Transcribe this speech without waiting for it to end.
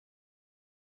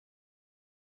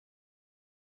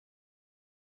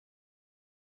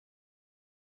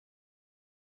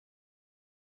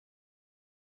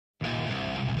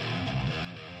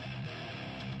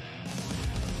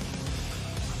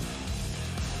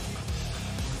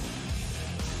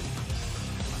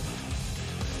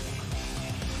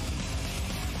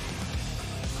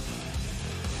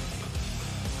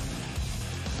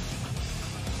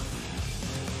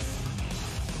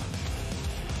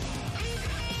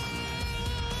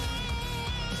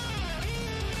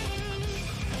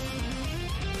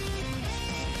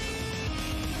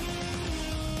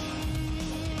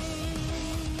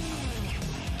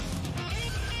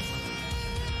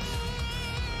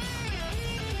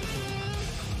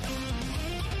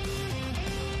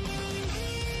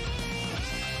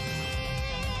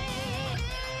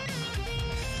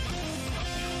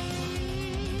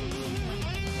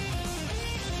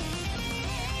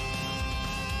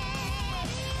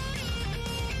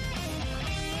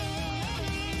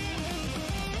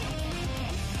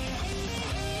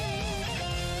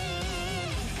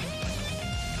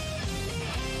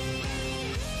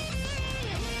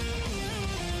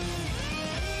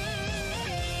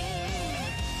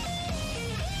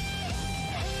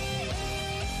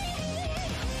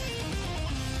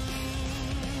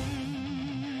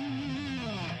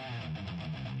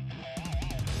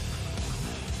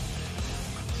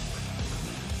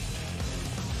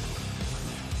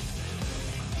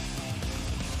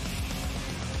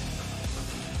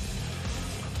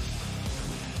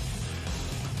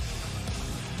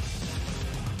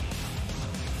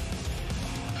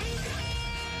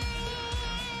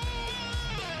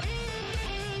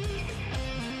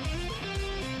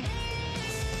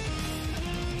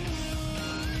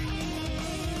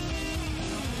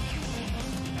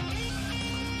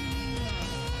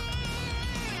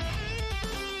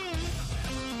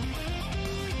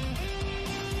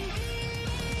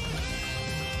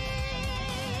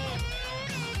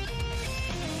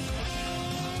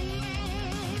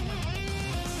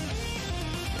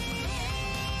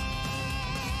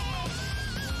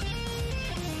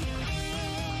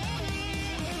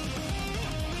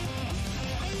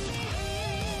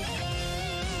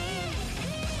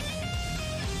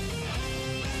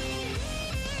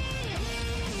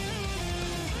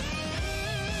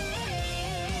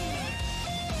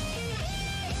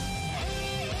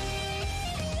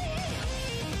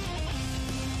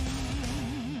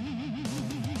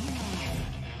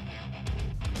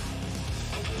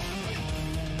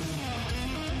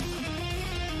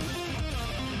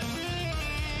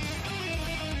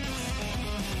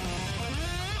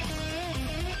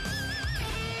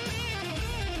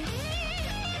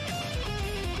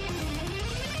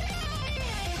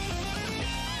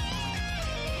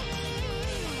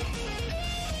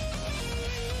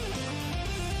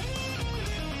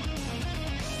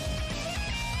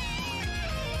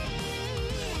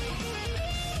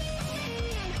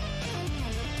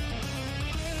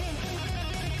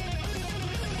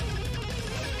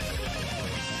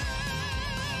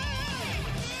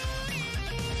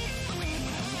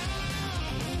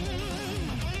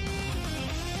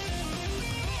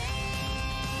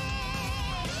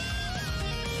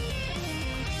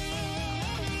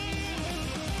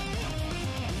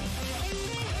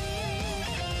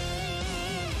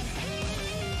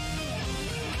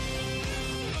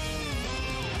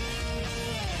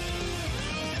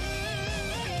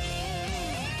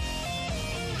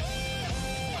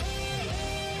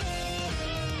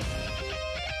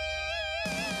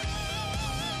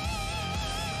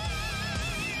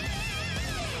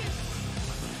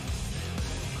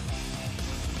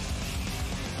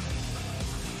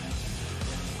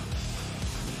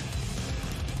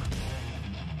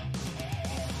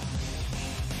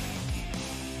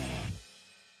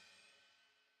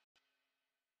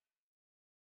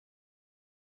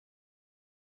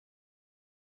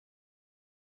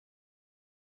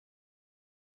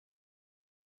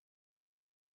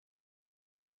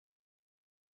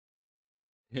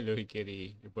Hello,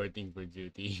 Ikeri. Reporting for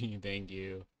duty. Thank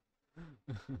you.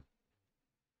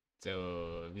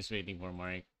 So, I'm just waiting for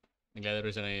Mark. Naglalaro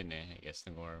siya ngayon eh. I guess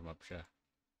nag-warm up siya.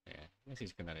 Ayan.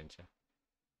 Message ko na rin siya.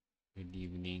 Good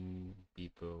evening,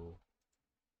 people.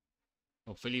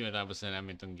 Hopefully, matapos na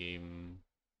namin tong game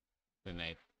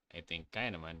tonight. I think,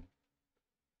 kaya naman.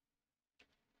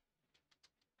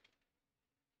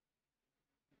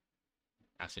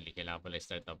 Actually, kailangan pala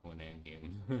start up muna yung game.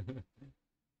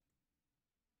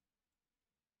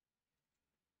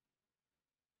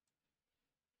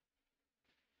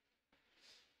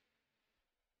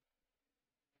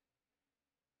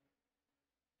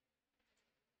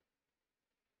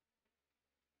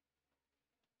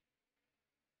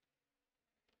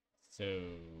 So,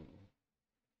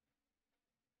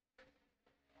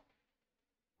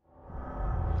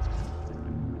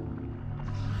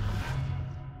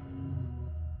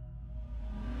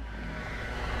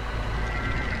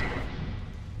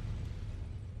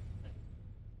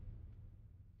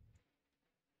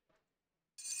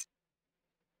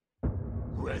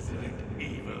 Resident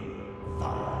Evil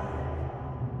 5.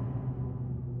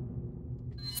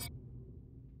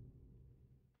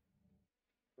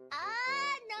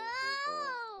 Ah,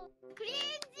 no!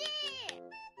 Cringy!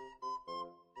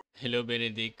 hello,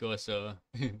 Benedict Koso.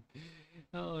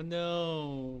 Oh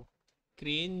no!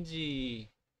 Cringy!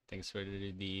 Thanks for the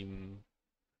redeem.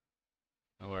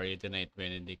 How are you tonight,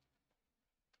 Benedict?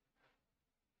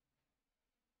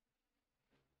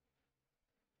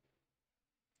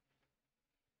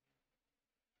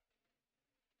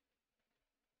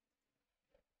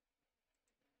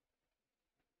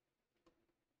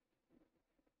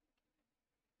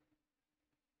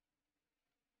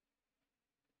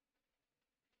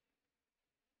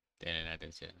 Tingnan natin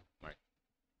siya. Mark.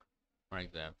 Mark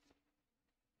that.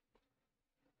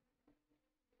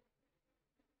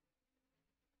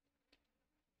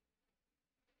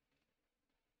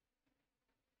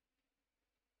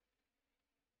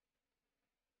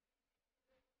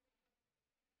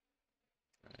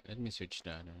 Let me search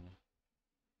that.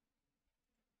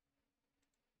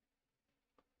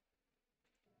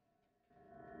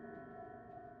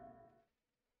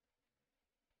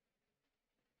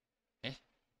 Eh,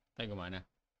 tayo gumana.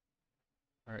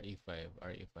 RE5,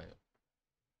 RE5.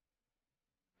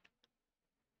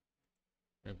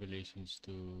 Revelations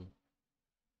 2.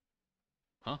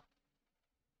 Huh?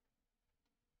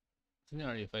 Saan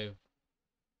yung RE5?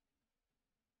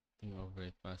 Think over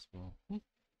it, Pasmo.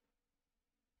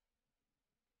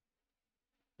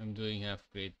 I'm doing half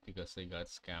great because I got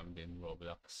scammed in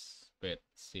Roblox Pet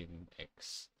Sim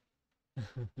X.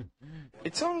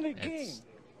 It's only a game. It's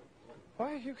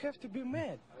Why you have to be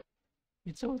mad?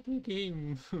 it's only a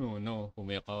game. Oh no,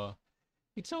 umiyak ako.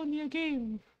 It's only a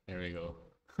game. There we go.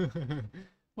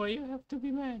 Why you have to be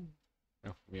mad?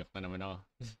 Oh, umiyak na naman ako.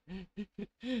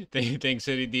 Thanks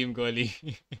sa redeem, Collie.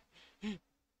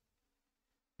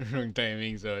 Wrong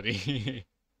timing, sorry.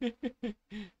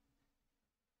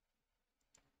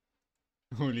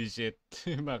 Holy shit.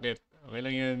 Bakit? Okay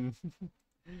lang yan.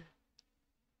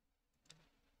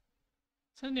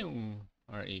 Saan yung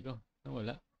RE ko?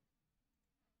 Nawala.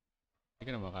 Hindi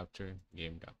ka na ma-capture.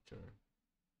 Game capture.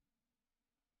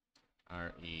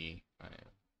 RE5.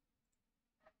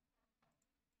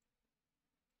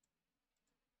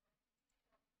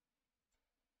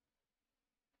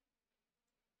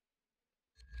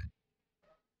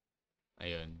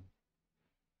 Ayun.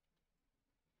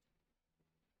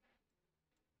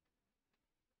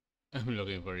 I'm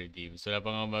looking for redeems. Wala pa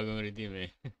nga bagong redeem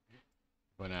eh.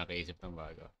 Hindi ko nakakaisip ng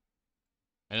bago.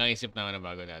 Walang isip na ako ng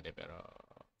bago dati pero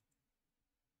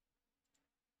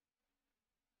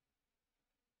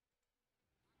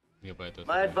hindi ko pa ito.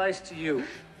 My advice to you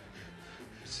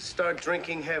is to start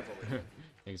drinking heavily.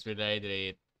 Thanks for the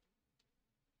hydrate.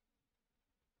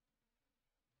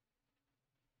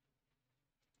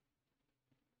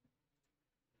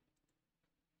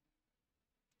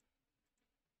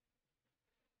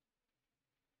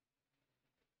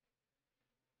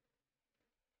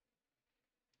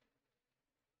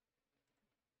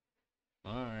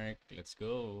 Mark, let's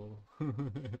go.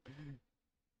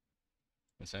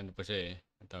 Nasaan pa siya eh.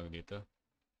 Ang tawag dito.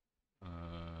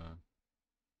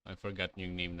 I forgot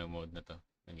yung name ng mode na to.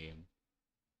 Na game.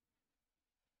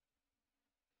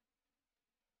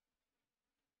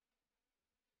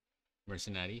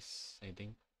 Mercenaries, I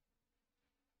think.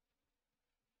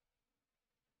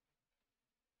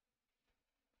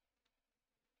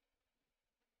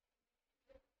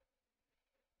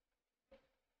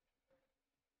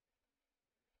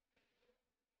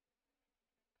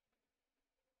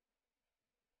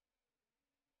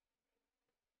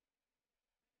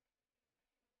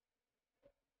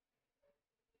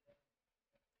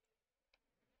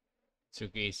 It's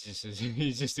okay. It's just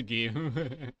it's just a game.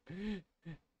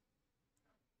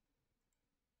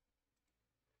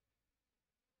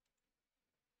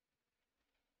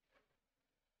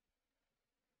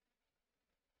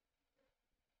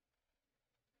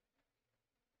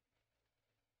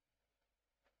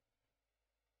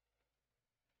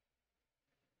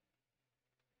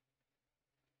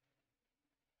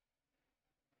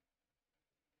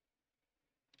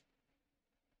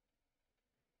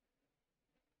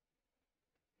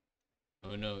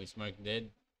 Oh no, is Mark dead?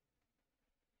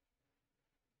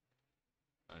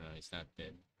 Oh no, he's not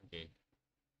dead. Okay.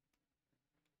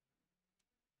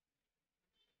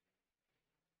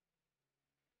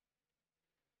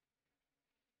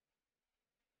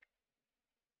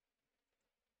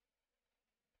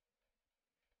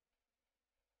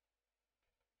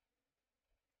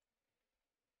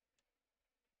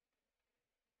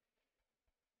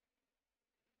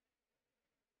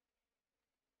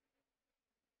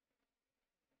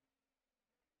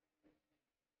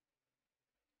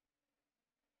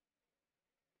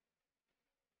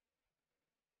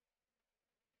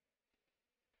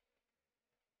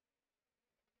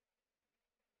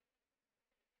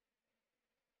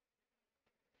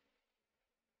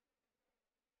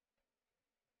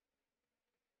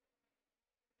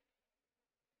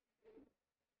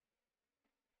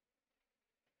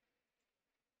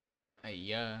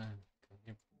 Yeah.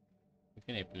 What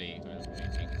can I play while I'm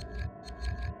waiting?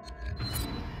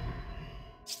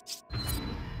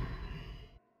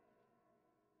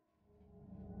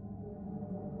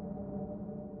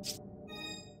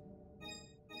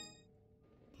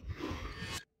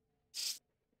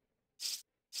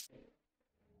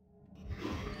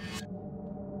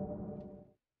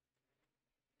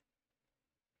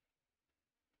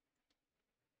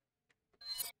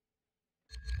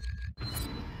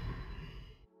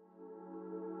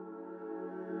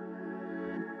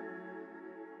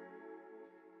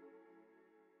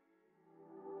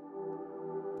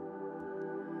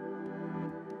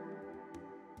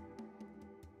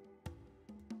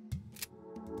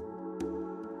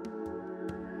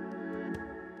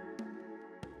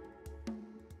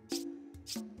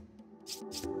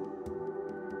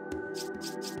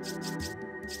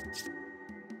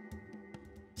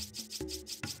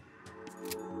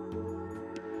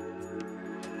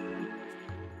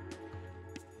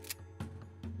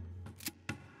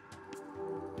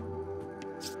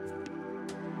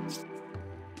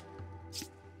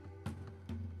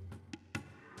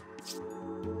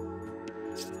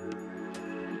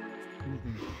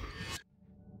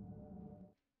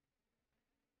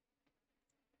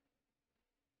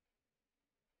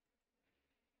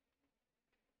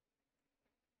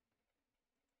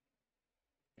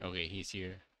 Okay, he's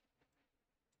here.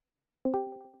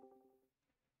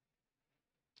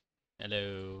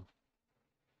 Hello.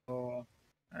 Oh,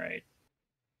 alright.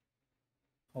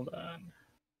 Hold on.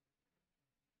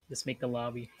 Just make the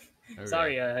lobby. All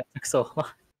Sorry, right. it took so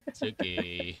long. It's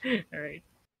okay. Alright.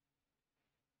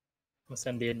 I'll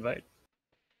send the invite.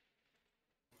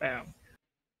 Bam.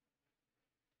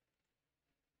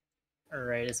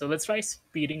 Alright, so let's try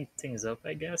speeding things up,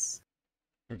 I guess.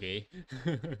 Okay.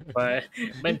 But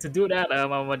to do that, I'm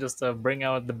gonna just bring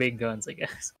out the big guns, I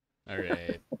guess. All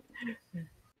right. I'm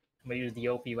gonna use the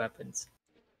OP weapons.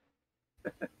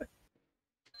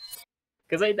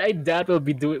 Because I doubt we'll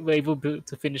be able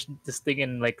to finish this thing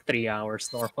in like 3 hours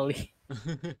normally.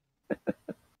 Because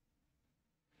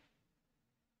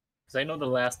I know the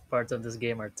last parts of this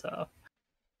game are tough.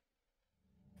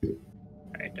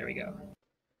 Alright, there we go.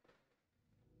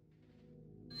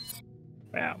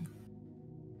 Bam.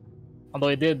 Although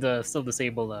I did still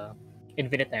disable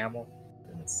infinite ammo.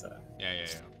 It's, Yeah.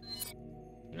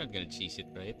 You're not gonna cheese it,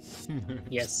 right?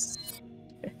 yes.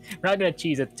 We're not gonna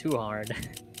cheese it too hard.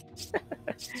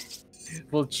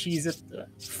 We'll cheese it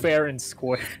fair and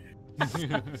square.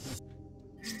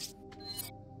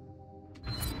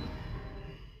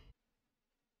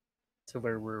 So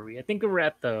where were we? I think we were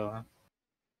at the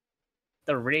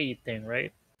raid thing,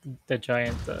 right? The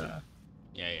giant.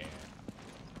 Yeah.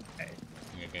 Right.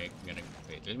 I'm gonna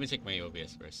wait. Let me check my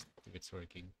OBS first if it's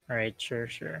working. All right, sure.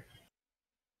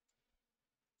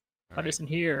 All What right. is in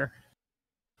here?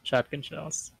 Shotgun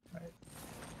shells. Right.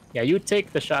 Yeah, you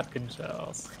take the shotgun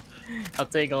shells. I'll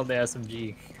take all the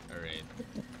SMG. All right.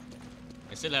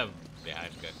 I still have the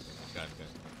handgun, shotgun.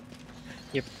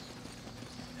 Yep.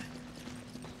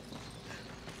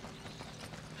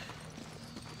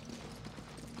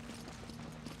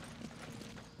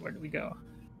 Where do we go?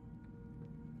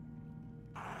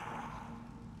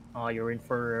 Oh, you're in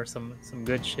for some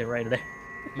good shit right there.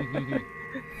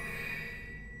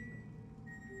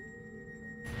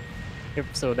 Yep,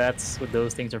 so that's what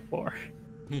those things are for.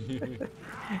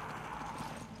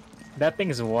 That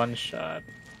thing's one shot.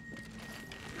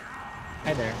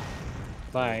 Hi there.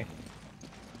 Bye.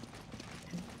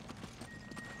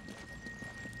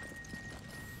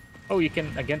 Oh, you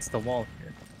can against the wall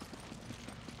here.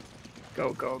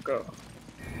 Go, go, go.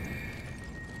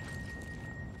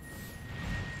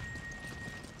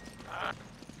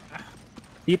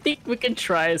 Do you think we can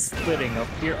try splitting up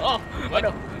here? Oh, oh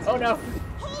no! Oh no!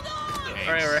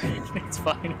 Alright, alright. It's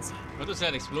fine. What was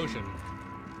that explosion?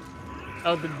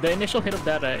 Oh, the initial hit of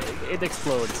that, it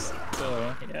explodes.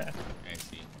 So, yeah. I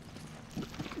see.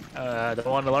 Don't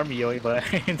want to alarm you, Yoi, but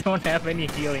I don't have any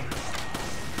healing.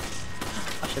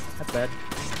 Oh shit, that's bad.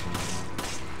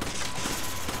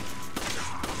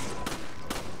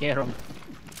 Get him.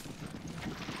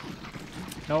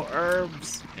 No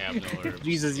herbs. I have no herbs.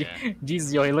 Jesus, yeah.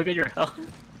 Jesus, Yoi, look at your health.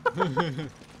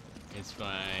 It's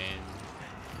fine.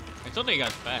 I thought they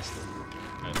got faster.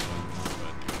 That's one,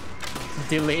 but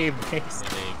Delay based.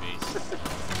 delay based.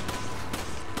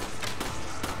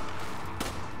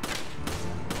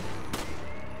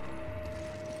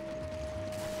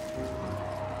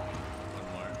 One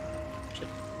more. Shit.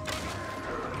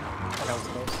 Oh, that was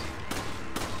close.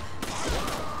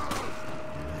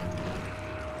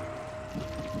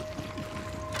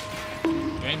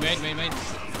 Wait.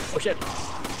 Oh shit.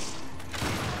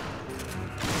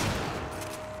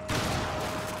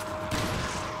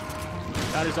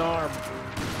 Got his arm.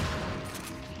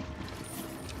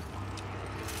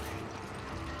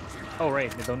 Oh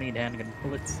right, they don't need handgun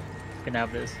bullets. You can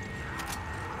have this.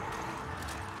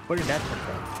 Where did that come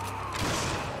from?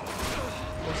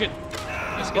 Oh shit!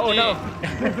 Let's get Oh it. no!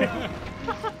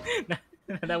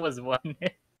 That was one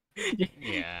hit.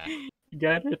 Yeah. You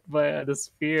got hit by the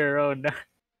spear. Oh no!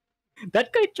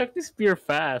 That guy chucked the spear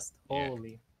fast. Yeah.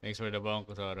 Holy. Thanks for the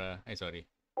bonk, Sora. Ay, sorry.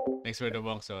 Thanks for the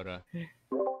bonk, Sora.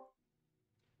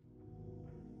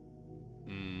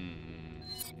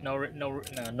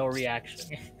 No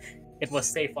reaction. It was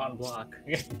safe on block.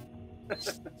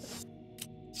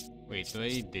 Wait, do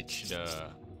I ditch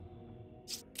the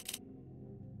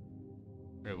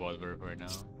revolver for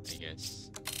now? I guess.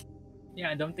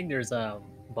 Yeah, I don't think there's a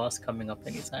boss coming up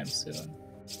anytime soon.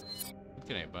 What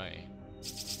can I buy?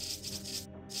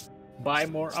 Buy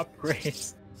more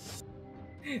upgrades.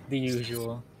 The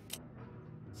usual.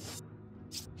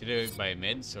 Should I buy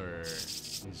meds or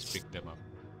just pick them up?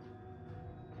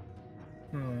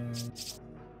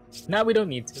 Now we don't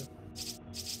need to.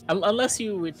 Unless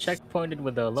you checkpointed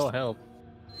with a low health.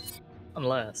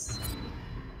 Unless.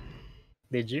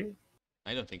 Did you?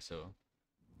 I don't think so.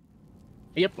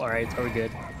 Yep, alright, so we're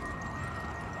good.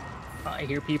 I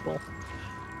hear people.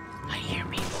 I hear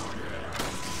people.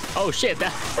 Oh shit,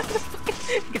 that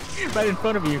right in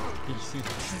front of you.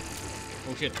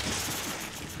 Oh shit.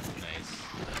 Nice.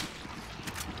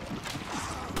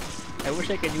 I wish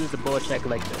I could use the bow check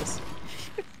like this.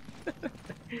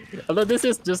 Although this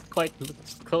is just quite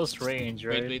close range,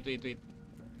 right? Wait. I'm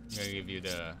gonna give you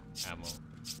the ammo.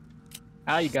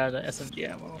 Ah, you got the SMG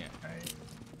ammo. Yeah. Alright.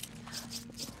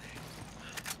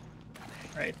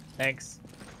 Alright, thanks.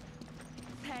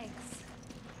 Thanks.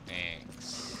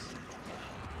 Thanks.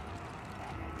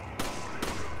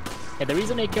 Yeah, the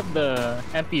reason I kept the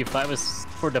MP5 was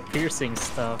for the piercing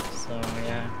stuff, so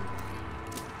yeah.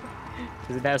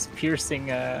 Because it has piercing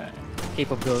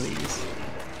capabilities.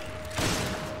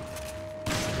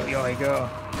 So yo, I go.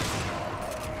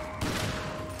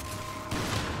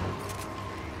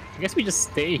 I guess we just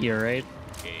stay here, right?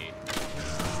 Okay.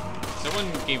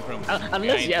 Someone came from Unless,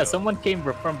 behind, yeah, though. someone came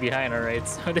from behind, alright,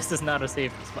 so this is not a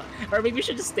safe spot. Or maybe we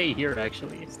should just stay here,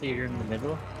 actually. Stay here in the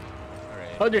middle.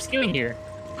 Alright. Oh, there's queuing here.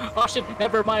 Oh shit,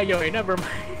 never mind, Yoi, never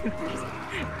mind.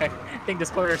 I think this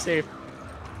corner's safe.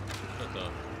 What the?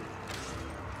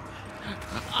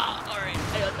 Ah, alright,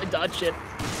 I dodged it.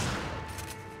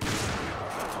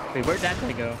 Wait, where'd that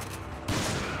guy go?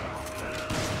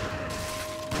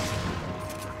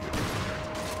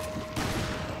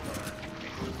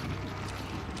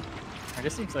 Alright,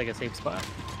 this seems like a safe spot.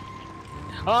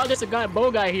 Oh, there's a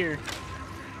bow guy here.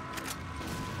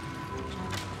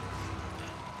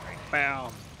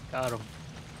 Bam. Got him.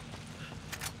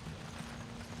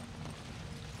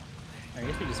 I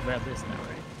guess we just grab this now,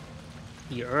 right?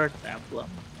 The Earth Emblem.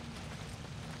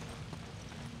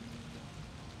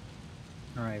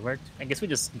 Alright, where? I guess we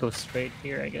just go straight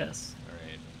here, I guess.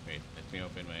 Alright, wait, let me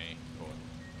open my phone.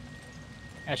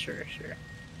 Yeah, sure.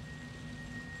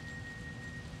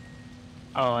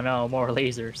 Oh no, more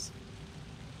lasers.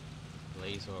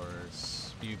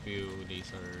 Lasers. Pew pew,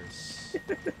 lasers.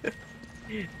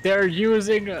 They're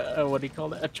using what do you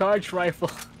call it? A charge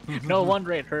rifle. No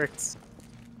wonder it hurts.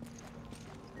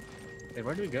 Wait,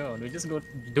 where do we go? Do we just go?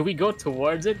 Do we go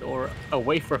towards it or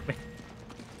away from it?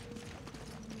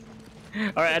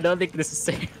 All right, I don't think this is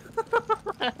safe.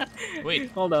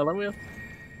 Wait, Hold on, let me.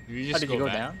 you How just did go you go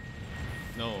back? down?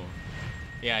 No.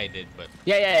 Yeah, I did, but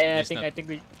Yeah. It's not- I think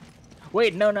we.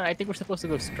 Wait, no. I think we're supposed to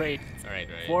go straight alright.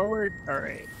 forward. All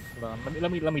right, hold on.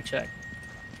 Let me check.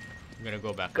 I'm gonna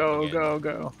go back. up Go, again.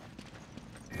 go.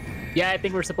 Yeah, I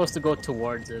think we're supposed to go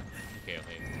towards it. Okay.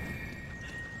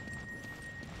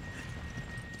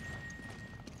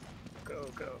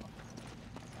 Go.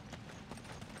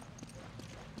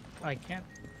 I can't.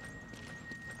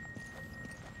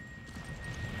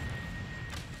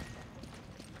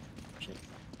 Shit.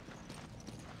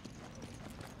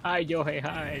 Hi, Yohei,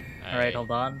 hi. Hi. Alright,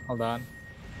 hold on.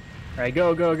 Alright,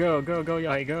 go,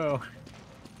 Yohei, go.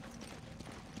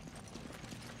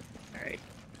 Alright.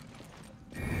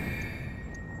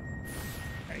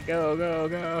 Alright,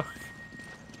 go.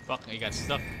 Fuck, I got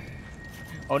stuck.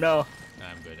 Oh no. Nah,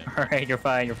 I'm good. Alright, you're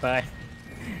fine.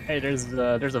 Hey, there's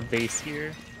a base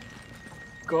here.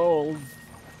 Gold.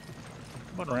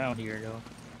 What around here though?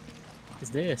 What is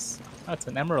this? Oh, it's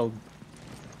an emerald.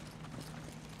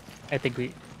 I think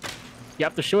you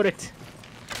have to shoot it.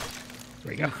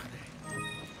 There we go.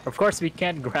 Of course we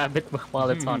can't grab it while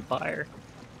it's on fire.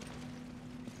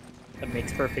 That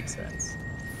makes perfect sense.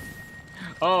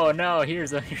 Oh no,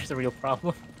 here's a real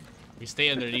problem. We stay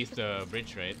underneath the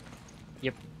bridge, right?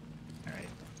 Yep. Alright.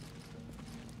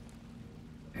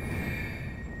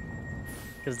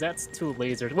 Because that's two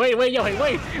lasers. Wait, wait!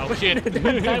 Oh shit!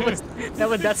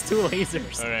 That's two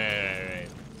lasers. Alright.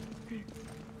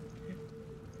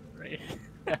 Right.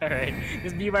 Alright.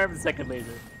 Just be aware of the second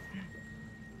laser.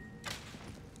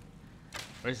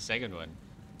 Where's the second one?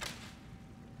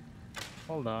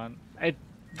 Hold on.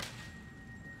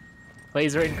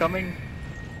 Laser incoming?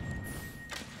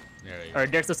 There we go.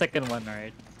 Alright, there's the second one,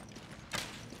 alright.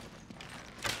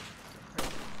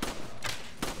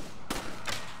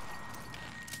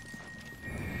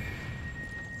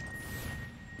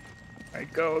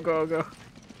 Alright, go.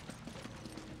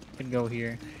 Can go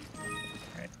here.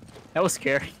 Alright. That was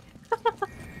scary.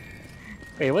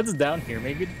 Wait, what's down here?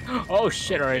 Maybe. Oh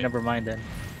shit! Alright, never mind then.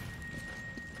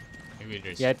 Maybe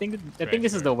there's. Yeah, I think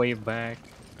this is the way back.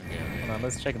 Okay. Hold on,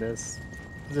 let's check this.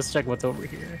 Let's check what's over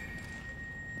here.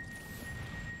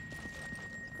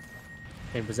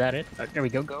 Okay, was that it? There we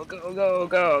go. Go.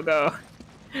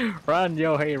 Run,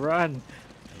 Yohei, run.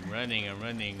 I'm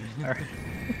running. Alright.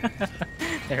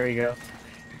 There we go.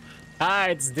 Ah,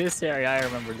 it's this area. I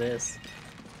remember this.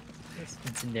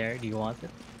 It's in there. Do you want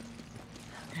it?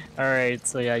 Alright,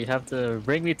 so yeah, you have to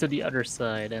bring me to the other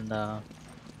side, and I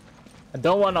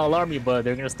don't want to alarm you, but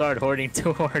they're gonna start hoarding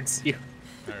towards you.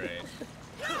 Alright.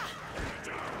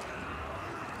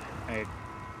 Alright.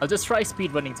 I'll just try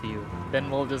speed running to you. Then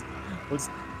we'll just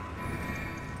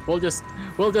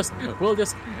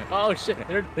oh shit,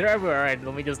 they're everywhere. Alright,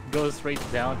 let me just go straight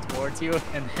down towards you,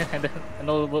 and then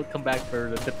we'll come back for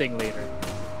the thing later.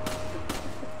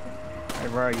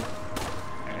 Alright, where are you?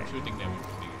 I'm shooting them.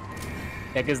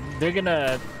 Yeah, because they're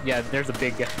gonna... Yeah, there's a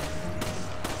big guy.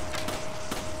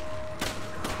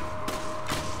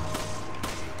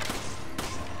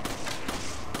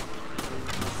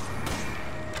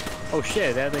 Oh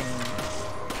shit, that thing...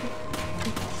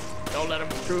 Don't let him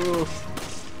through!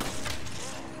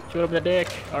 Shoot him in the dick!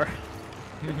 Or...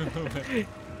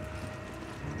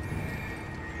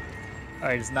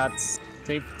 Alright, it's not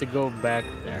safe to go back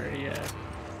there yet.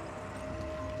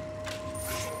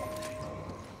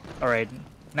 Alright,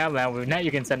 now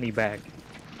you can send me back.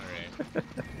 Alright.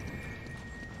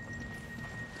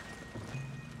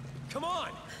 Come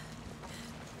on!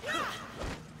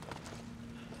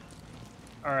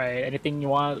 Alright, anything you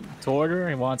want to order?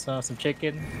 You want some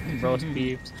chicken, roast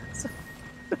beef?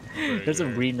 There's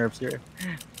some green herbs here.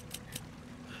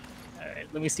 Alright,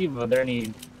 let me see if there are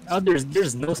any... Oh,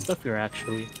 there's no stuff here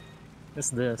actually. What's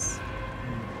this?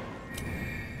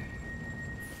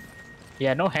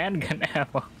 Yeah, no handgun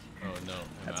ammo. Oh no,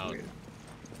 I'm That's out. weird.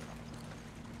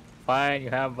 Fine,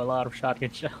 you have a lot of shotgun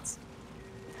shells.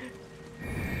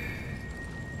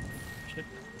 Shit.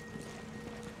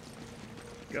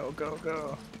 Go.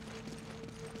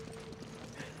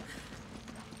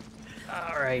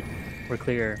 Alright, we're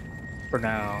clear for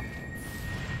now.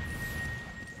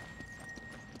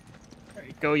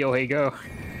 Alright, go, Yohei, go.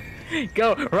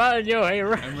 Go, run, Yohei,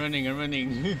 run! I'm running.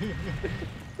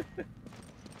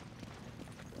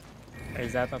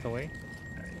 Is that not the way?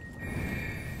 Alright.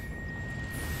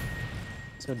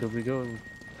 So do we go?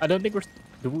 I don't think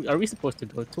are we supposed to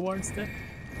go towards that?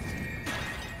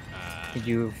 Did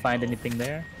you find anything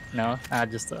there? No?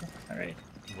 Just alright.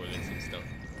 bullets and stuff.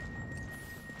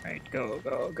 Alright, go,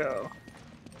 go, go.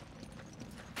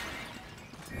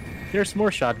 There's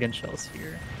more shotgun shells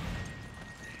here.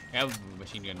 I have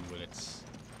machine gun bullets.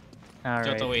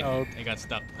 Alright. So wait, Oh, I got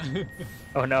stuck.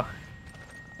 oh no.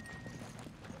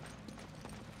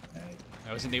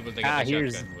 I wasn't able to get the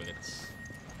here's- shotgun bullets.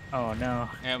 Oh no.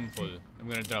 I am full. I'm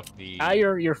gonna drop the.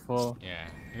 You're full. Yeah,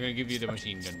 I'm gonna give you the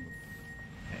machine gun.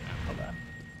 Hold on.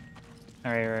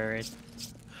 Alright, right.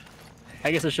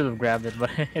 I guess I should have grabbed it, but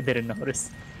I didn't notice.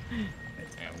 Yeah,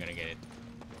 I'm gonna get it.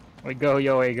 We go,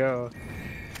 yo, we go.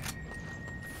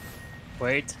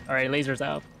 Wait. Alright, lasers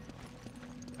out.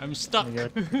 I'm stuck. Oh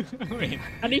my Wait.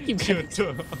 How do you keep getting...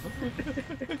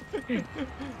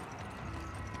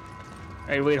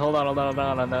 Alright, wait, hold on.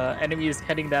 And the enemy is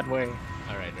heading that way.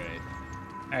 Alright.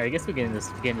 Alright, I guess we can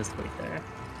just wait there.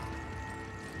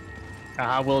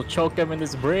 We'll choke them in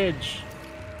this bridge.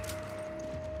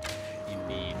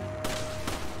 Indeed.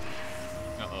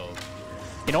 Uh-oh.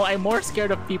 You know, I'm more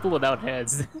scared of people without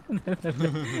heads.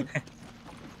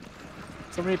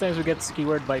 So many times we get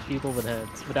skewered by people with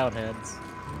heads, without heads.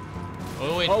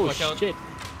 Oh wait, Oh watch out. shit!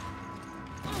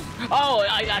 Oh,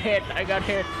 I got hit!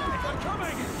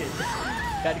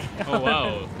 Oh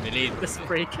wow, delayed. The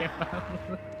spray came out.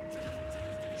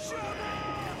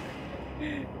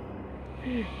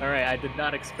 Alright, I did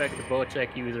not expect the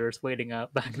Bocek users waiting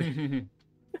up back then.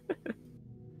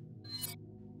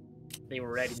 They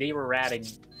were ready. They were ratting.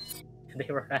 They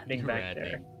were ratting back there.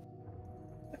 Ratting.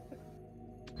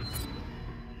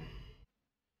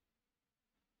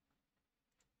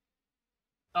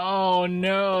 Oh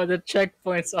no, the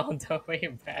checkpoint's all the way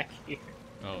back here.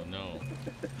 Oh no.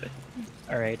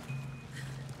 Alright.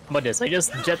 How about this? I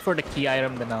just jet for the key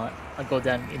item, then I'll go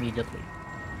down immediately.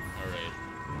 Alright.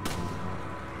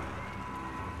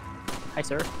 Hi,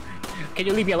 sir. Can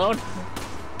you leave me alone?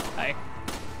 Hi.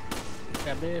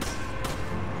 Grab this.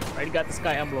 Already got the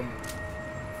sky emblem.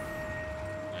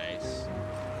 Nice.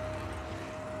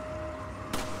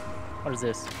 What is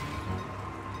this?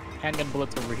 Handgun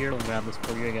bullets over here. I'll grab this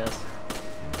for you, I guess.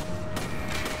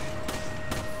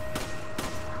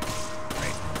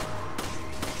 Right.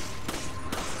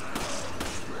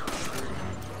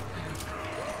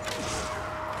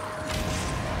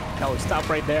 No, stop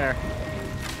right there.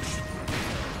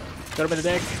 Got him in the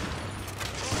dick.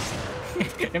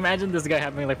 Imagine this guy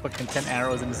having like fucking 10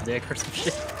 arrows in his dick or some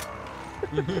shit.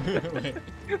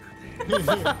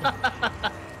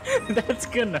 That's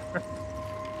gonna hurt.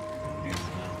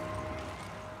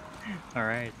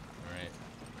 Alright. Alright.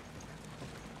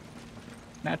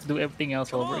 Now to do everything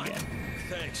else all over again.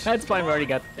 Thanks. That's fine, we already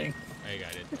got the thing. I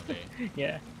got it. Okay.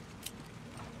 Yeah.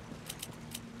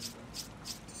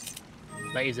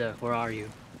 Laser, where are you?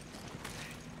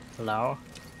 Hello?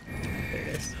 There it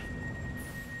is.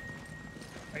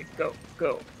 Right, go,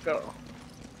 go, go.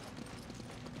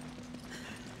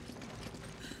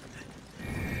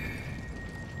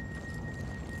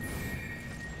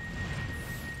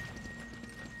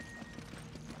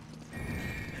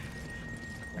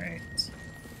 Right.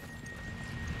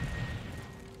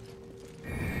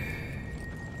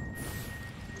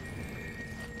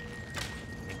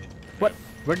 What?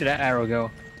 Where did that arrow go?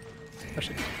 Oh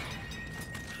shit.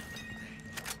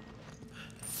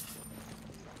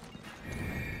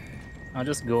 I'll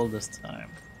just gold this time.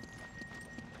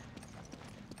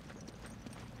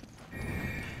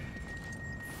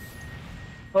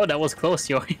 Oh, that was close,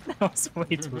 yo. That was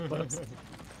way too close.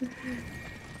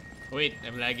 Wait,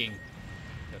 I'm lagging.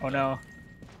 Oh no.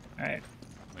 Alright,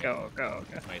 Might- go, go,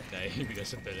 go. Might die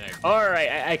because of the lag. Alright,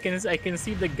 I can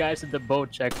see the guys at the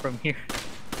boat check from here.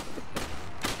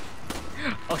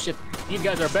 Oh shit, these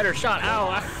guys are a better shot.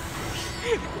 Ow!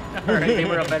 Alright, they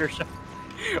were a better shot.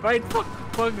 Alright, fuck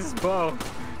this bow.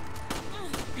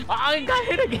 I got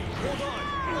hit again!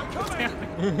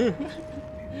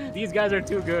 These guys are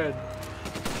too good.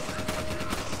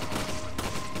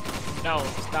 No,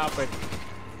 stop it.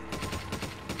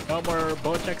 No more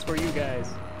bow checks for you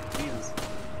guys. Jesus.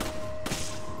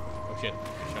 Oh shit,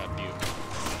 I shot you.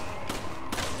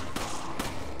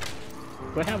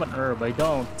 Do I have an herb? I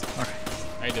don't. Alright.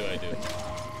 I do.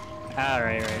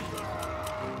 Alright, right.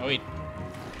 Oh wait,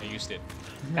 I used it.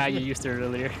 Ah, you used it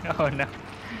earlier. Oh no.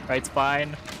 Right, it's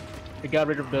fine. We got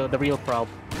rid of the real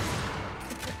problem.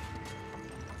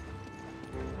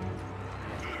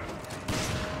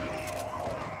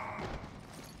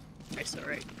 Nice,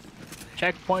 alright.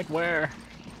 Checkpoint where?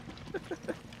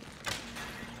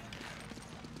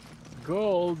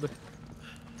 Gold.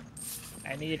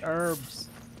 I need herbs.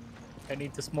 I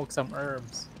need to smoke some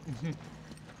herbs.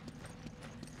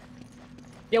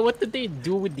 Yeah, what did they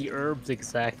do with the herbs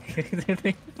exactly? Did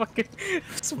they fucking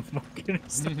smoke it or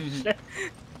some shit?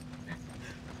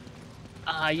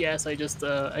 Ah, yes, I just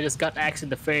got axed in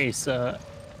the face. An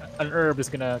herb is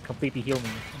gonna completely heal me.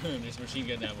 There's machine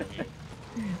gun ammo here.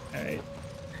 Alright.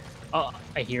 Oh,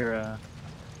 I hear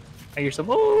some.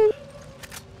 Oh!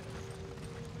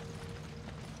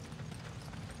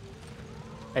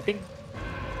 I think,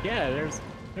 yeah, there's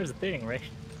a thing, right?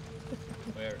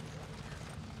 Where?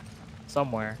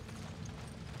 Somewhere.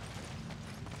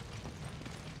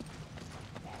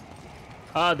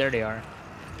 Ah, there they are.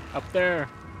 Up there.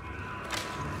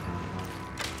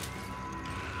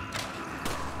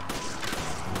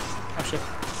 Oh shit.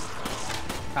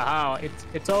 Haha,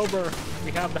 it's over.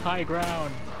 We have the high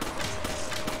ground.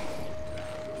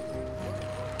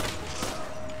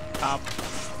 Up.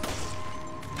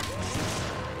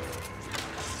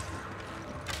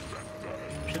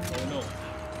 Shit. Oh no.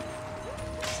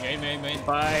 Main.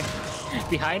 Bye.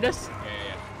 Behind us?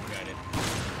 Yeah. Got it.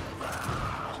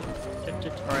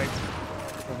 Shit. Alright.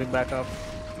 Moving back up.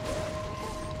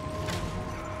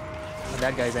 Oh,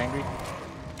 that guy's angry.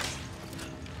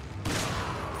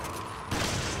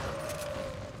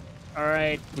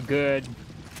 Alright, we're good.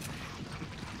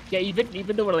 Yeah,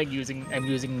 even though I'm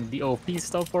using the OP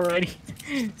stuff already,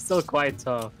 still quite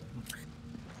tough.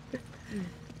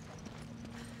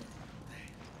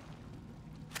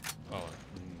 Oh,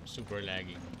 super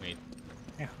lagging. Wait,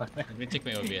 Yeah, let me check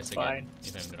my OBS Fine.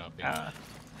 again if I'm dropping.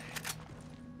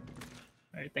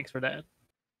 Alright, thanks for that.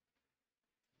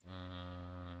 Uh,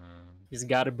 You just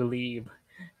gotta believe.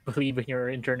 Believe in your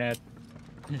internet.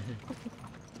 I'm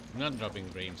not dropping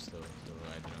frames though, so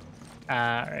I don't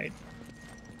know. Alright.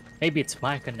 Maybe it's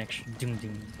my connection. Doom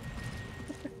doom.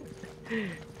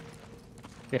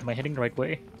 Wait, am I heading the right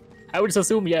way? I would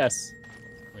assume yes.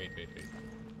 Wait.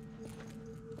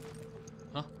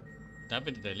 Huh? What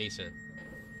happened to the laser?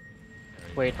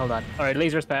 Alright. Wait, hold on. Alright,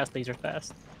 lasers fast,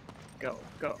 Go.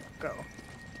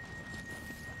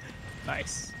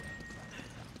 Nice.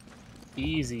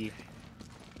 Easy.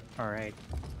 Alright.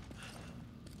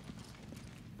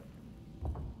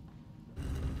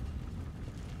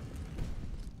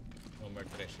 No more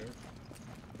treasure.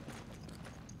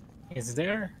 Is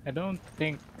there? I don't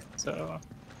think so.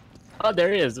 Oh,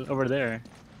 there is, over there.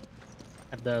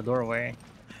 At the doorway.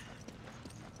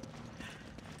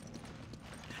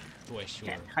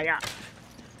 Treasure. Hiya!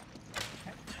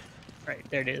 Right,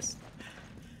 there it is.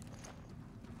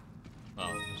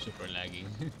 Wow, super lagging.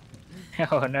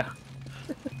 Oh no.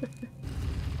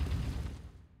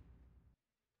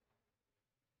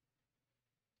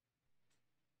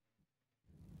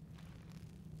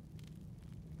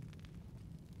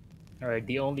 Alright,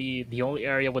 the only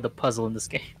area with a puzzle in this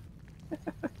game.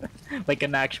 Like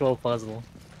an actual puzzle.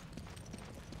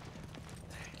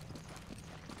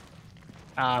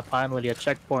 Ah, finally a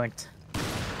checkpoint.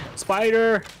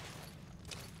 Spider!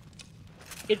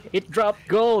 It dropped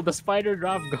gold! The spider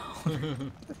dropped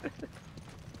gold!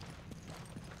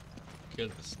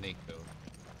 Killed the snake though.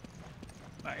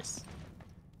 Nice.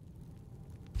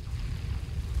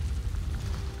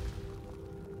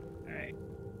 Alright.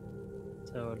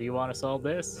 So, do you want to solve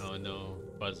this? Oh no,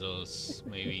 puzzles,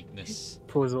 my weakness.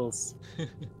 Puzzles.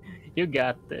 You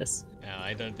got this. No,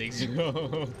 I don't think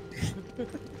so.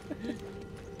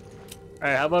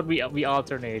 Alright, how about we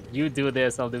alternate? You do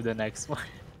this, I'll do the next one.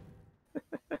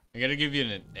 I'm gonna give you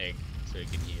an egg so you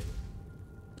can heal.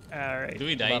 Alright. Do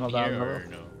we die in here or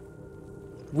no?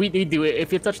 We do it.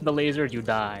 If you touch the laser, you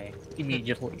die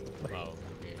immediately. Wow,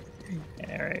 okay.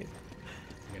 Alright.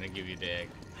 I'm gonna give you the egg.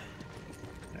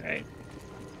 Alright.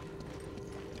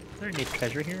 Is there any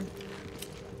treasure here?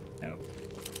 No.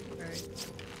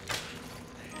 Alright.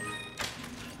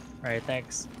 Alright,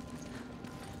 thanks.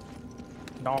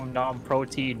 Nom nom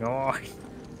protein, no.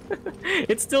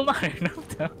 It's still not enough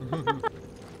though.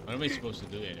 What am I supposed to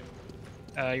do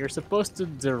anyway? You're supposed to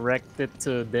direct it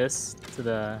to this, to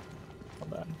the,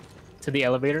 hold on, to the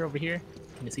elevator over here.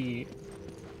 Can you see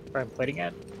where I'm pointing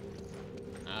at?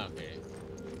 Ah, okay.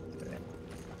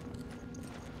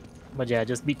 But yeah,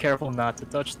 just be careful not to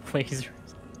touch the lasers.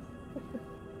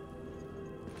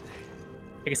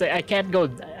 Like I say, I can't go.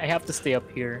 I have to stay up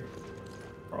here,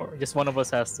 or just one of us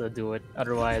has to do it.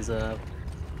 Otherwise, we'll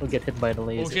get hit by the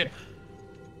laser. Oh shit!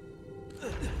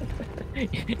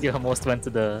 You almost went to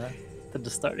the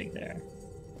starting there.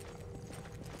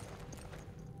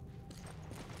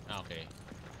 Okay,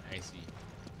 I see.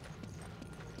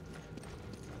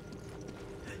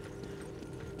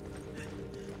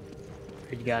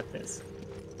 You got this.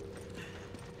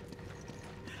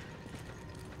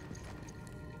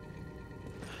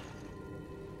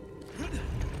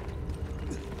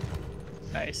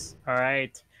 Nice. All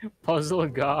right, puzzle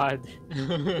god.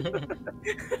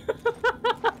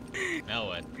 Now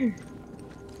what?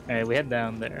 All right, we head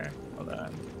down there. Hold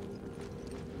on.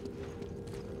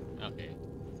 Okay.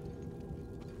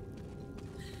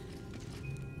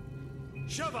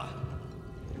 Sheva!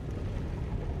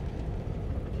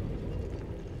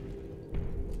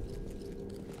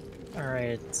 All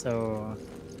right, so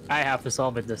I have to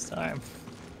solve it this time.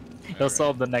 He'll Alright.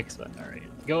 solve the next one. All right,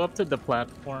 go up to the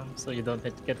platform so you don't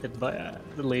get hit by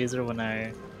the laser when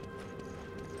I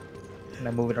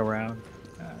move it around.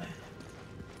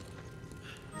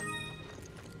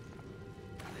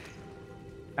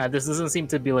 This doesn't seem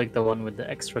to be like the one with the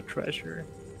extra treasure.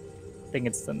 I think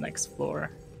it's the next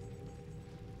floor.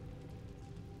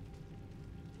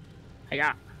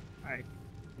 Yeah. Alright.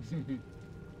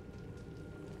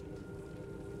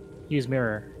 Use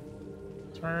mirror.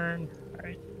 Turn.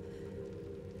 Alright.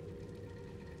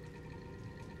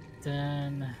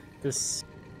 Then this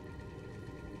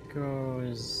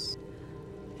goes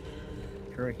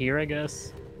here, I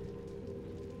guess.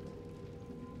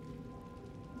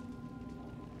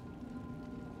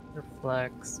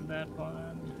 Reflects that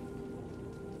one.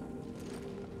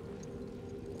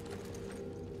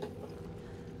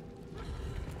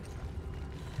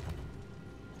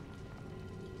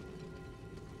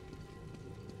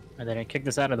 And then I kick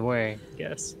this out of the way, I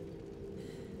guess.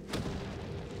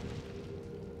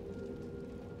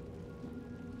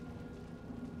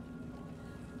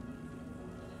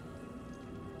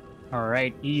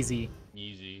 Alright, easy.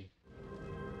 Easy.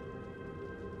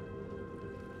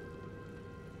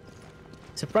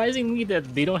 Surprisingly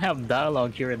that they don't have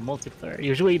dialogue here in multiplayer.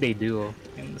 Usually they do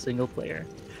in the single player.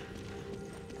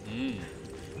 Mm.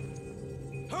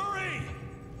 Hurry!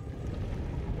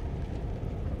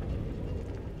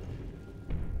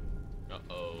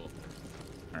 Uh-oh.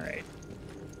 Alright.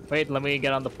 Wait, let me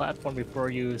get on the platform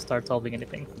before you start solving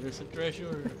anything. There's a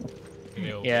treasure. Can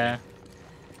I open Yeah. it?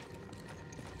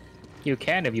 You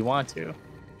can if you want to.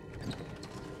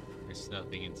 There's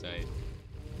nothing inside.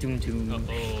 Doom doom.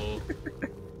 Uh-oh.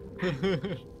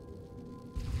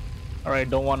 Alright,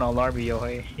 don't want to alarm you,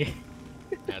 Yohei.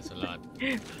 That's a lot.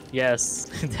 Yes,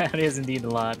 that is indeed a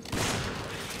lot.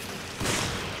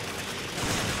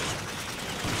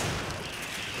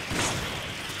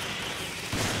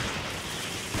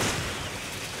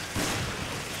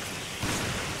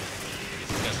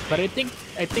 But I think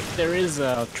there is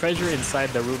a treasure inside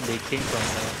the room they came from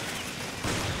though.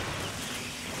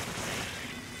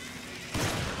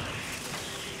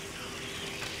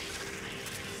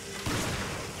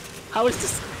 How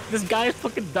is this guy is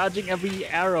fucking dodging every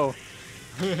arrow?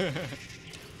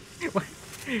 What?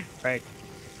 Right.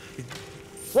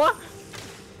 What?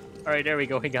 Alright, there we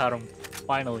go, we got him.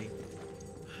 Finally.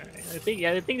 Alright,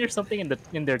 I think there's something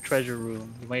in their treasure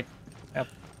room. You might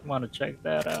want to check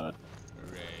that out.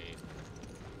 Right.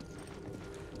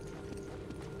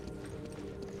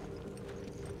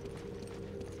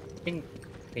 I think.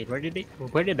 Wait,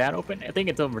 where did that open? I think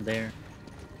it's over there.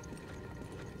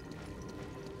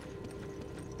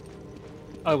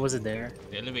 Oh, was it there?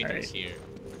 The elevator's Alright. here.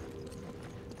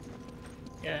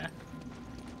 Yeah.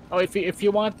 Oh, if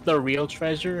you want the real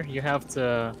treasure, you have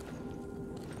to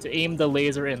aim the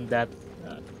laser in that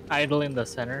idol in the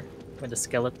center with the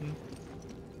skeleton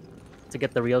to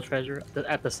get the real treasure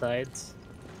at the sides.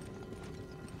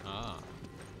 Ah.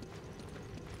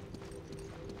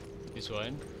 This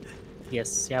one?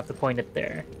 Yes, you have to point it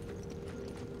there.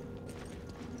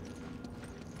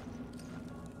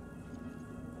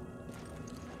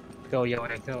 Go,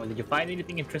 Yoda, go. Did you find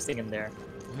anything interesting in there?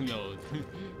 No.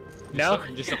 No?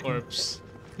 Just a corpse.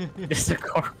 Just a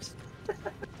corpse.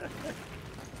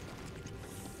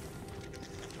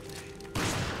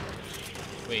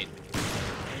 Wait.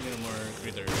 I need more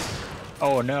critters.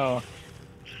 Oh no.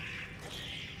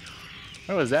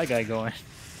 Where was that guy going?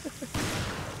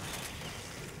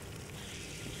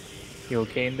 You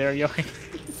okay in there, Yoda?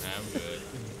 I'm good.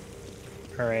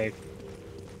 Alright.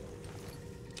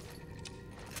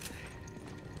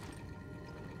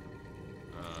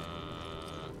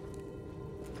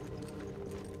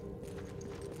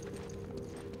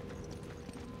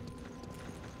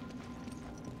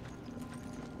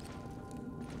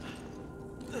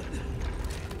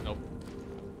 Nope.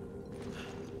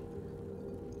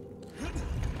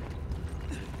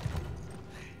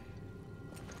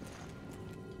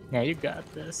 Yeah, you got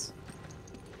this.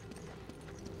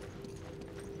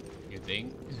 You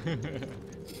think?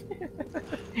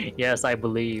 Yes, I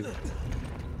believe.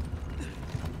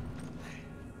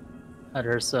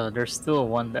 There's still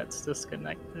one that's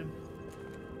disconnected.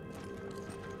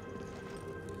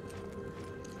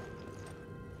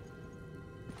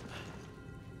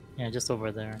 Yeah, just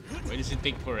over there. Why does it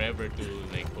take forever to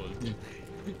like hold?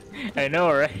 I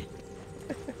know, right?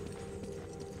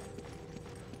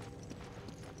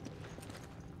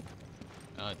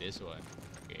 Oh, this one.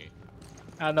 Okay,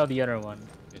 Ah, no, the other one.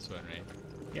 this one, right?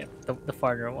 Yep, the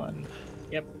farther one.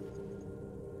 Yep.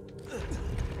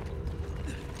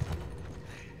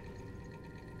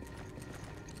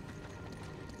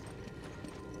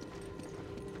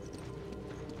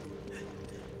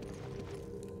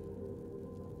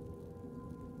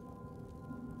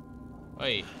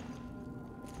 Wait.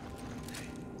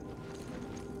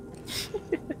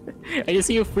 I just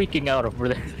see you freaking out over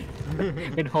there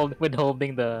with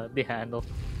holding the handle.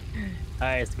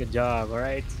 Nice, good job. All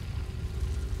right.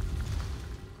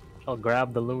 I'll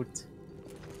grab the loot.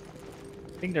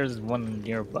 I think there's one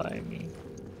nearby me.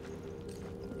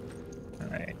 All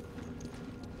right.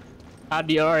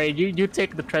 Adi, all right. You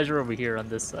take the treasure over here on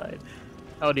this side.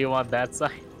 Oh, do you want that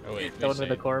side? Oh wait. The Which one with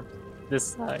the side? corp. This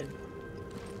side.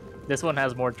 This one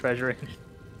has more treasure in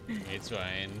it. It's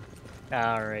fine.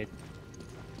 All right.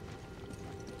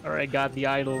 All right, got the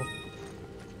idol.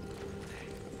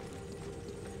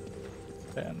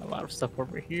 And a lot of stuff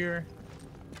over here.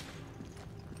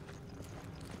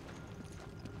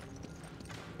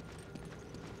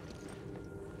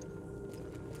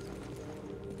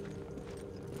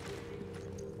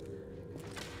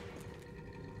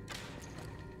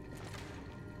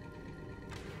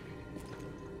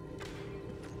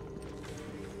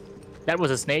 That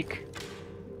was a snake.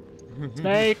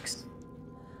 Snakes!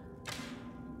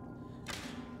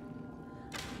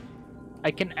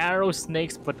 I can arrow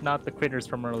snakes, but not the critters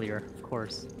from earlier, of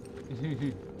course.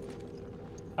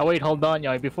 Oh wait, hold on,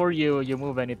 Yoy. Before you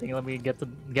move anything, let me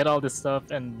get all this stuff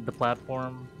and the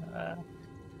platform,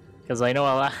 because I know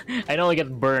I know I'll get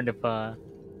burned if I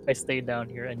stay down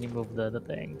here and you move the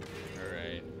thing. All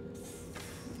right.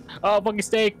 Oh, buggy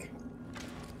steak.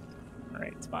 All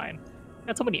right, it's fine.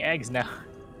 Got so many eggs now.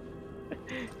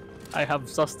 I have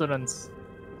sustenance.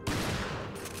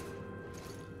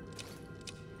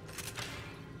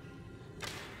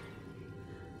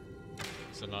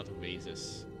 It's a lot of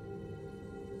vases.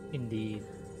 Indeed.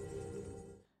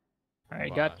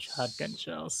 Alright, got Boss. shotgun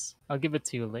shells. I'll give it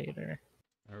to you later.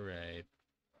 All right.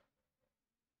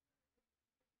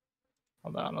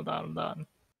 Hold on, hold on, hold on.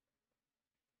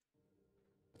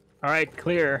 Alright,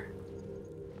 clear.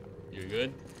 You're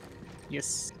good.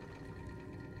 Yes.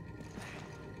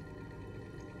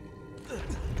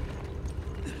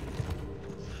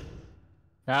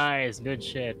 Nice, good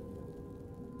shit.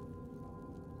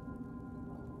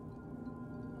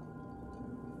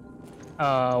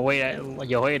 Wait, I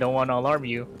don't want to alarm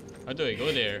you. How do I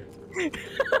go there?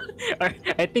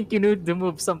 I think you need to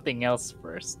move something else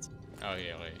first. Oh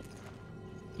yeah.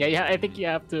 Wait. Yeah, I think you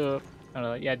have to,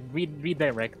 yeah,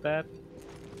 redirect that.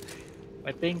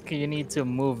 I think you need to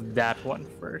move that one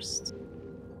first.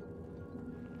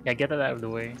 Yeah, get it out of the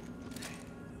way.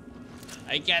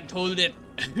 I can't hold it.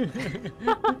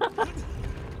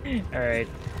 Alright.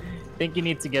 I think you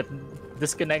need to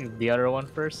disconnect the other one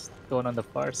first. The one on the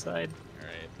far side. All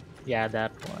right. Yeah,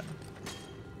 that one.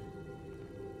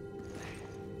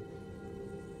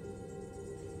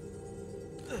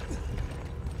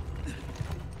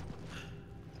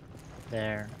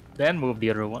 There. Then move the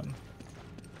other one.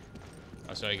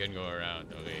 Oh, so I can go around.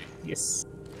 Okay. Yes.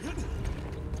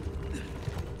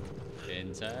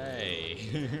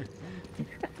 Inside.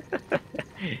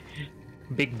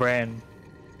 Big brand.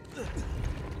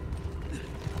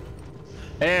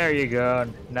 There you go.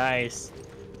 Nice.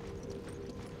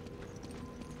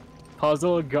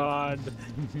 Puzzle god.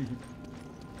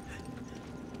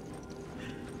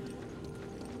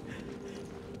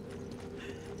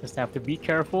 Just have to be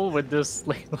careful with this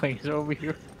laser over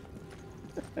here.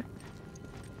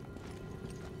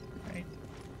 Right.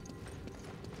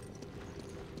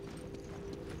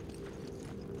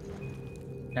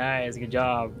 Nice, good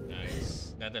job.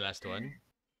 Nice. That the last one?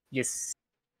 Yes.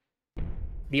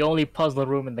 The only puzzle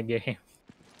room in the game.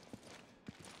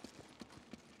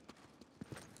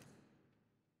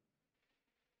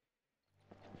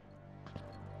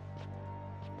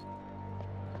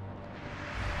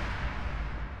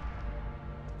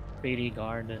 Pretty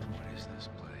garden. What is this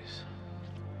place?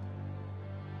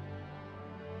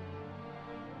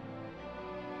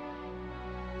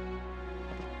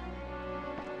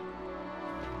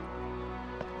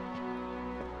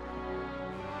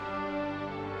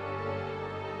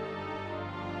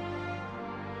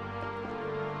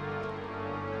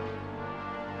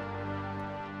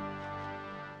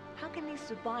 How can they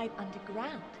survive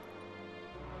underground?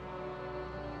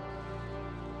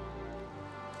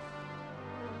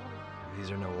 These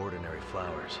are no ordinary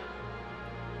flowers.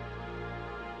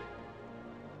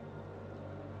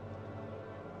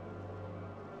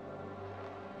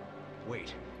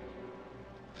 Wait.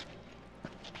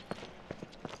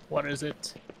 What is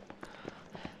it?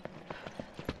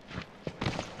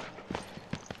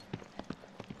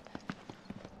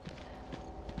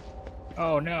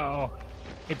 Oh no,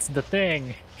 it's the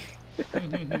thing.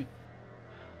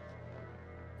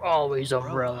 Always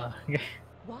umbrella.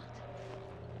 What?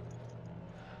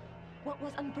 What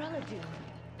was Umbrella doing?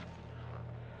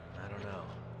 I don't know.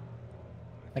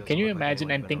 Like, can you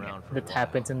imagine anything that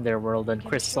happens in their world and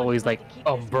Chris is always like,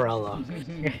 umbrella.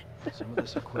 Some of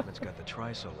this equipment's got the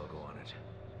Triso logo on it.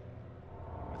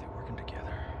 Are they working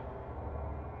together?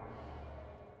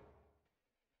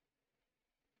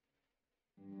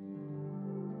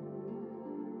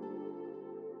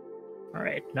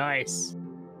 Alright, nice.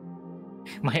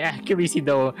 My accuracy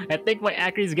though, I think my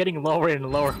accuracy is getting lower and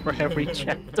lower for every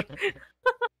chapter.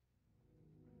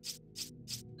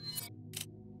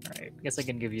 Alright, guess I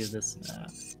can give you this now.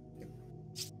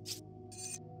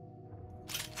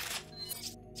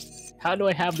 How do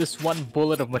I have this one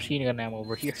bullet of machine gun ammo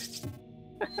over here?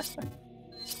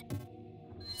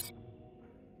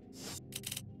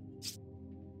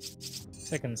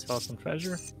 Second, sell some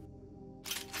treasure.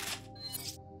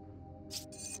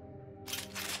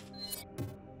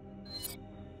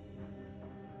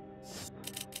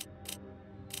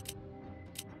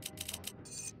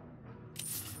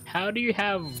 How do you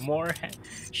have more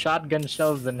shotgun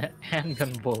shells than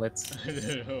handgun bullets? I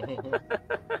don't know.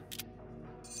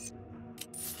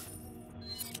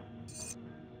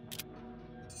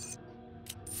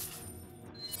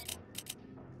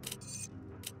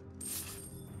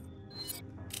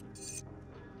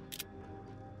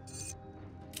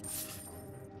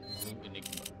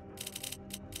 Enigma.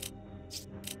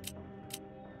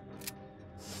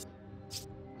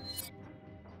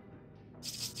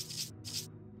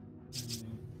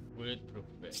 Bulletproof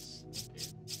vest. Okay.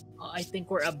 I think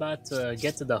we're about to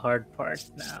get to the hard part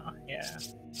now. Yeah.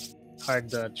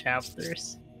 Hard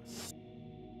chapters.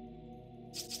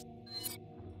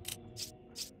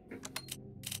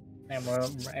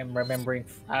 I'm remembering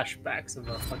flashbacks of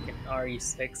a fucking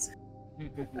RE6.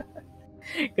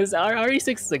 Because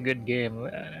RE6 is a good game.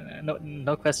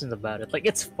 No questions about it. Like,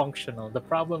 it's functional. The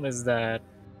problem is that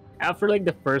after like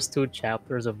the first two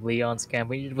chapters of Leon's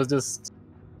campaign, it was just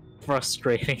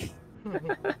frustrating.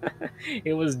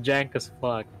 It was jank as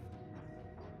fuck.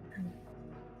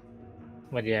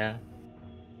 But yeah.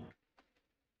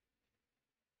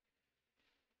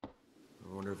 I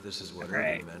wonder if this is what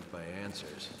Right. Irving meant by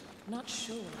answers. Not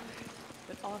sure,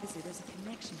 but obviously there's a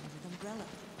connection here with Umbrella,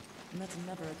 and that's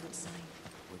never a good sign.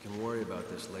 We can worry about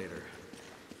this later.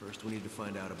 First, we need to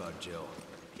find out about Jill.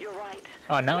 You're right.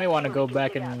 Oh, now I want to go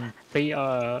back and play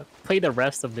the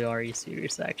rest of the RE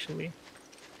series actually.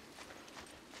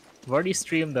 I've already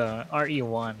streamed the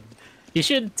RE1. You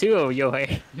should too,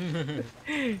 Yohei.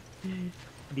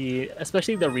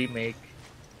 Especially the remake.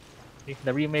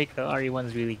 The remake of RE1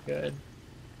 is really good.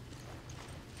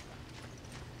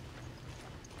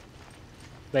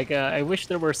 Like, I wish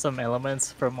there were some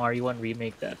elements from RE1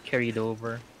 remake that carried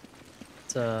over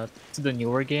to the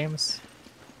newer games.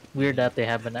 Weird that they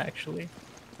haven't actually.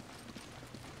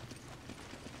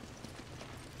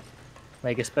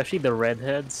 Like, especially the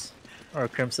redheads. Or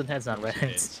crimson heads, not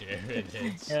redheads.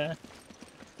 Redheads. Yeah.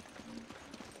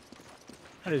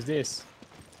 What is this?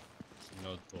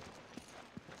 Notebook.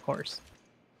 Of course.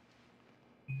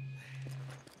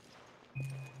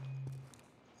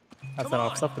 That's not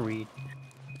enough stuff to read.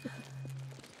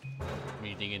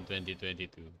 Meeting in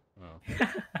 2022. Oh.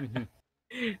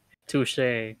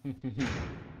 Touche.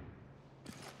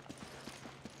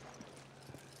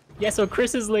 Yeah, so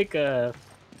Chris is like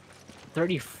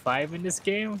 35 in this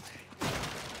game.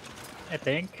 I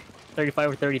think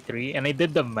 35 or 33, and I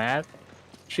did the math.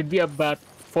 Should be about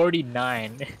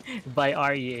 49 by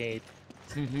RE8.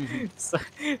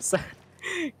 so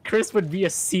Chris would be a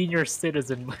senior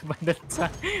citizen by the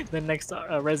time the next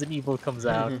Resident Evil comes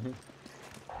out.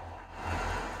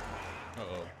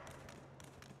 Uh-oh.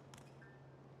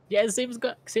 Yeah,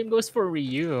 same goes for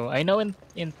Ryu. I know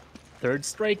in Third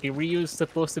Strike, Ryu's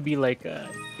supposed to be like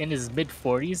in his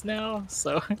mid-40s now,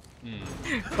 so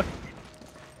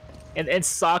and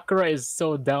Sakura is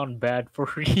so down bad for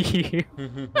Ryu.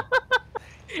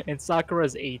 And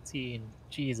Sakura's 18.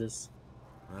 Jesus.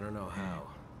 I don't know how,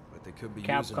 but they could be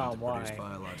Capcom, using it to produce why?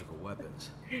 biological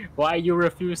weapons. Why you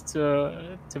refuse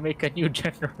to make a new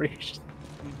generation?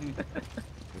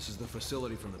 This is the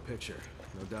facility from the picture,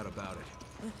 no doubt about it.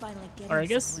 We're finally getting Or I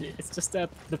guess somewhere. it's just that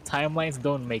the timelines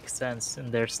don't make sense in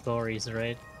their stories,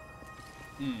 right?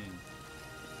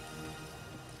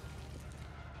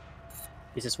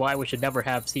 This is why we should never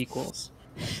have sequels.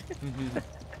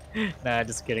 Nah,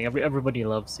 just kidding. Everybody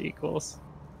loves sequels.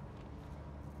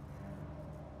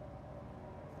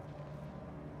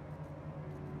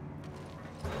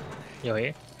 Yo,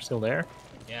 hey, you're still there?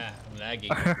 Yeah, I'm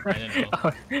lagging. I don't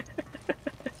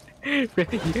know.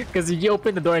 Because you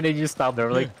open the door and then you stop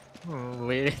there. Like,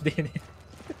 wait.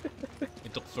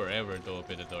 It took forever to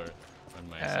open the door on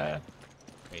my side.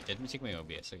 Wait, let me check my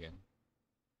OBS again.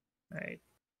 Right.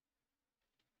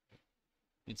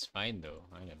 It's fine though.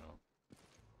 I don't know.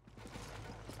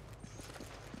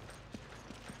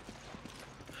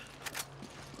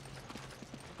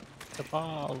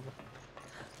 Evolve.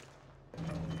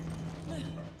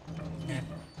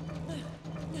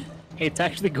 Hey, it's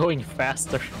actually going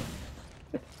faster.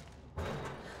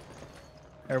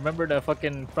 I remember the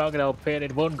fucking crocodile pit,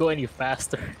 it won't go any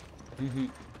faster.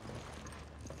 Can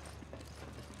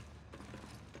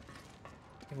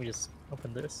we just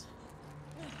open this?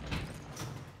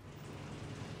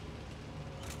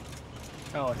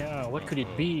 Oh no, what could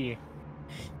it be?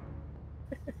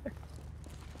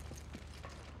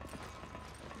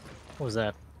 What was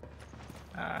that?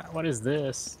 What is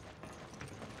this?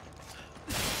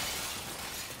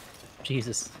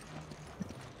 Jesus.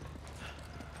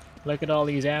 Look at all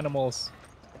these animals.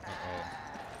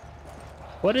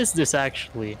 What is this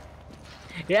actually?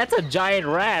 Yeah, it's a giant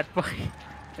rat.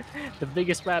 The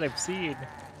biggest rat I've seen.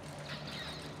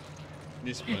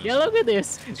 This one. Yeah, look at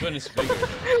this. This one is bigger.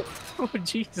 Though. Oh,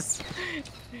 Jesus.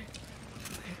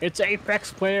 It's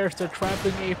Apex players. They're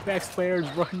trapping Apex players.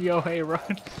 Run, yo, hey,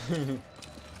 run.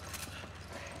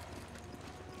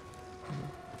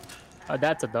 Oh,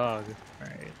 that's a dog.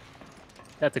 Alright.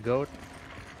 That's a goat.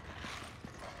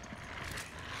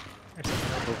 There's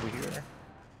something over here.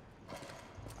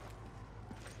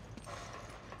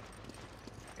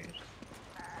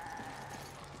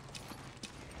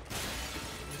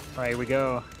 Alright, here we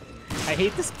go. I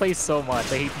hate this place so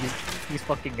much. I hate these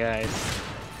fucking guys.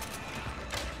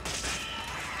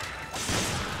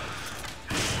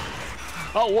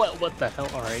 Oh, what the hell?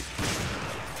 Alright.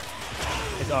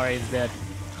 It's alright, it's dead.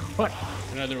 What?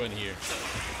 Another one here.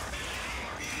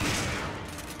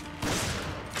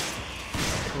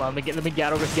 Hold on, let me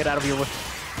get out of your way.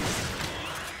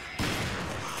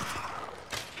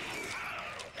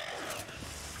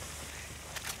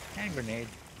 Hand grenade.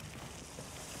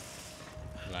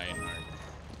 Lionheart.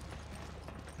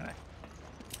 Alright.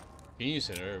 Can you use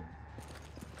an herb?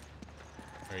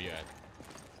 Where are you at?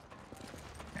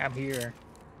 I'm here.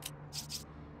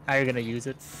 How are you gonna use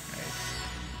it?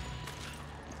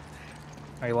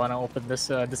 Alright. You wanna open this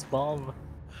this bulb?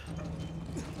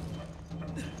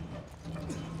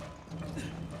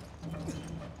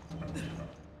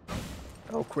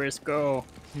 Go, Chris, go!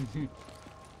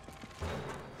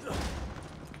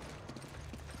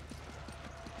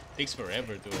 Takes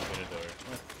forever to open the door.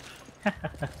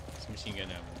 It's machine gun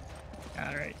ammo.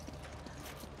 Alright.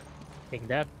 Take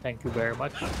that. Thank you very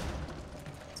much.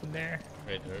 What's in there?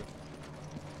 Red herb.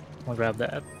 I'll grab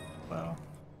that. Well.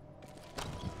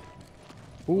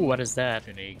 Ooh, what is that?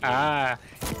 An AK. Ah!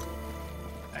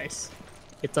 Nice.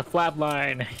 It's a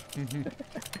flatline!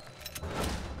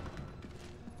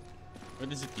 What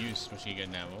does it use? Machine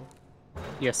gun ammo?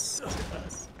 Yes, it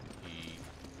does.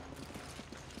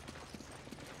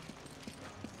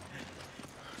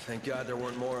 Thank God there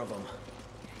weren't more of them.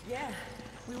 Yeah,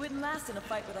 we wouldn't last in a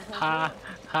fight with a whole Ha! world.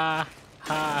 Ha!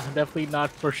 Ha! Definitely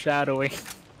not foreshadowing.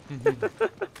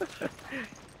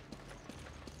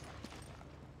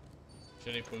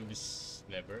 Should I pull this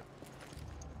lever?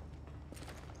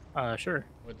 Sure.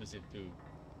 What does it do?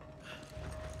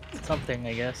 Something,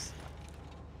 I guess.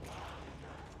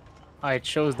 Oh, it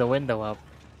shows the window up.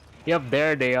 Yep,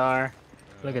 there they are.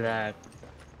 Look at that.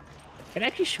 Can I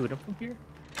actually shoot them from here?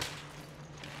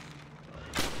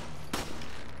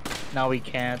 No, we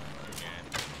can't. Again.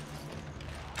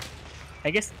 I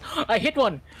guess I hit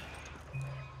one.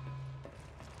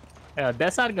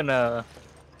 That's not gonna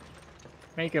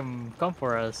make him come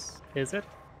for us, is it?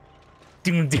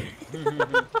 I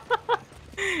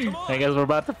guess we're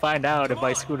about to find out if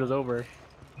I screwed us over.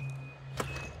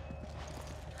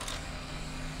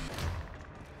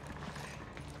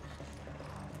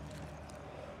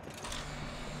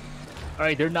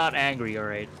 Alright, they're not angry,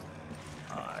 alright.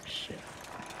 Oh shit.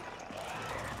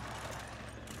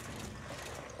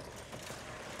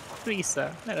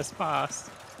 Lisa, let us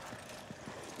pass.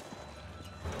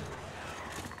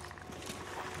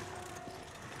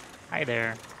 Hi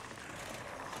there.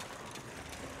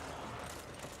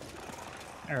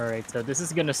 Alright, so this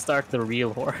is gonna start the real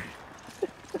war.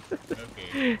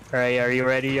 Okay. Alright, are you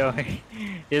ready, yo?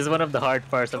 This is one of the hard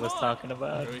parts I was talking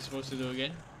about. What are we supposed to do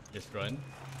again? Just run?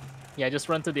 Yeah, just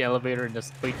run to the elevator and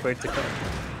just wait for it to come.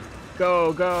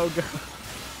 Go, go, go.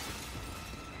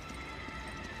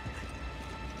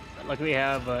 Like we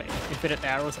have infinite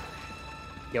arrows.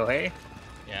 Yo, hey,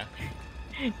 Yeah.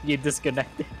 you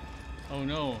disconnected. Oh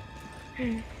no.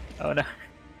 Oh no.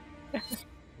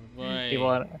 Why? You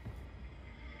want?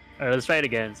 Alright, let's try it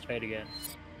again. Let's try it again.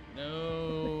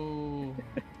 No.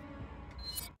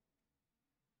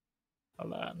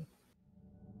 Hold on.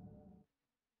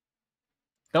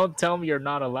 Don't tell me you're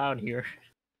not allowed here,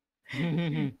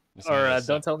 That's or gonna don't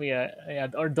suck. tell me, yeah,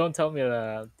 or don't tell me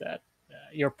that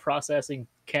your processing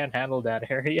can't handle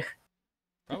that area.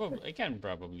 Probably I can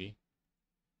probably.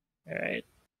 All right.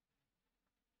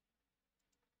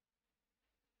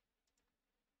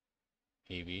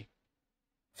 Maybe.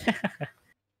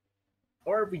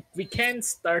 Or we can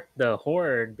start the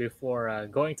horde before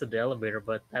going to the elevator,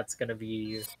 but that's gonna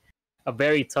be a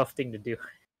very tough thing to do.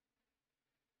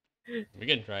 We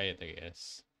can try it, I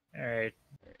guess. All right.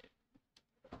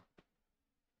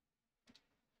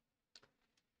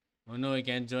 Oh no, I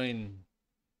can't join.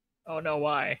 Oh no,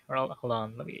 why? Well, hold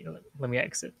on. Let me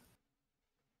exit.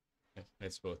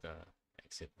 Let's both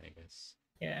exit, I guess.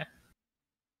 Yeah.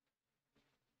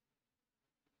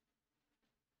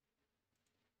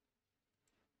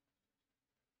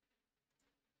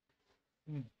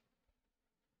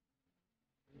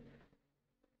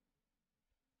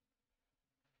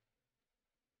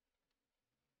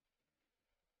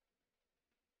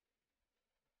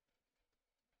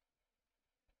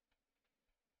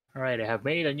 All right. I have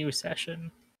made a new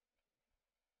session.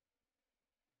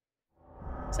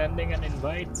 Sending an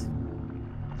invite.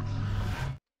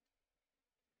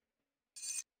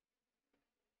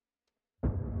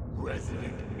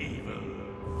 Resident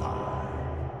Evil 5.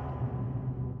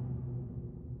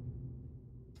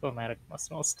 Automatic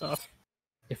muscle stuff,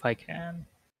 if I can.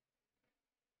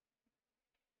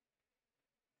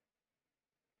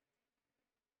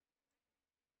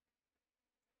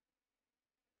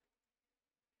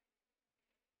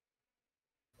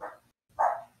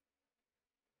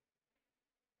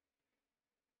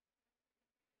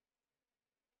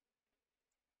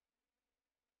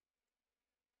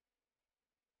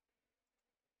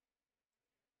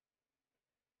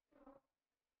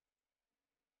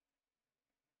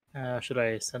 Should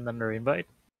I send another invite?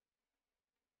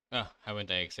 Ah, haven't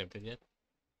I accepted yet?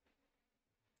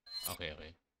 Okay,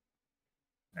 okay.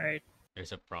 All right.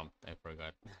 There's a prompt, I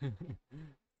forgot.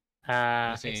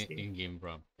 I It's an see. in-game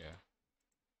prompt, yeah.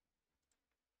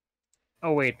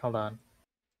 Oh wait, hold on.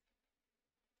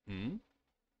 Hmm?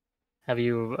 Have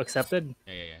you accepted?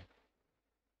 Yeah.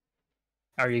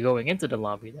 Are you going into the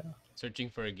lobby though? Searching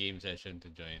for a game session to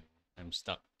join. I'm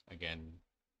stuck again.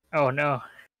 Oh no.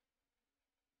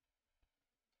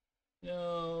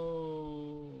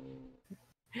 No.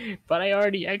 But I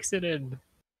already exited.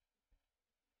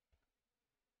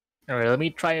 Alright, let me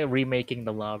try remaking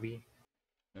the lobby.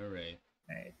 Alright.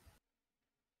 Alright.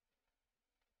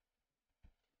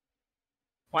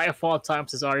 Why of all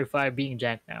times is RE5 being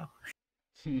janked now?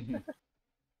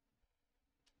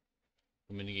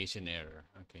 Communication error.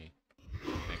 Okay.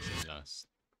 Connection lost.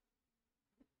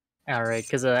 Alright,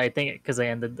 because I think because I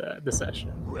ended the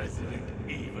session. Resident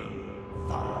Evil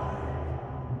 5.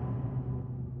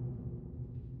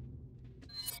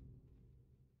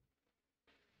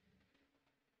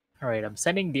 Alright, I'm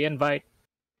sending the invite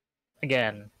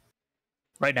again.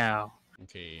 Right now.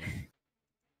 Okay.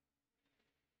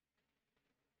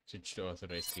 Switch to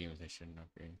authorized game session.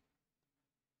 Okay.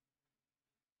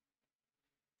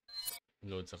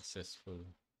 Load successful.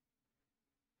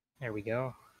 There we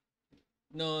go.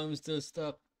 No, I'm still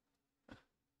stuck.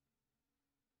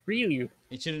 Really?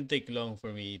 It shouldn't take long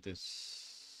for me to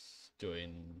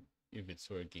join if it's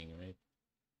working, right?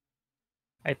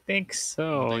 I think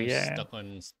so, But I'm Oh, yeah. stuck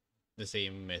on the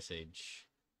same message.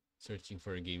 Searching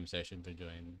for a game session to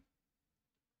join.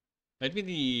 Let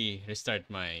me restart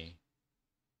my...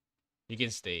 You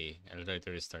can stay. I'll try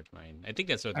to restart mine. I think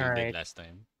that's what we Alright. did last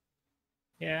time.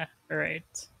 Yeah,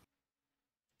 alright.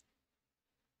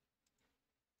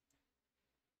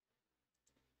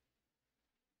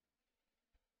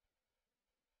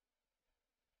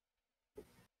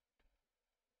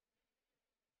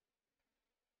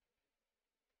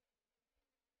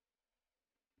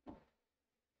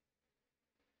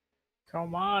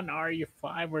 Come on,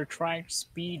 RE5, we're trying to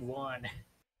speed one.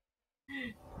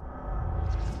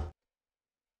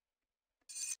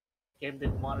 Game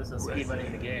didn't want us to speed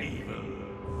running the game.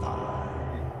 Evil 5.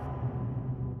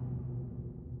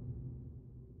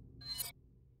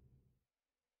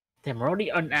 Damn, we're only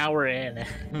an hour in,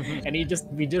 and we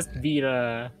just beat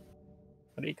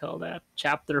what do you call that?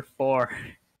 Chapter 4.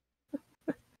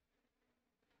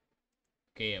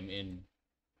 Okay, I'm in.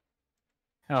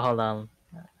 Oh, hold on.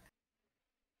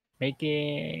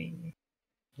 Making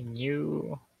a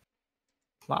new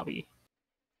lobby.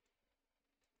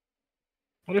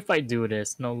 What if I do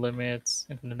this? No limits,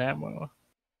 infinite ammo.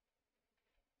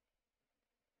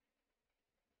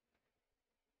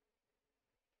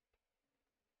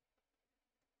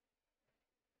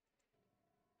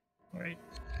 Alright.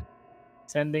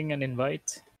 Sending an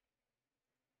invite.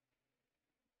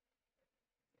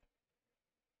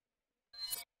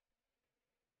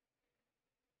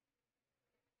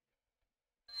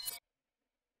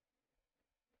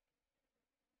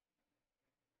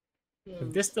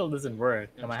 If this still doesn't work,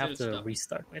 I I'm might have still to stuck.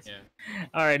 restart my. Yeah.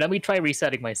 Alright, let me try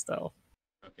resetting my stuff.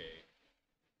 Okay.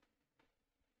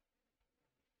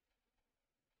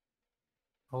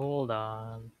 Hold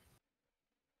on.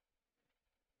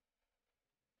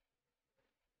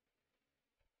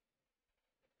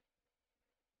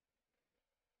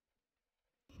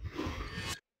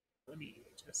 Let me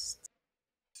just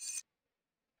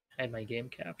hide my game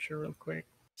capture real quick.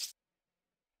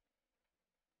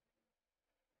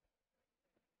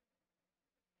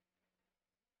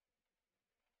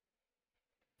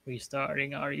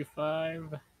 Restarting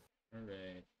RE5.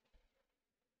 Alright.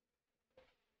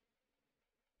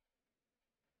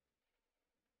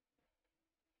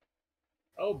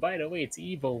 Oh, by the way, it's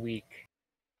Evo week.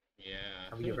 Yeah.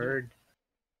 Have you heard?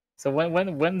 So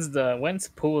when's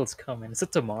pools coming? Is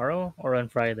it tomorrow or on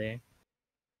Friday?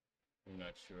 I'm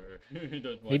not sure.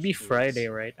 Don't watch Maybe pools. Friday,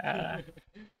 right?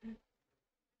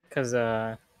 Cause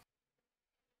the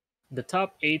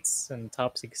top 8s and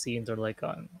top 16s are like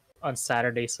on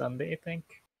Saturday, Sunday, I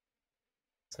think.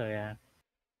 So yeah.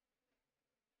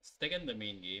 Is Tekken the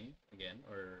main game again,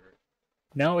 or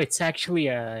No, it's actually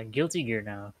Guilty Gear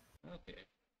now. okay?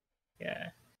 Yeah.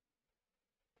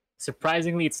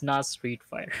 Surprisingly, it's not Street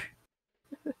Fighter.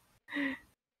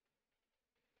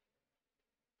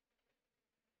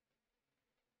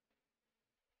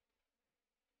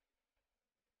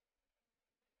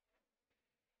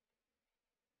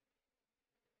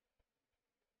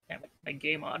 Damn it, my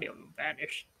game audio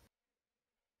vanished.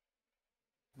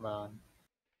 Hold on.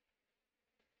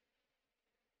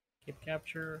 Game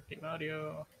capture, game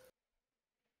audio.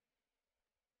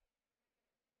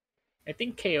 I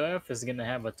think KOF is gonna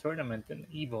have a tournament in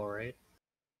Evo, right?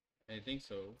 I think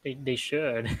so. They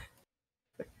should.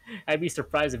 I'd be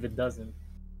surprised if it doesn't.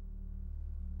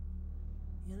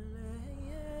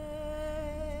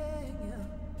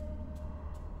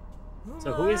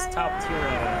 So who is top tier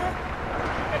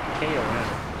at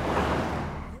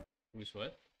KOF? Who's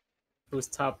what? Who's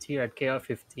top tier at KOF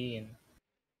 15?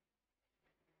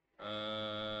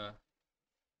 I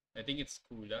think it's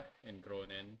Kula and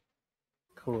Gronen.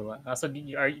 Cool. So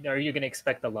are you gonna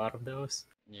expect a lot of those?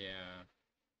 Yeah.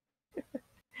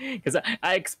 Because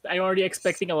I'm already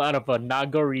expecting a lot of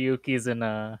Nago Ryukis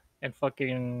and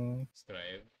fucking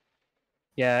Strive.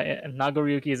 yeah, Nago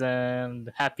Ryukis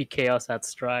and Happy Chaos at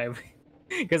Strive.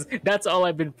 Because that's all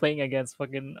I've been playing against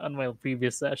fucking on my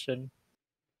previous session.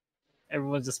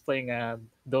 Everyone's just playing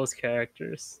those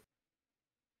characters.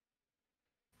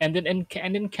 And then in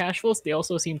casuals, they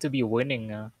also seem to be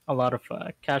winning a lot of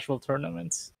casual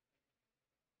tournaments.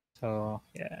 So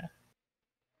yeah,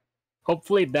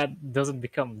 hopefully that doesn't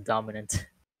become dominant.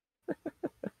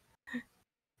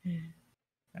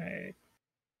 Alright.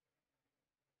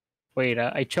 Wait,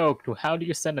 I choked. How do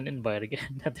you send an invite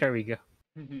again? There we go.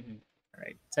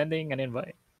 Alright, sending an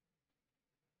invite.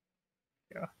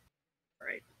 Yeah.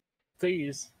 Alright.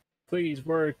 Please. Please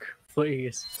work.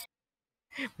 Please.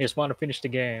 I just want to finish the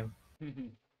game.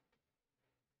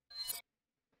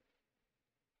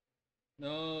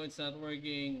 No, it's not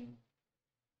working.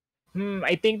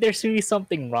 I think there's really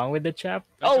something wrong with the chat.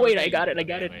 Oh wait, I got it.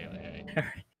 Wait.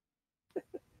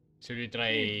 Should we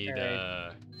try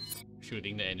Alright.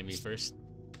 shooting the enemy first?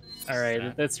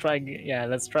 Alright, let's try. Yeah,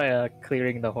 let's try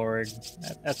clearing the horde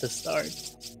at the start.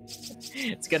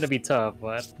 It's gonna be tough,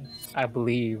 but I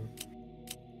believe.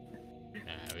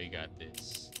 We got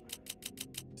this.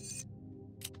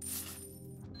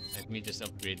 Let me just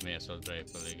upgrade my assault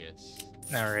rifle, I guess.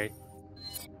 Alright.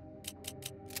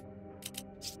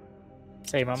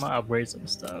 Say, Mama, upgrade some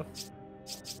stuff.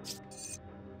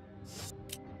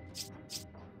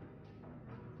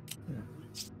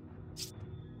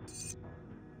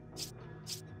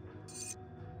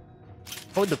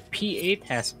 Oh, the P8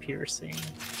 has piercing.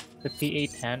 The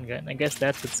P8 handgun. I guess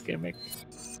that's its gimmick.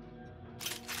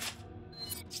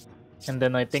 And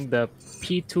then I think the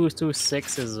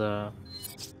P226 is the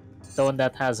one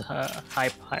that has high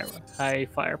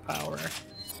firepower.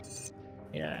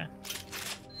 Yeah.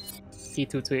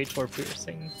 P2284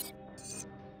 piercing.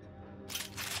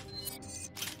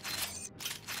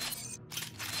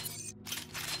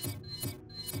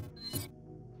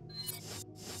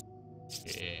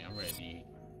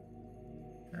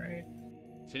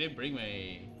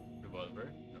 my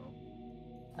revolver?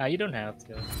 No. You don't have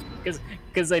to,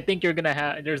 because I think you're gonna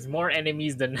have. There's more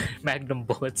enemies than Magnum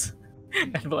bullets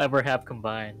that will ever have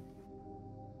combined.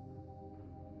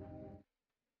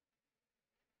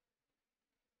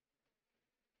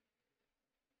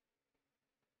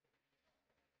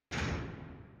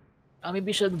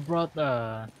 Maybe I should have brought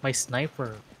my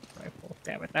sniper rifle.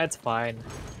 Damn it, that's fine.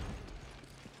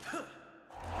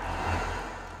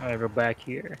 Alright, we're back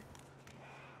here.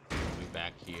 We're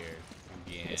back here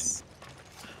again. Yes.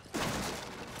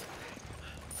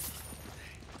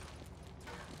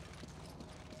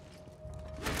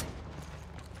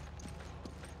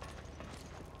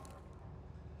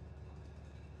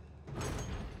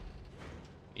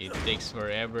 It takes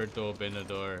forever to open the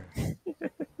door.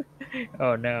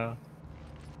 Oh no.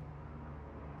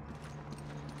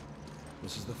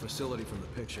 This is the facility from the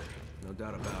picture. No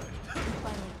doubt about it. We're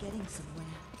finally getting somewhere.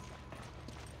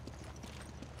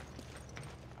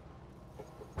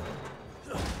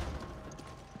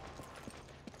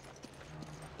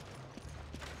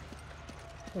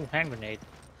 Oh, hand grenade.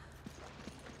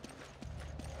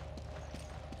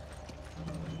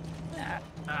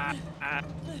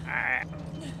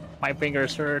 My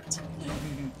fingers hurt.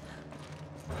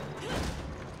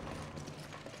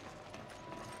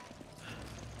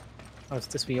 Oh, it's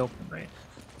this we open, right?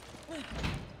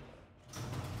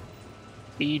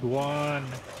 Speed 1.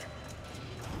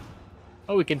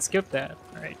 Oh, we can skip that.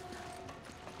 Alright.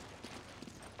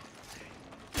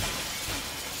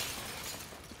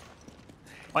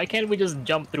 Why can't we just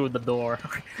jump through the door?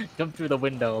 Jump through the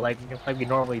window like we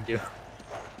normally do?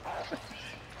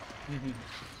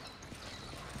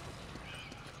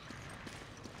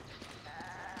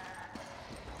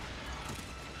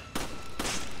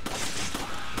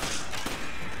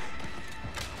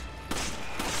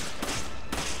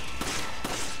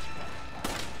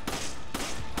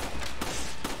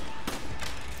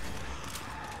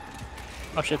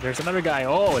 Oh shit, there's another guy.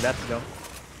 Oh, that's dumb.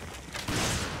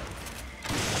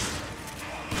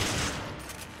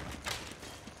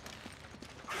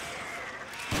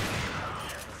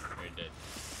 We're dead.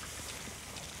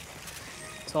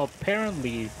 So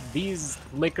apparently, these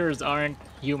liquors aren't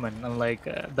human, unlike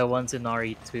the ones in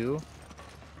RE2.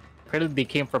 Apparently, they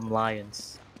came from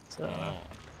lions. So Oh.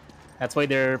 that's why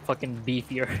they're fucking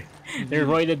beefier. They're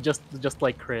roided just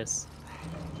like Chris.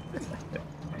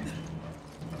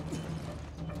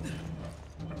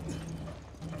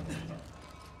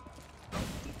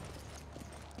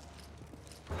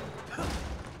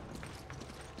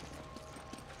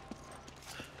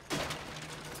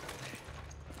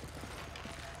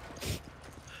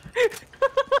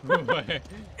 What's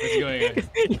going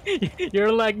on?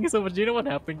 You're lagging so much. You know what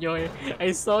happened, Joey?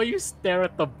 I saw you stare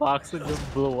at the box and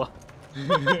just blew up. I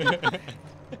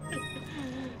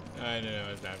don't know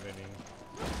what's happening.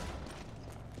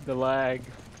 The lag.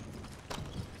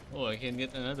 Oh, I can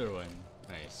get another one.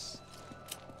 Nice.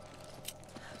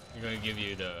 I'm gonna give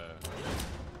you the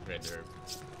red herb.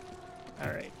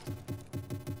 Alright.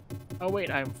 Oh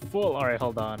wait, I'm full. Alright,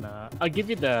 hold on. I'll give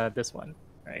you this one.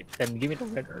 Alright, then give me the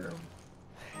red herb.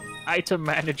 Item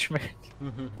management.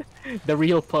 The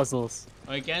real puzzles.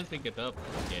 Oh, I can't pick it up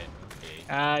again. Okay.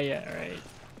 Ah, yeah, right.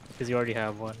 Because you already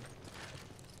have one.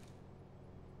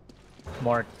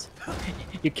 Marked.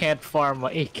 You can't farm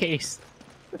AKs.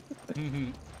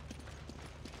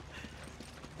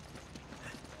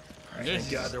 There's-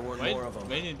 Thank God there weren't why, more of 'em.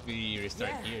 Why didn't we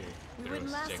restart Yeah, here? we There wouldn't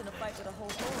was last in a checkpoint. fight with a whole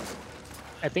horde.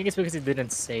 I think it's because it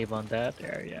didn't save on that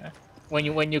area. When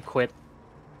you quit.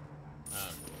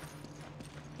 Ah,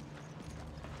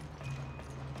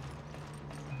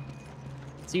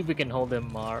 See if we can hold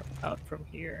them out from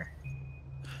here.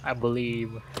 I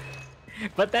believe.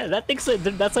 But that takes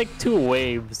that's like 2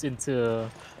 waves into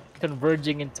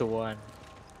converging into one.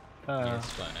 yes,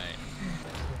 fine.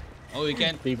 Oh, we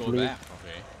can't They go blew- back.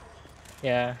 Okay.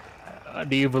 Yeah.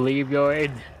 Do you believe,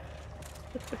 Yoid?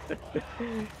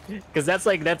 Because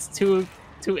that's two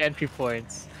entry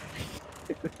points.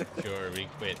 Sure, we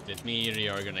quit. Let me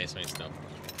reorganize my stuff.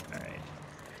 Alright.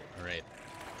 Alright.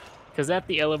 Because at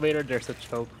the elevator there's a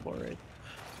choke for it.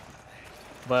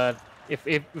 But if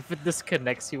it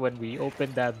disconnects you when we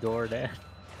open that door, then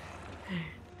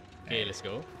Okay, let's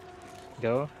go.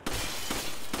 go.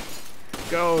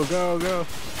 Go, go, go.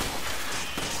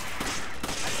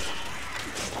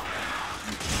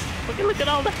 Look at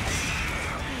all that.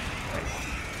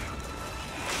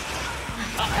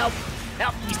 Oh, help!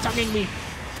 Help! He's tonguing me.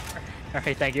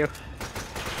 Alright, thank you.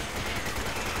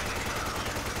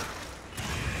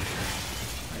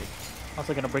 Alright.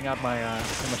 Also gonna bring out my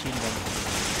the machine gun.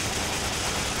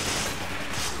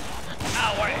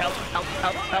 Ow, alright, help!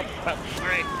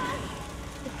 Alright.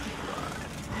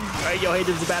 yo, hey,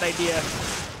 this is a bad idea.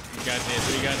 We got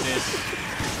this. We got this.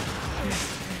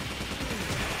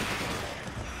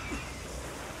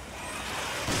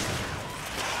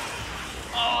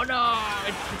 Oh no!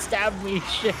 It stabbed me.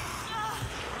 Shit.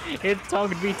 It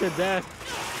tongued me to death.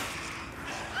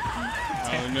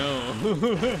 Oh no.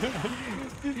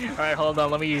 All right, hold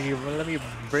on. Let me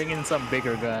bring in some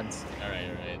bigger guns. All right.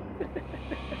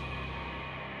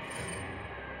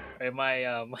 All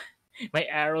right, my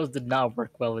arrows did not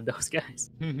work well with those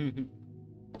guys.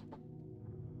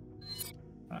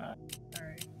 All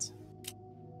right.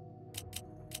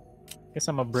 Guess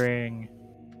I'm gonna bring.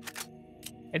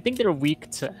 I think they're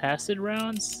weak to acid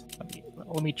rounds.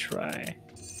 Let me try.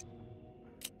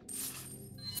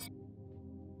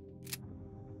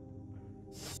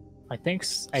 I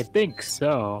think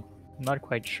so. I'm not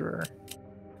quite sure.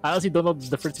 I honestly don't know the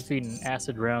difference between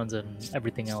acid rounds and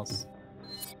everything else.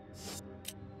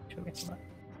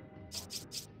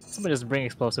 Somebody just bring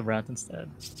explosive rounds instead.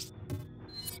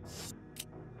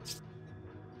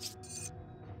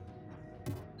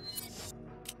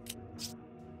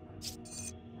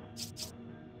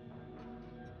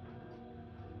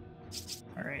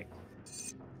 All right.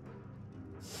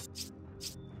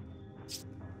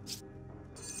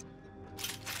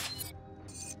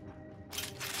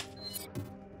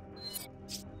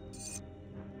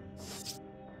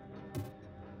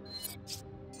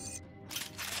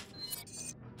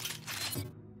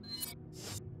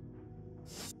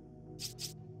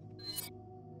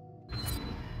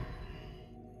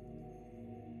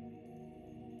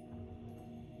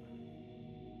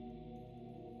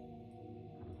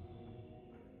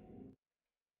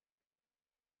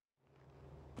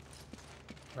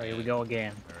 All right, here we go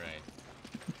again. All right.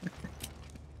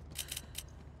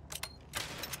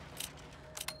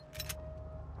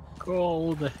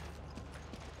 Cold.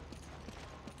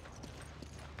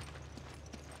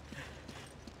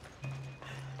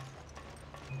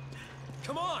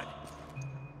 Come on!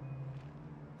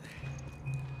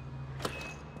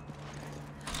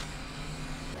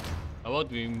 How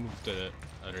about we move to the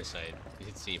other side? Is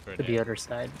it safer To there? the other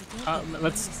side.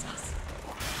 Let's.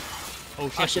 Oh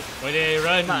shit! Oh, shit. Why did I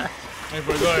run? Nah. I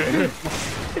forgot.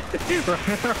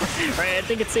 Alright, I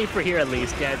think it's safer here at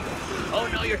least, yeah. Oh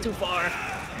no, you're too far.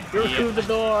 You're through the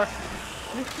door.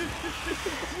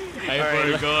 I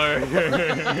Alright, forgot.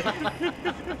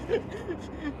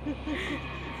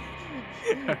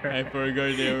 I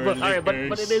forgot they were Alright, but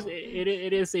lickers.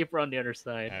 it is safer on the other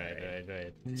side.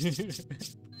 Alright.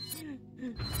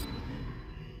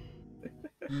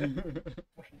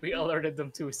 We alerted them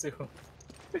too soon.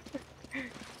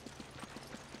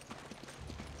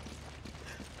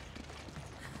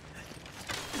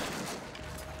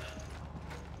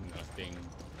 Nothing.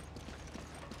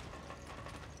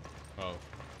 Oh.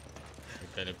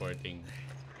 We're teleporting.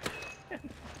 Of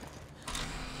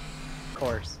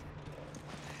course.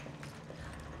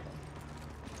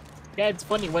 Yeah, it's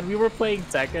funny, when we were playing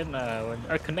Tekken, when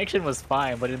our connection was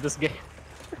fine, but in this game...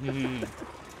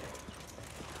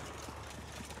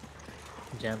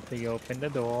 Gently open the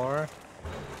door.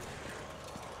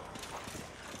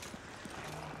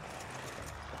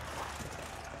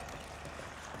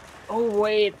 Oh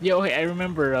wait, yo, I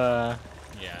remember,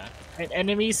 Yeah.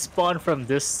 enemies spawn from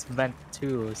this vent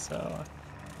too, so...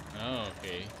 Oh,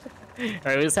 okay.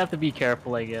 Alright, we just have to be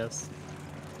careful, I guess.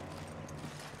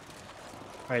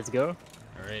 Alright, let's go.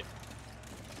 Alright.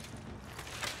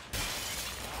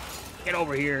 Get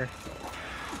over here.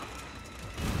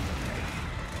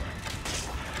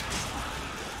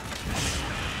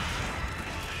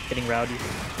 Getting rowdy.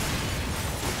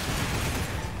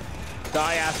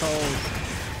 Die, assholes!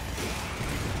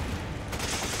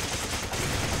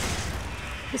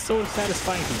 It's so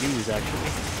satisfying to use,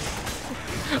 actually.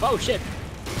 Oh shit!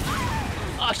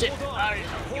 Oh shit! Oh,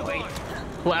 wait.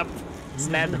 Left.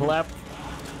 Snap left.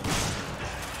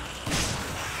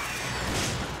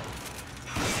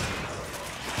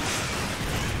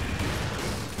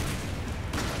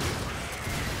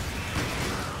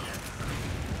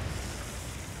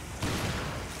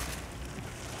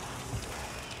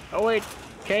 Oh wait,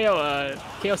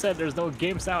 KO said there's no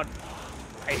game sound.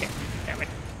 Damn it.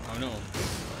 Oh no.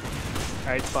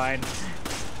 Alright, it's fine.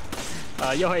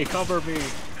 Yo, hey, cover me.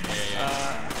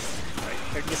 Yeah. Alright,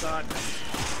 check this on.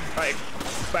 Alright,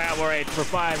 bam, alright, we're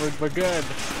fine, we're good.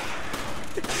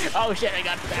 Oh shit, I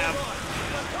got stabbed.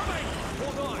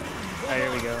 Alright,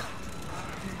 here we go.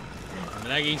 I'm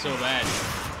lagging so bad.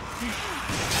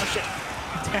 Oh shit.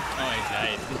 Oh, I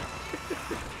died.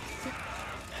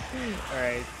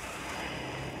 Alright.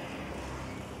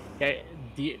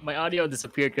 Yeah, my audio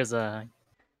disappeared because I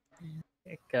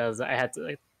had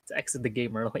to to exit the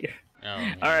game earlier. Oh,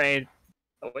 yeah. All right.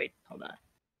 Oh wait, hold on.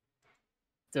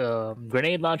 The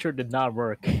grenade launcher did not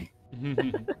work.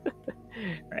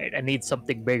 Right, I need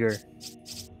something bigger.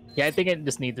 Yeah, I think I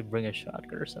just need to bring a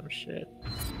shotgun or some shit.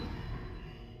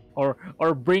 Or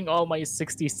bring all my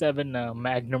 67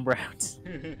 Magnum rounds.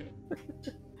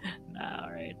 Nah,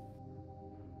 alright.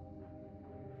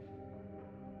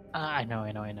 I know.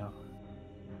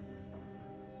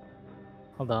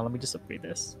 Hold on, let me just upgrade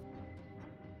this.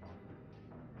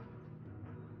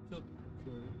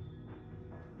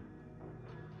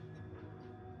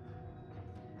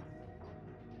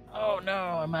 Oh no,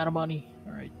 I'm out of money.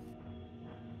 Alright.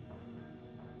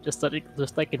 Just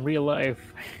like in real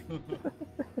life.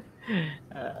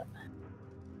 Oh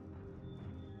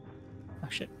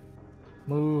shit.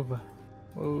 Move.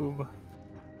 Whoa.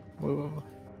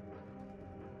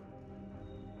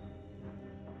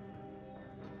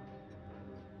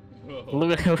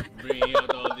 Look at Bringing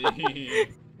out all the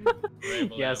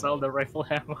rifle yes, ammo. all the rifle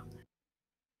ammo.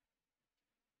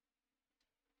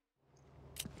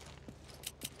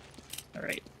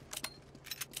 Alright.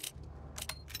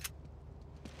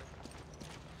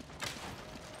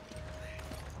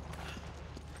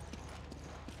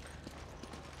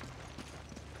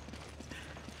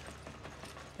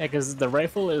 Yeah, because the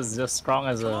rifle is just strong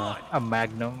as a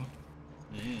Magnum.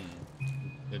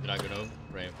 The Dragunov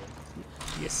rifle.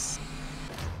 Yes.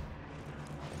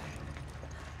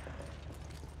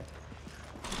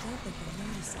 I don't think they'll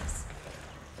notice us.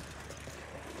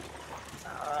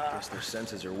 Guess their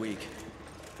senses are weak.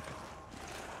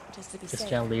 Just to be Just safe,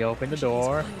 gently open the we should be as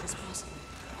door. quiet as possible.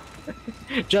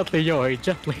 Gently, Yori,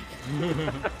 gently.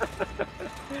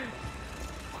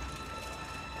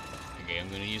 Okay, I'm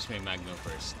gonna use my Magnum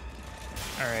first.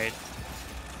 Alright.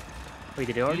 Wait,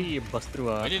 did they already bust through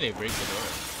a... Why did they break the door?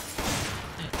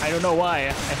 I don't know why.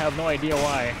 I have no idea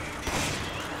why.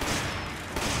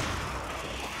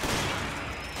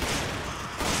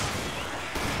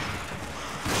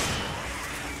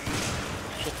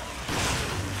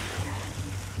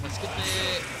 Let's get the...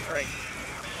 Alright.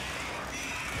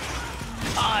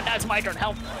 Ah, that's my turn.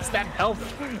 Help! Stand help!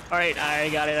 Alright, I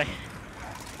got it.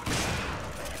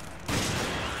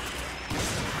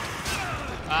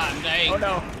 Ah, I'm dying. Oh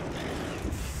no.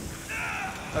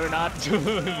 Or not.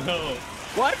 No.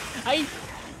 What? I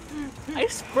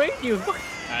sprayed you.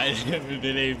 I have a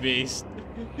delay based.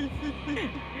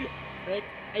 Like,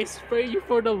 I sprayed you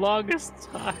for the longest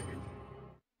time.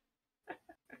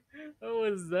 What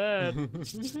was that?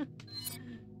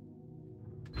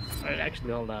 Alright,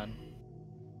 actually, hold on.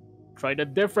 Tried a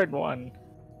different one.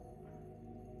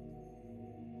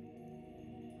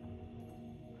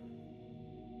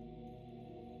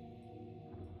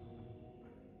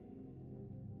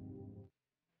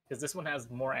 Because this one has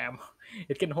more ammo.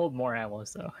 It can hold more ammo,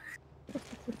 so.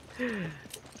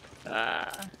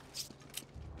 Ah.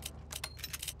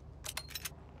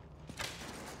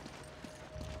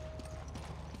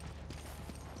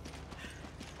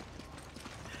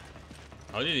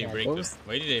 How did they Yeah, break those- the...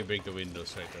 Why did they break the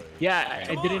windows right away? Yeah,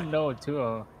 I didn't know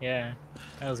too. Yeah,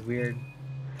 that was weird.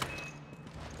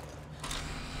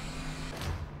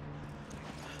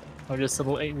 I just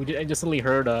suddenly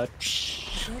heard a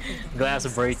glass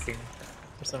breaking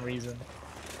for some reason.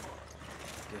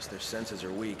 Guess their senses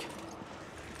are weak.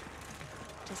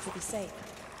 Just to be safe,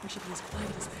 we should be as quiet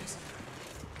as possible.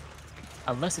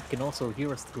 Unless it can also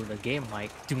hear us through the game mic.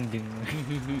 Ding ding.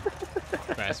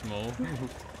 Phasmo.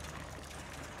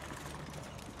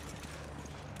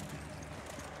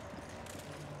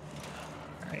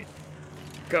 Alright.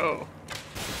 Go.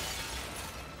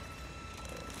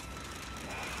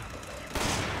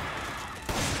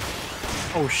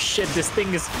 Oh shit, this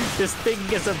thing is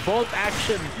a bolt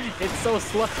action. It's so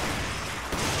slow.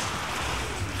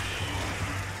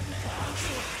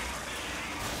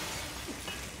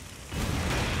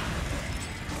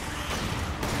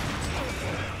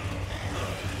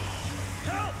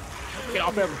 Get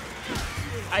off him.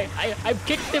 I've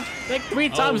kicked him like 3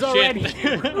 times shit. already.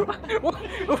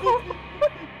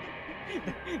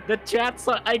 The chat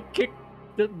saw I kicked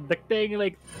the thing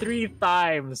like 3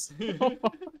 times.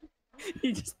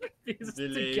 He just refuses to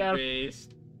Delay cap.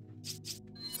 based.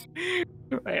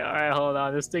 Alright, hold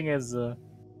on. This thing is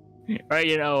Alright,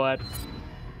 you know what?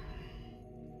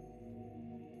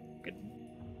 Good.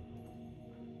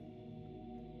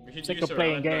 We should Sick use of a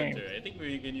playing round games. launcher. I think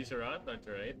we can use a round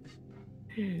launcher, right?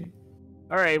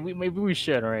 Alright, maybe we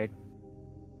should, alright.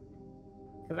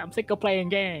 Cause I'm sick of playing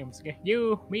games. Okay?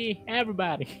 You, me,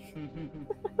 everybody.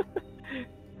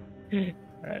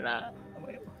 Alright,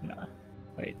 wait, no.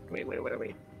 Wait.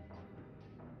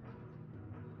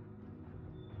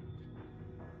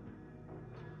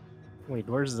 Wait,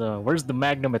 where's the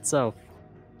Magnum itself?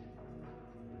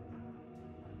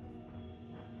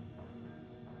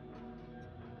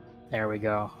 There we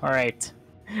go. All right,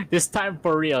 this time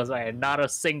for real. Right? Not a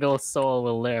single soul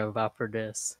will live after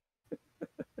this.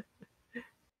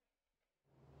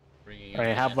 Bringing All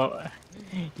right, out how the- about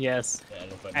yes? the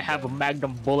elephant I have a gun.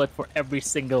 Magnum bullet for every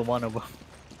single one of them.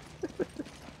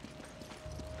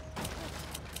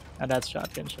 And that's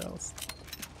shotgun shells.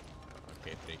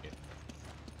 Okay, take it.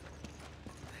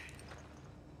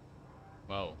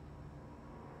 Wow.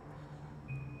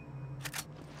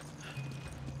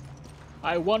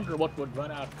 I wonder what would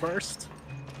run out first.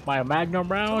 My Magnum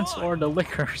rounds or the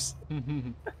liquors?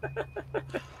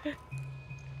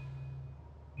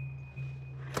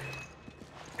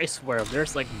 I swear,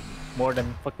 there's like more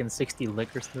than fucking 60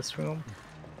 liquors in this room.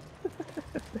 I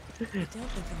don't think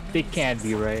the They noise can't is-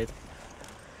 be right.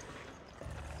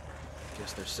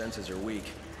 Guess their senses are weak.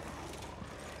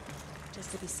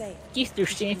 Just to be safe. If their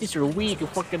chances are weak, it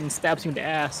fucking stabs you in the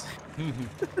ass.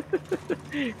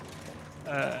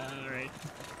 Alright.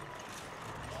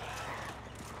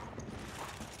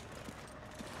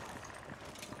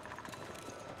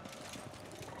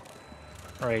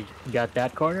 Alright, you got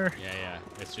that corner? Yeah, yeah.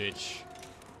 Let's switch.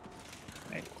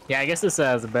 Right. Yeah, I guess this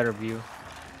has a better view.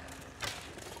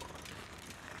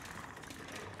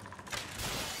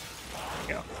 There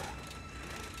you go.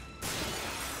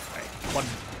 Alright,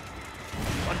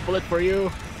 one bullet for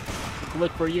you.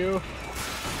 Bullet for you.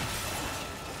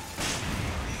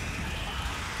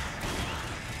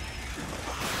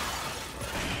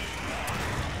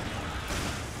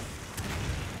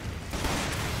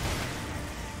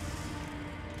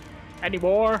 Any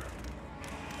more?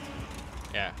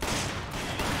 Yeah.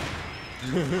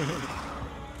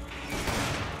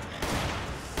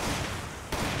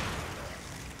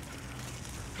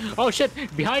 Oh shit!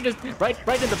 Behind us! Right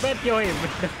in the vent, yo!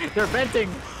 They're venting!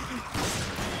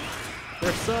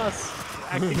 They're sus!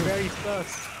 Acting very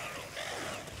sus.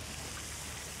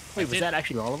 Wait, was it. that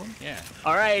actually all of them? Yeah.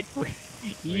 Alright! We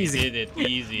Easy. did it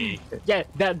easy. Yeah,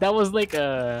 that was like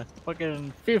a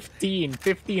fucking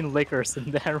 15 liquors in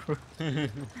that room.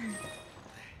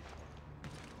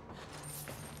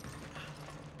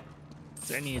 Is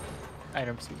there any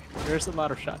items here? There's a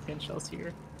lot of shotgun shells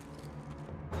here.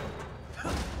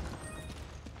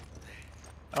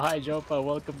 Oh, hi Jopa,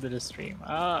 welcome to the stream.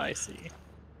 Ah, I see.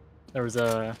 There was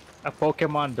a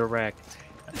Pokemon Direct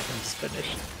that just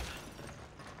finished.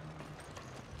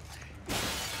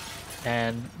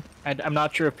 And I'm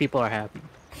not sure if people are happy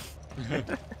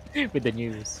with the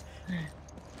news.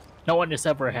 No one is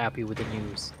ever happy with the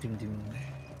news. Doom doom.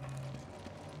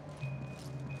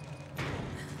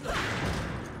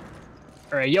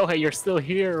 Alright, Yohei, you're still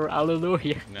here.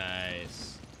 Hallelujah.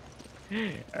 Nice.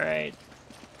 Alright.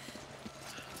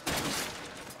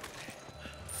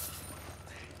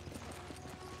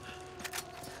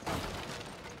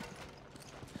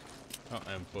 Oh,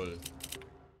 I'm full.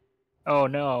 Oh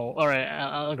no. Alright,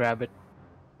 I'll grab it.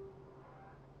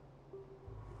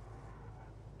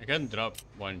 I can drop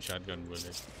one shotgun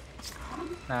bullet.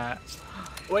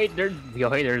 Wait,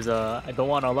 Yohei, there's a. I don't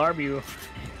want to alarm you.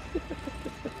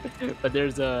 But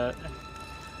there's a.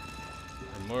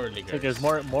 And more liquors. Like there's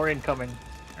more incoming.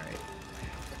 Alright.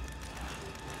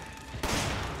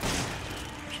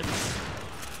 Shit.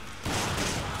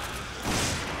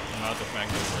 I'm out of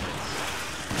magnum bullets.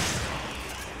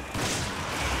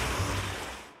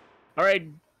 Alright.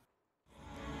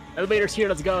 Elevator's here,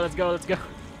 let's go.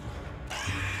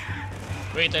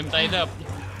 Wait, I'm tied up.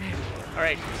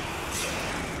 Alright.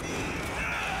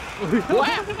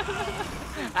 What?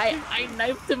 I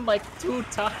knifed him like 2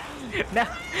 times.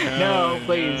 No,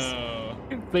 please. No.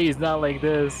 Please, not like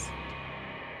this.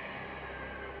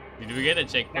 Did we get a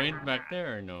checkpoint back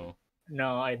there or no?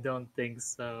 No, I don't think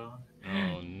so.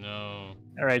 Oh no.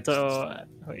 Alright, so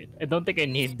wait, I don't think I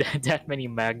need that many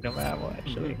magnum ammo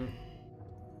actually.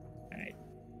 Alright.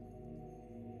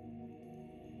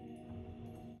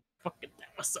 Fuck it, that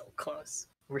was so close.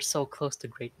 We're so close to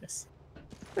greatness.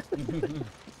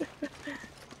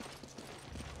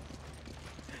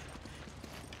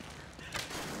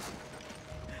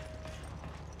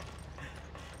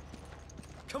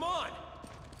 Come on!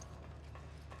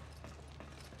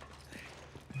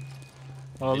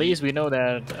 Well, at least we know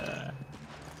that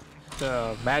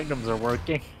the magnums are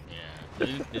working. Yeah.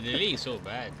 The delay is so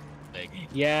bad. Like,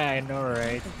 Yeah, I know,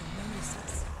 right? I think the noise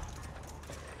is-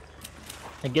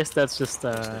 I guess that's just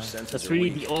their senses that's are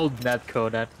really weak. the old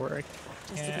netcode at work.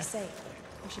 Just to Yeah. be safe,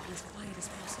 we should be as quiet as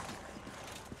possible.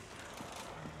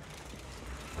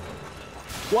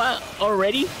 What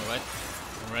already? what?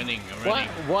 I'm running. What?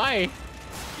 Why?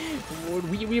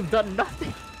 We've done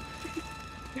nothing.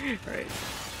 Right.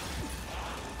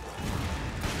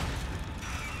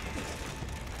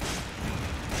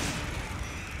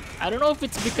 I don't know if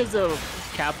it's because of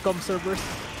Capcom servers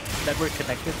that we're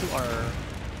connected to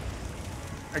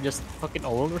are just fucking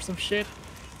old or some shit.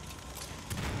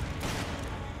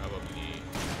 Probably.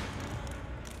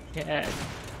 Yeah.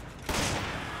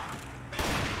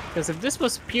 Because if this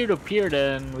was peer-to-peer,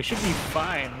 then we should be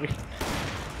fine.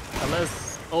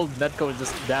 Unless old netcode is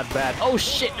just that bad. Oh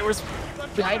shit, there was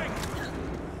behind.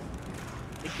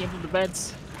 They came from the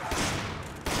beds.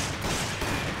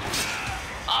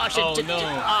 Oh shit, Oh, shit, no. shit.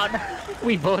 Oh, no.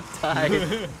 We both died.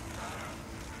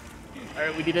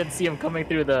 Alright, we didn't see him coming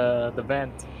through the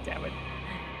vent. Damn it.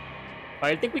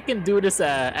 Alright, I think we can do this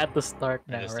at the start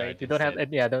now, the right? start We don't have.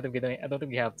 instead. Yeah, I don't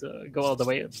think we have to go all the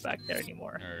way back there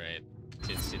anymore. Alright.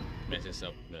 Since it messes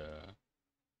up the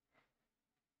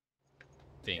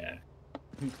thing. Yeah.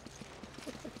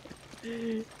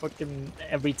 Fucking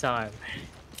every time.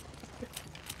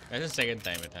 That's the second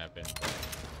time it happened.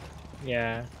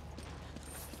 Yeah.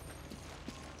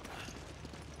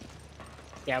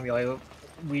 Damn, yo,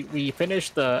 we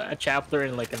finished a chapter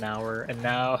in like an hour, and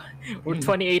now we're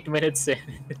 28 minutes in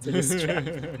into this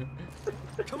chapter.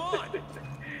 Come on!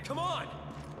 Come on!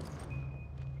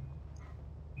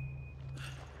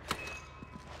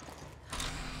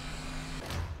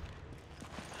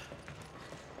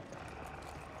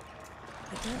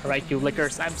 Alright, you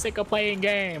lickers, I'm sick of playing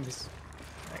games.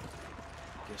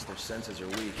 Guess their senses are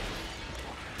weak.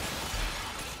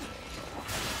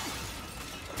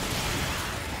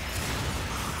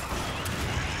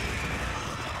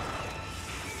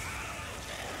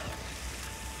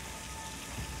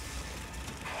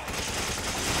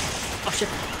 Oh shit.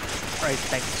 Alright,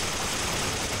 thanks.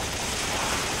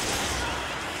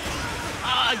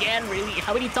 Ah, again, really?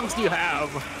 How many tongues do you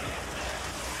have?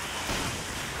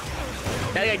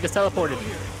 That guy just teleported.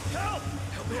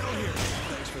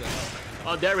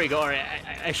 Oh, there we go. All right,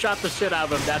 I shot the shit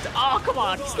out of him. That's. Oh, come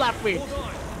on, slap me. All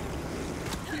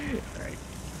right,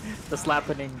 the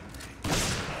slapping.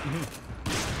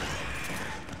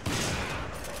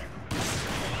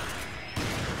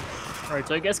 All right,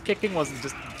 so I guess kicking wasn't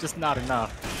just not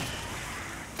enough.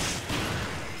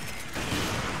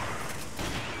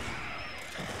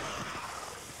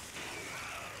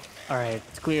 All right,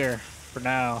 it's clear for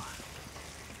now.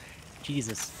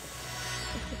 Jesus.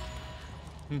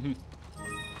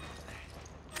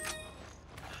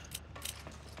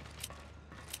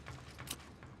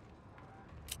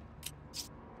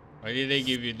 Why did they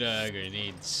give you the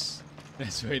grenades?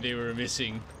 That's why they were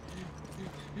missing.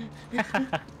 I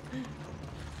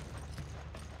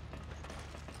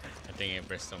think I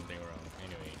pressed something wrong.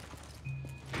 Anyway.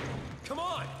 Come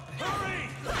on! Hurry!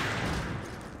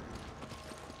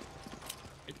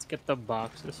 Let's get the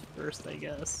boxes first, I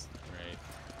guess.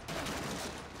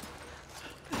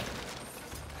 Right.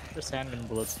 There's handgun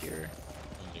bullets here.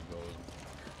 Only gold.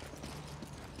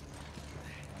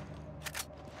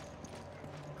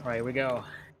 Alright, here we go.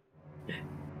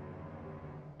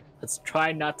 Let's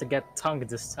try not to get tongued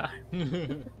this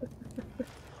time.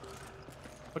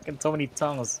 Fucking so many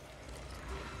tongues.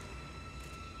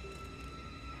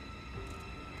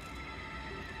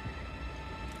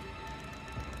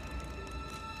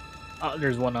 Oh,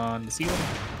 there's one on the ceiling.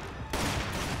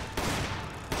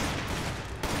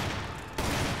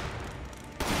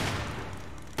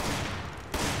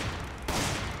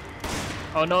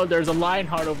 Oh no, there's a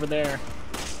Lionheart over there.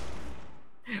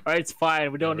 Alright, it's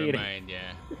fine. We don't Never need mind,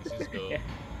 yeah. Let's just go. it.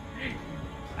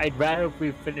 I'd rather if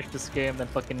we finish this game than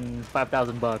fucking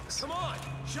 $5,000. Come on!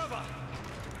 Shove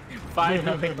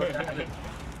 5-0 for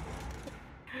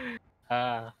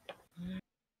that.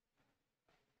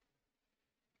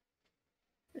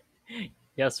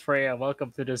 Yes, Freya,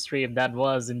 welcome to the stream. That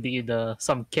was indeed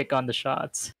some kick on the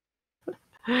shots.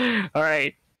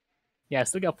 Alright. Yeah, I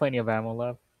still got plenty of ammo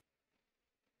left.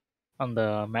 On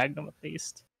the Magnum, at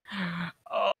least.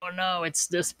 Oh no, it's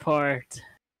this part.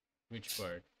 Which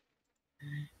part?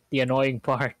 The annoying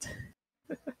part.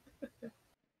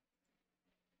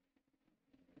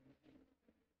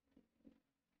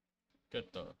 Good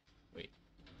though. Wait.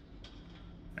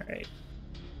 Alright.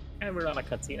 And we're on a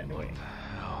cutscene anyway.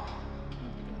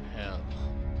 Hell.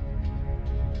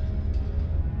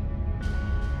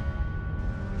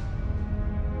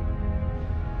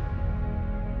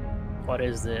 What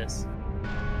is this?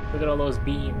 Look at all those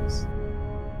beams.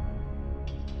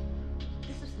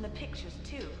 This was in the pictures,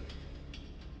 too.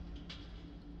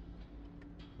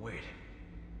 Wait,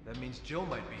 that means Jill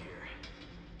might be here.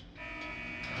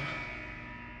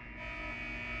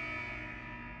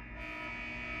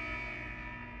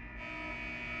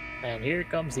 And here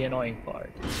comes the annoying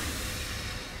part.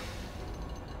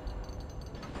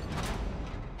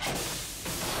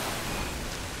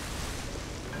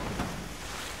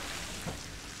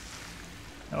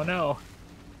 Oh no.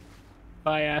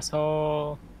 Bye,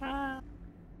 asshole.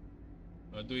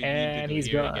 What do we need to And do he's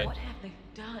here gone. again? What have they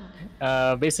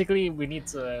done? Basically, we need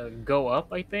to go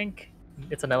up, I think.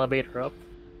 It's an elevator up.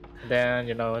 Then,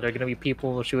 you know, there are gonna be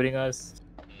people shooting us.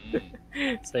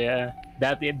 So yeah,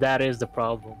 that is the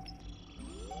problem.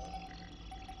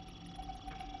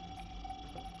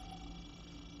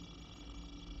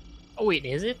 Oh wait,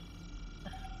 is it?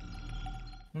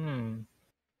 Hmm.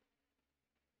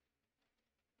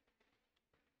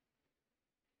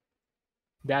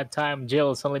 That time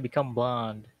Jill suddenly become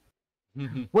blonde.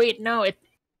 Wait, no,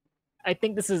 I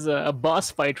think this is a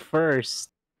boss fight first.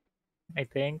 I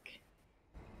think.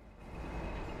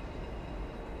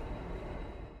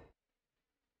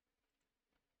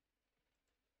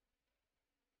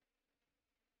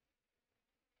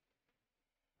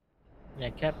 Yeah,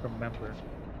 I can't remember.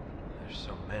 There's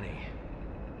so many.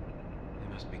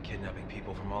 They must be kidnapping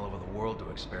people from all over the world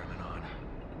to experiment on.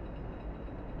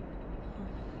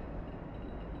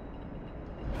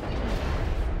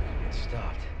 It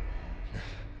stopped.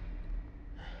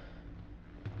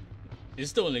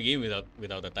 It's the only game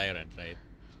without a tyrant, right?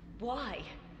 Why?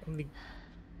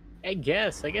 I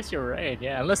guess you're right.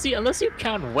 Yeah, unless you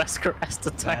count Wesker as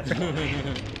the tyrant.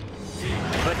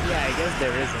 But yeah, I guess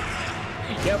there isn't.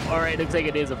 Yep. All right. Looks like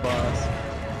it is a boss.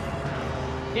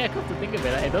 Yeah, come to think of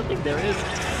it, I don't think there is.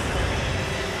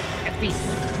 FP.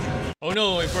 Oh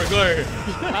no, I forgot.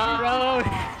 Oh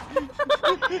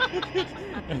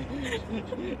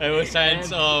I was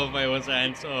hands off. I was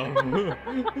hands off. no!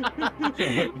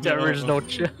 There is no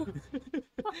chill.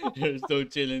 There's no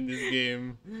chill in this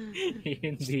game.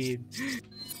 Indeed.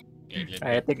 Okay, let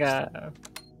I think Alright.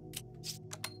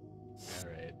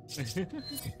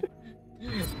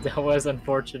 that was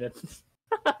unfortunate.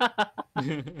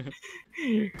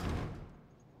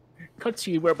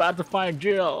 Cutscene, we're about to find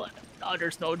Jill. No,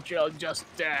 there's no Jill, just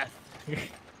death.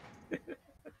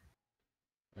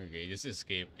 Okay, just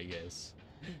escape, I guess.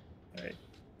 Alright.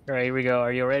 Alright, here we go.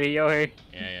 Are you ready, Yohei?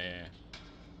 Yeah.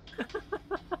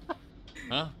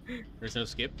 Huh? There's no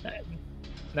skip?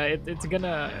 No, it's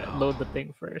gonna load the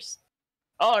thing first.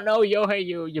 Oh no, Yohei,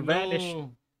 you vanished.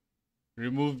 No.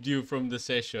 Removed you from the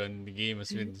session. The game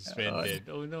has been suspended.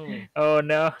 Oh no. Oh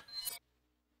no.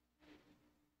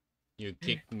 You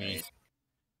kicked me.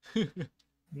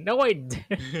 No, I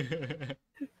didn't.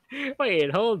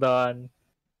 Wait, hold on.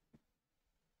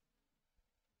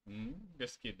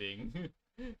 Just kidding.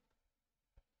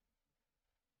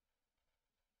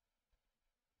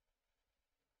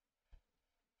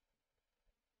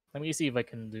 Let me see if I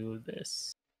can do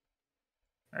this.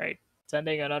 Alright,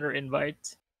 sending another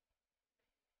invite.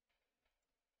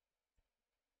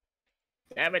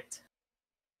 Damn it.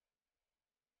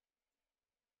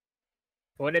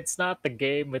 When it's not the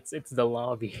game, it's the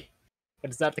lobby.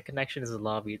 When it's not the connection, it's the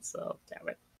lobby itself. Damn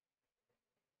it.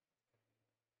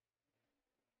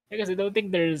 Because I don't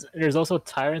think there's also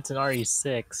tyrants in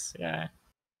RE6. Yeah.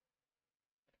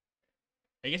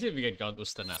 I guess if we can count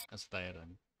Ustanak as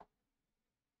tyrant.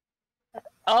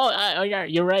 Oh yeah,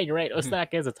 you're right.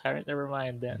 Ostak is a tyrant. Never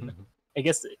mind then. I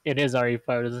guess it is RE5.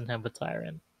 It doesn't have a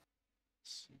tyrant.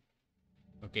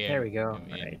 Okay. There we go. I'm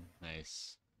in. Alright.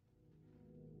 Nice.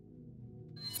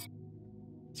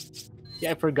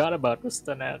 Yeah, I forgot about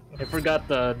Ustanak. I forgot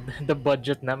the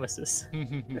budget nemesis.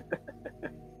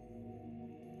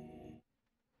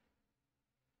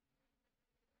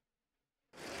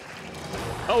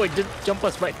 Oh, it did jump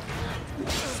us right.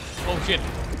 Oh shit!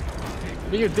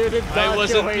 You did it. I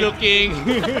wasn't looking.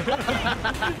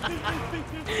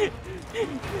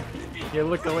 You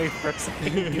look away for a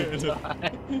second. You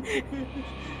die.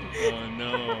 Oh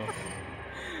no!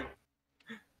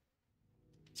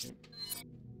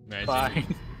 Imagine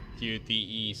Fine.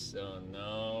 QTEs. Oh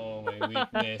no, my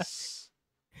weakness.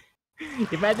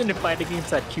 Imagine if fighting against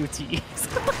that QTEs.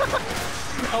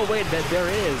 Oh wait, there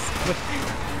is.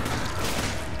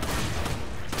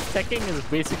 Tekking is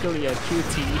basically a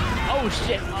QT. Oh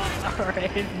shit! Oh,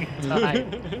 alright, you died.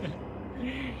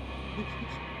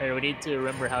 Alright, we need to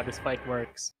remember how this fight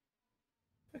works.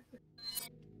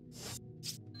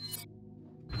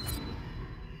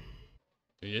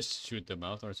 Do you just shoot them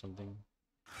out or something?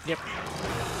 Yep.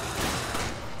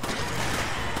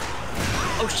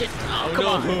 Oh shit! Oh, Oh, come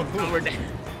no. on! Oh, we're dead.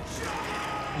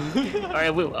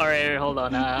 Alright, hold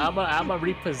on. I'm a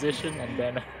reposition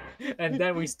and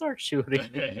then we start shooting.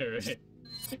 Right.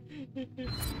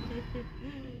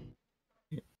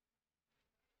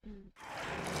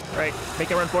 Alright, make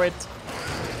a run for it.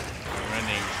 I'm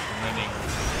running.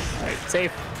 Alright,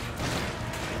 safe.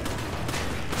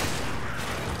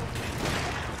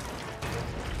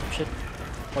 Shit.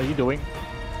 What are you doing?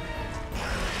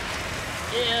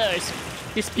 Yeah,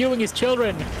 he's spewing his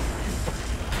children.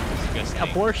 Disgusting.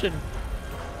 Abortion.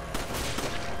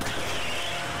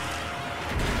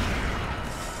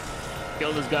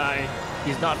 Kill this guy.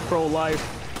 He's not pro-life.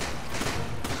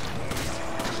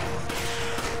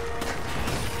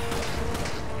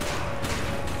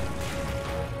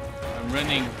 I'm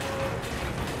running.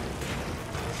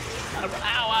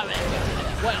 Ow,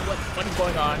 what is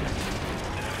going on?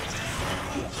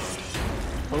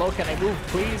 Hello, can I move,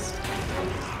 please?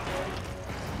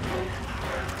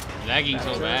 Lagging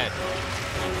so bad.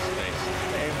 Jesus Christ.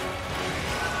 Okay.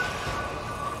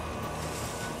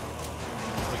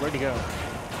 Where'd he go?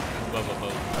 Above,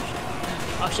 above.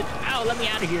 Oh shit! Ow! Let me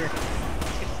out of here!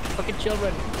 Fucking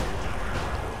children!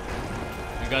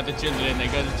 I got the children. I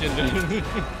got the children.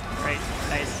 Right,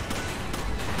 nice.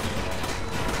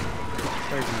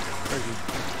 Where's he? Where's he?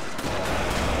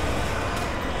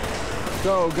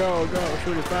 Go, go, go!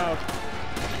 Shoot us out!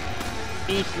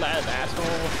 Eat lad,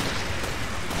 asshole!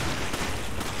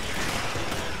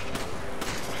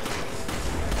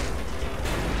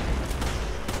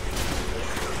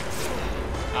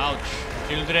 Ouch.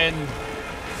 Children.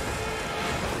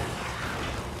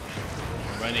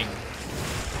 I'm running.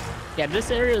 Yeah,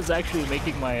 this area is actually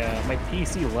making my my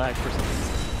PC lag for some reason.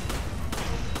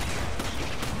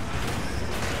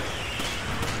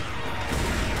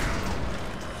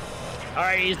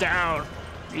 Alright, he's down.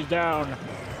 He's down.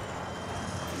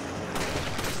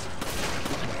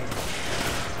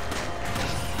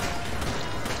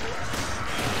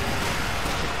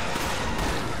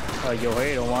 Yo,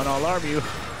 hey, don't want to alarm you,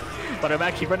 but I'm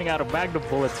actually running out of magnum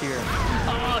bullets here.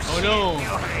 Oh, Oh shit. no.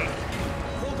 Yo, hey.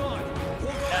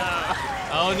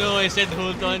 Oh no, I said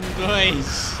hold on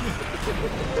twice.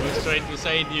 I was right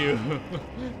beside you.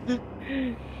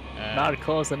 Not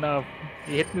close enough.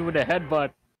 He hit me with a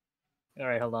headbutt.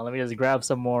 Alright, hold on. Let me just grab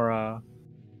some more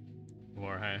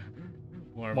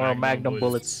More magnum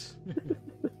bullets.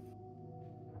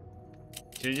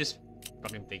 Should we just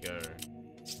fucking take a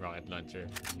rocket launcher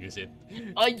and use it?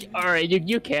 Oh, alright,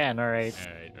 you can, alright.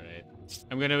 Alright, alright.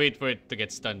 I'm gonna wait for it to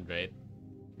get stunned, right?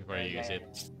 Before I use it.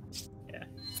 Yeah.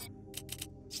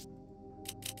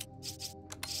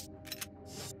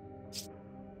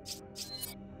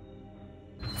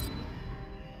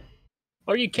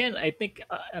 Or you can, I think,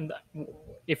 and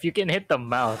if you can hit the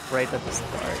mouth right at the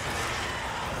start.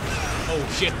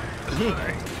 Oh shit!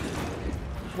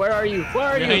 Where are you? Where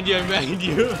are Behind you? you, I'm behind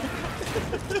you!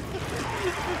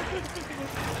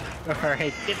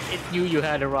 Alright, it knew you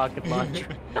had a rocket launcher.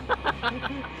 Oh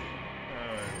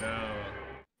no.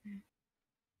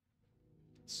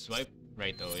 Swipe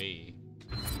right away.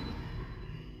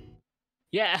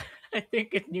 Yeah, I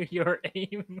think it knew you were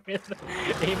aiming it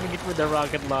with the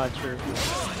rocket launcher.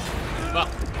 Fuck!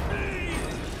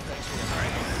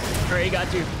 Alright,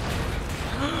 got you.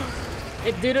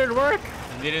 It didn't work!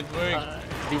 It didn't work.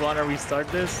 Do you want to restart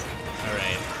this?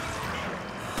 Alright.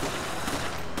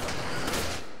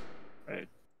 Right.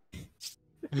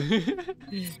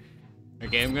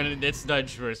 Okay, let's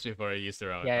dodge first before I use the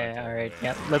rocket Yeah, launcher. alright.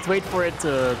 Yeah, let's wait for it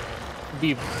to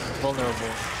be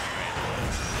vulnerable.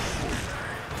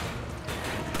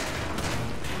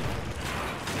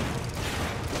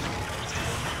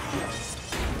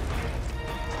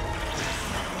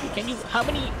 Can you? How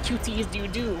many QTs do you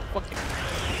do? Fucking.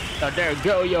 Oh, there you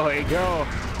go, yo, hey, go.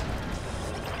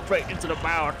 Straight into the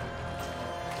mouth.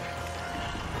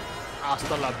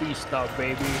 Hasta la vista,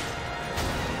 baby.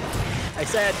 I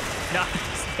said, not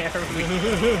scare me.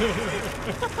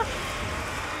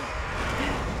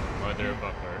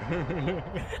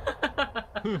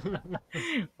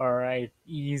 Motherfucker. Alright,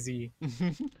 easy.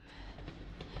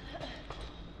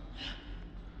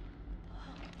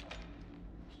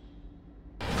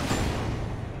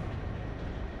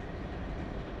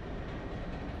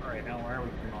 Alright, now where are we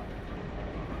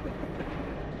going?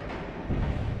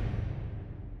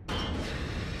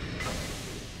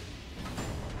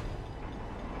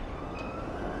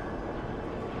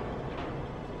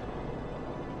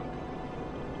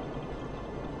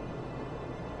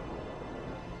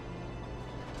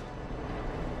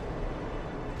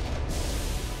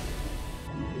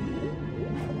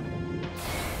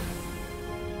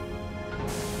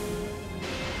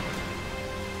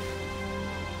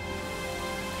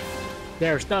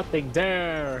 There's nothing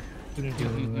there.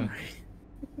 Damn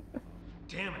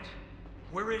it!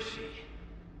 Where is she?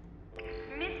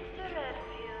 Mr.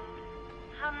 Redfield,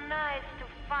 how nice to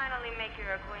finally make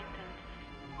your acquaintance.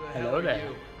 Hello there.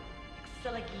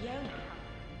 Selagiona.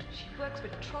 She works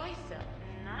with Tricell,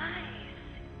 Nice.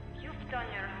 You've done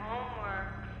your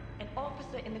homework. an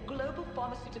officer in the Global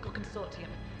Pharmaceutical Consortium.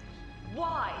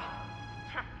 Why?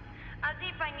 As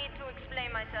if I need to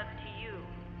explain myself to you.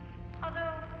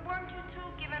 Although, weren't you two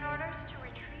given orders to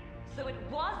retreat? So it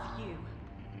was you.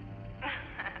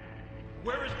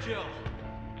 Where is Jill?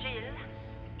 Jill,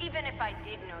 even if I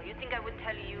did know, you think I would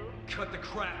tell you? Cut the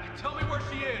crap. Tell me where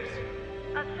she is.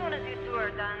 As soon as you two are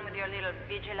done with your little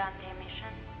vigilante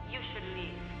mission, you should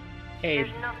leave. Hey,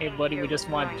 There's hey, nothing buddy, here we just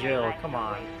would want ruin your Jill. life Come the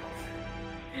on. way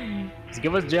so. Just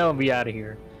give us Jill and be out of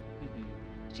here.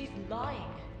 She's lying.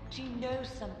 She knows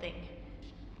something.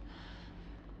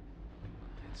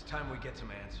 It's time we get some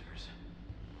answers.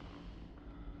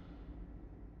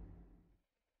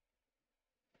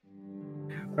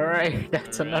 Alright,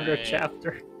 that's another Alright.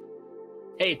 chapter.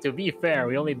 Hey, to be fair,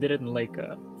 we only did it in like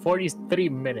 43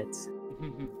 minutes.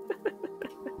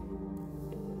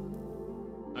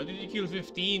 How did you kill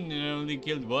 15 and I only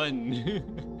killed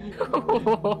 1?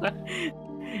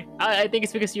 I think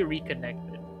it's because you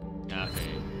reconnected.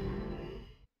 Okay.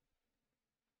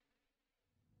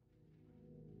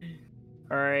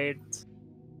 Alright.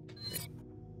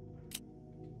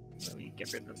 Let me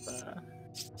get rid of the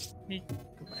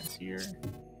commands here.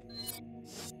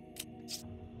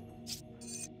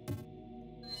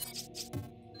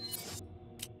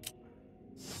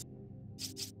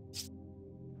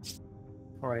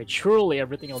 Alright, surely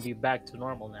everything will be back to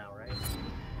normal now, right?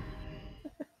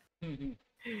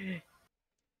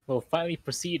 We'll finally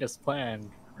proceed as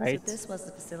planned, right? So this was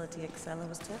the facility Excella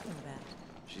was talking about.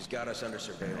 She's got us under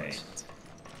surveillance. Right.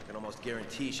 I can almost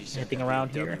guarantee she sent Anything that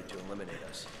around BW here? to eliminate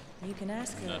us. You can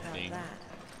ask her Nothing. about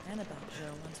that, and about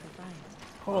Jill once we find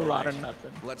her. Whole lot of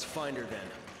nothing. Let's find her then.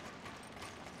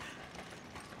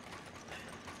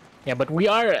 Yeah, but we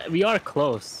are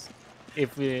close.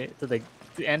 If we to the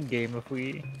end game, if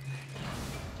we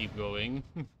Keep going.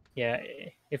 yeah,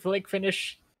 if we like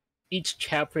finish each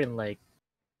chapter in like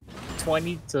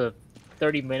 20 to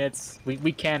 30 minutes,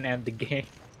 we can end the game.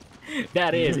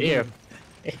 That is if.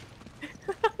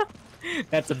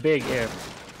 That's a big if.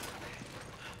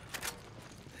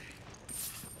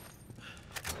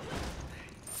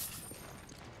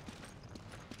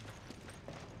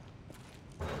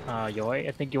 Yoy,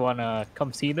 I think you wanna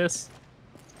come see this?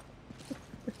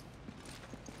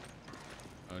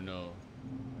 Oh no.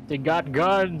 They got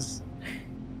guns!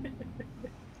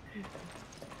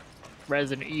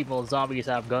 Resident Evil zombies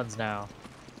have guns now.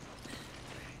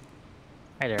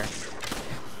 Hi there.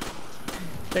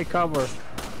 Take cover.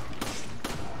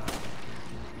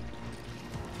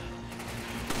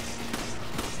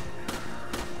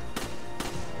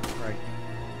 Right.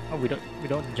 Oh, we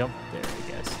don't jump there,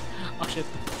 I guess. Oh shit.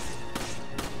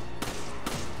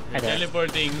 Hi there.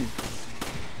 Teleporting.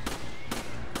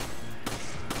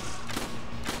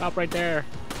 Stop right there.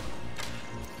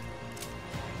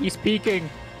 He's peeking.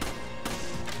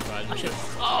 Oh shit.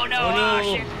 Oh no! Oh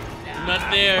no! shit.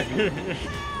 Not there.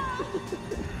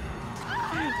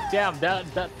 Damn, that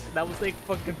was like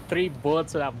fucking 3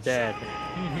 bullets and I'm dead.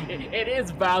 It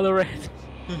is Valorant.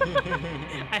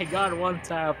 I got one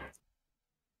tap.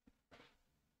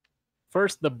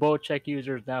 First the bow check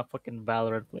users, now fucking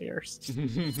Valorant players.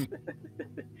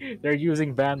 They're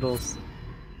using vandals.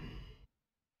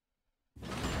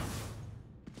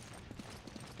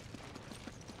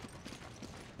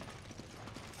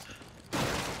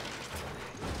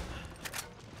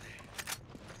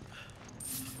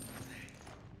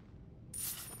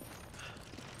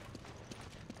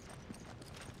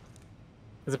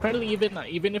 Because apparently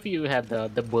even if you had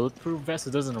the bulletproof vest,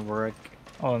 it doesn't work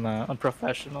on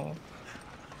professional.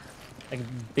 Like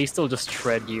they still just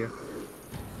shred you.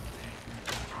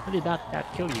 How did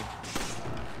that kill you?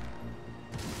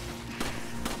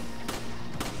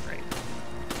 Right.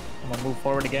 I'm gonna move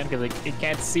forward again because it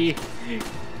can't see.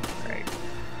 Right.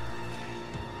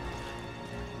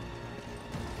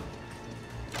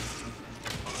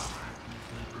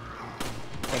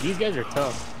 Yeah, these guys are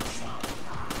tough.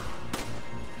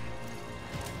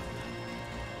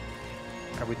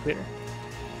 Are we clear?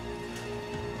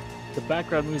 The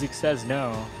background music says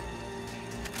no.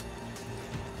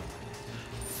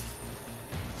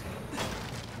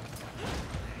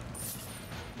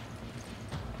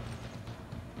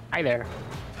 Hi there.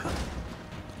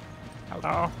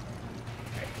 Hello.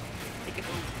 Take it.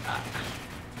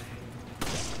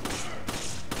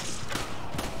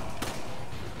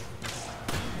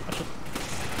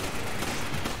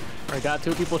 I got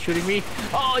 2 people shooting me.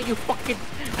 Oh, you fucking!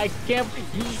 I can't.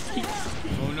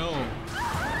 Oh no.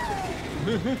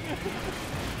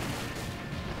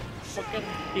 Fucking,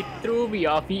 he threw me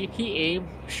off. He aimed,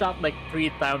 shot like 3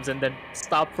 times, and then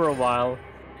stopped for a while.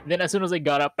 And then as soon as I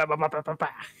got up,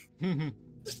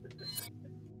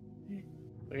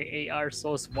 AR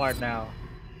so smart now.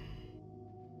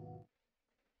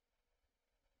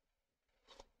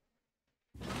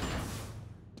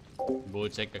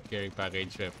 Bolt's like a carry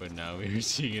package weapon now. We're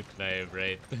seeing it live,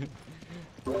 right?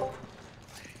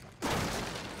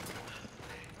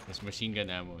 There's machine gun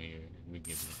ammo here. We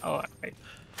give it. Oh, alright.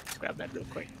 Let's grab that real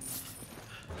quick.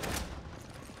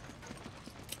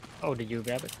 Oh, did you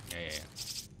grab it? Yeah.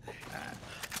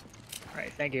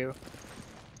 Alright, thank you.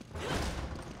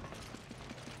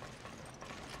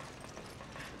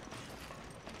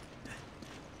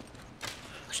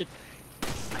 Oh, shit.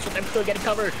 Oh, shit, I'm still getting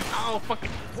covered. Oh, fucking.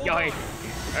 Yoy.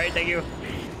 Alright, thank you.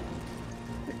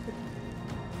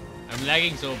 I'm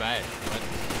lagging so bad. What?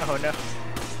 Oh, no.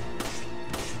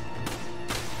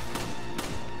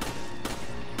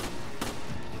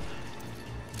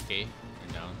 Okay,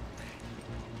 we're down.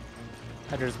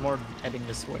 There's more heading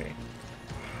this way.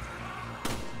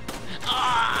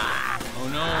 Oh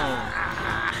no!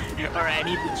 Alright, I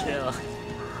need to chill.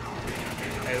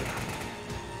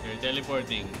 They're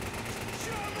teleporting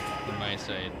to my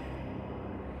side.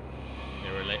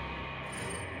 They were like.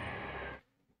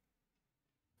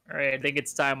 Alright, I think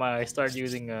it's time I start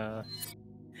using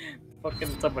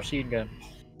fucking submachine gun.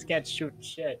 This can't shoot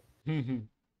shit. Alright,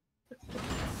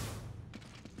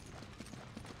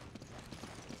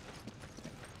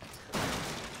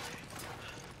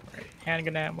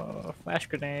 handgun ammo, flash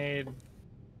grenade.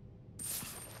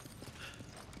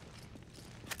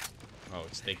 Oh,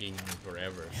 it's taking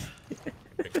forever.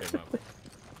 Pick them up.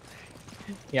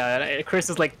 Yeah, Chris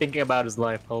is like thinking about his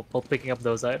life while picking up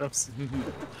those items.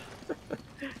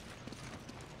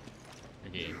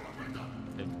 Okay.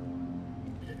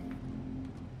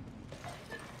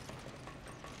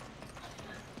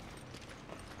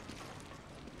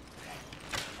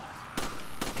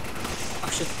 Oh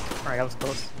shit. Alright, that was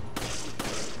close.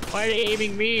 Why are they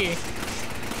aiming me?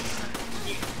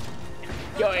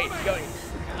 Yoy, yoy.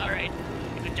 Alright,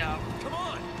 good job. Come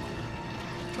on!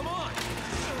 Come on!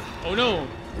 Oh no!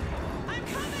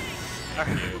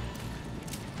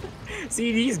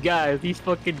 See these guys, these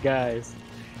fucking guys.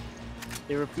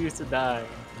 They refuse to die.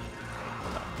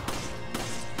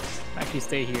 Actually,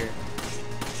 stay here.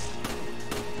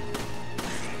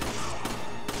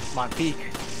 Come on, peek.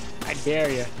 I dare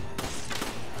ya.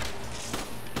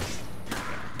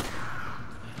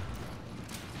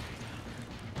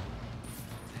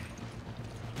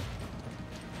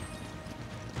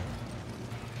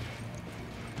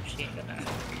 Machine gun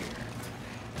ammo here.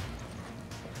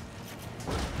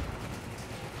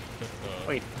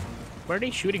 Wait, where are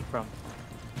they shooting from?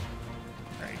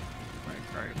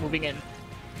 Alright, moving in.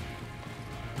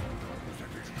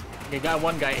 They got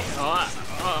one guy. Oh,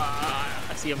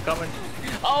 I see him coming.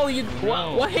 Oh, you!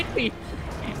 No. What hit me?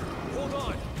 Hold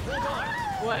on! Hold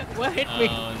on! What hit me?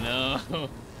 Oh no!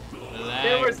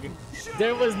 There Lag.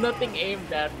 there was nothing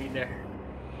aimed at me there.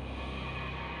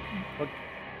 Okay.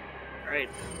 Alright.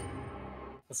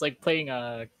 It's like playing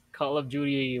a Call of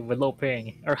Duty with low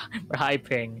ping or high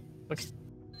ping. Okay.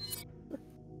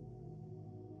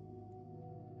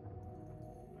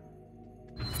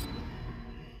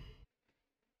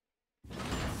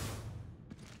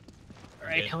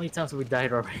 Alright, how many times have we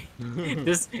died already?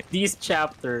 These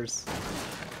chapters.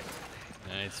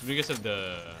 It's because of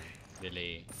the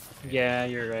delay. Yeah,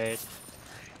 you're right.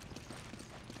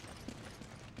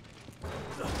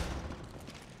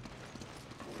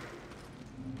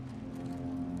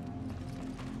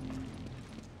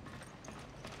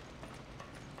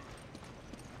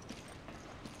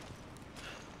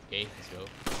 Okay, let's go.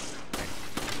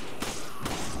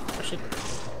 Oh shit.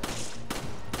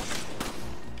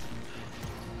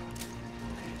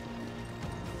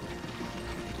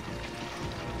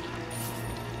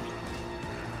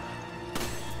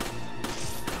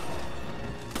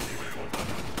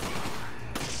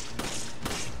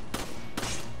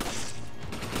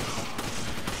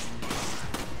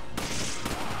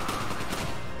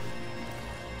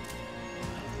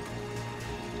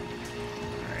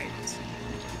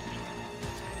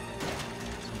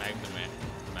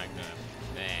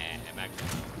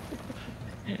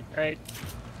 Right.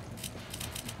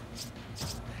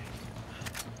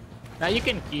 Now you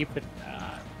can keep it.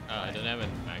 I don't have a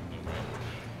magnum, right?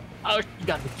 Oh, you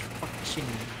got me fucking.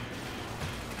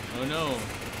 Oh no!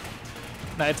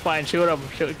 No, it's fine. Shoot him.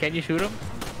 Can you shoot him?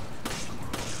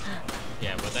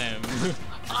 Yeah, but I'm.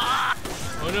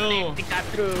 Oh no! They got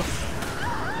through.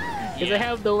 Because I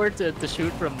have nowhere to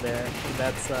shoot from there, from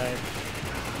that side.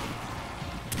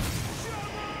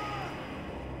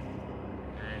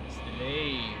 It's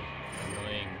delayed.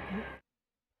 Annoying.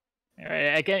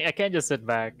 Alright, I can't just sit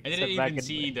back. I didn't even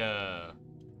see the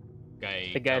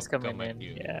guy. The guys come coming at in.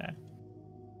 you. Yeah.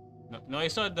 No, I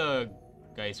saw the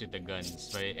guys with the guns,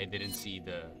 but I didn't see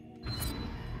the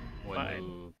one Fine.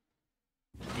 who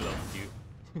gloved you.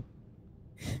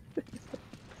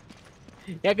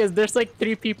 Yeah, because there's like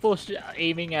 3 people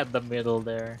aiming at the middle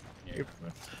there. Yeah.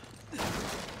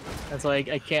 That's why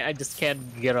I can't. I just can't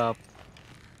get up.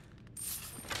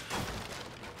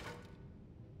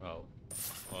 Wow.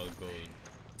 All gold.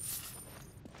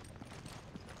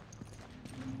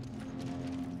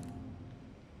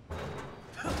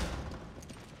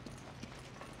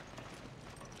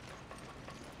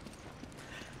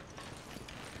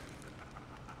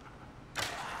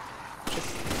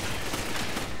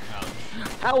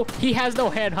 How? He has no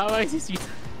head. How is he?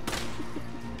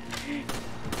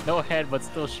 No head, but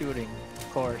still shooting.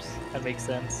 Of course, that makes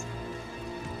sense.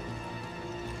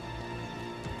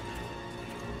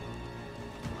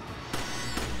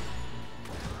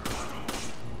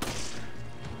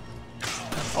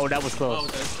 Oh, that was close. Oh,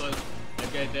 that's close.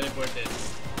 That guy teleported.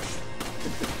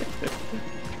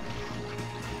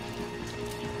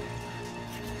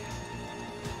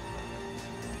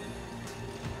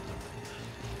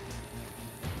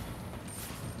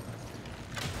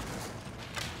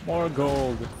 More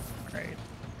gold. Right.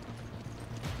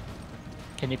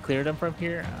 Can you clear them from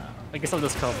here? I guess I'll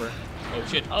just cover. Oh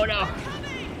shit. Oh no!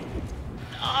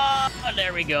 Oh,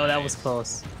 there we go. That was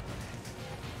close.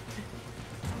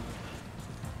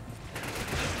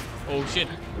 Oh shit.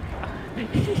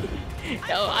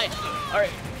 No,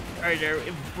 alright, there,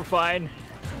 we're fine.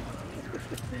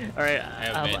 Alright, I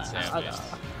have meds, I have meds.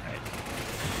 Alright.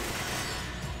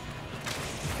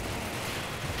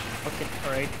 Okay,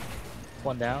 alright.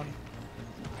 One down.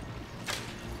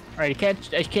 Alright,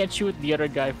 I can't shoot the other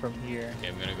guy from here. Okay,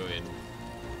 I'm gonna go in.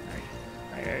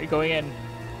 Alright, going in.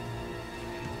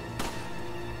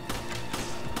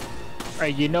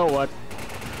 Alright, you know what?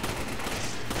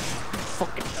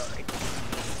 Fucking alright.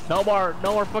 No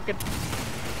more fucking.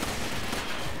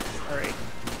 Alright.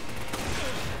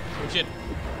 Oh shit.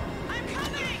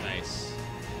 Nice.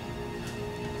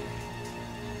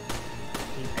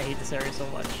 I hate this area so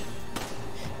much.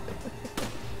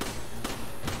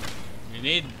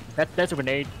 Grenade. That's a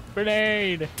grenade.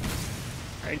 Grenade!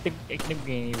 I think we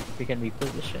can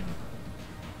reposition.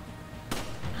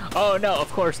 Oh no,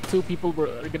 of course, 2 people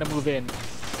are gonna move in.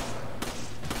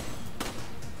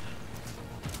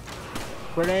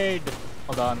 Grenade!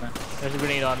 Hold on. There's a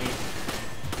grenade on me.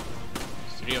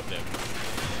 There's 3 of them.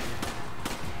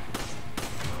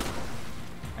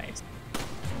 Nice.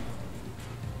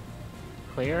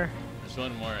 Clear? There's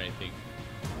one more, I think.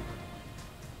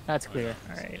 That's clear. It's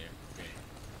Alright. clear. Okay.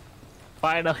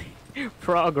 Finally!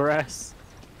 Progress!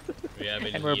 We have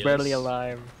any And we're heals? barely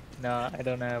alive. No, I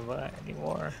don't have any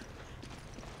more.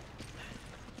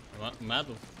 I'm out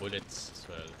of bullets as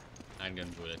well. Handgun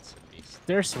bullets at least.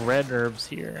 There's red herbs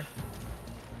here.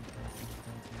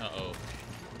 Uh-oh.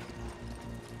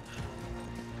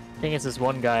 I think it's this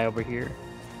one guy over here.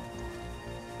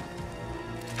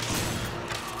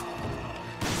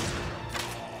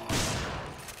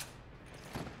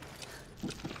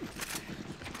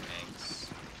 Thanks.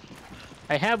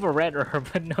 I have a red herb,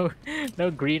 but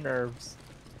no green herbs.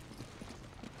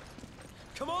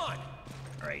 Come on!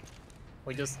 Alright.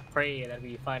 We just pray that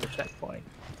we find a checkpoint.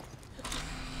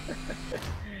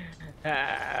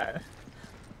 Alright.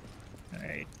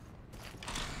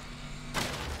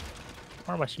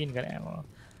 More machine gun ammo.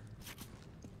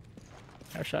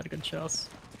 Or shotgun shells.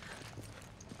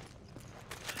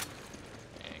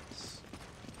 Thanks.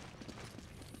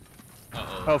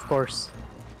 Uh-oh. Oh, of course.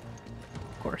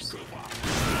 Of course.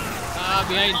 Ah,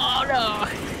 behind! Oh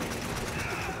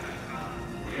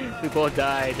no! We both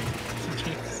died.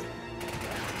 Jeez.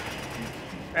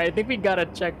 I think we got a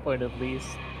checkpoint at least.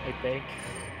 I think.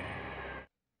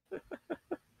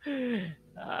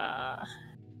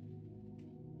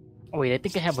 Oh wait, I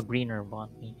think I have a green herb on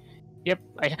me. Yep,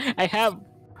 I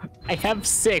have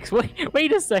 6.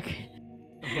 Wait a second.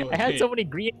 I had so many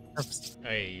green herbs.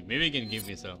 Hey, maybe you can give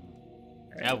me some.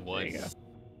 I have one. There you go.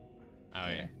 Oh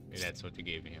yeah, maybe that's what you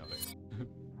gave me. Okay.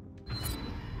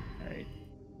 Alright.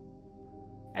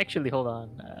 Actually, hold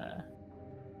on.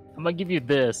 I'm gonna give you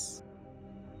this.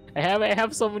 I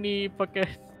have so many fucking.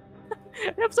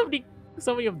 I have so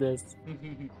many of this.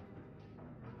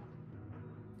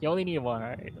 You only need one,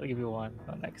 alright? I'll give you one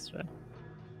extra.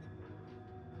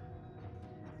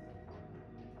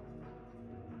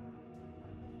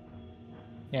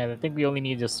 Yeah, I think we only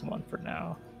need just one for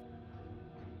now.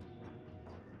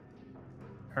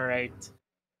 Alright.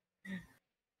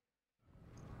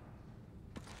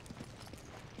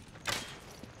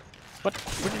 What?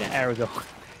 Where did the arrow go?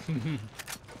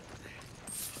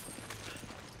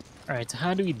 Alright, so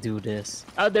how do we do this?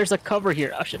 Oh, there's a cover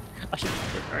here. Oh shit. Oh shit.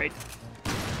 Alright.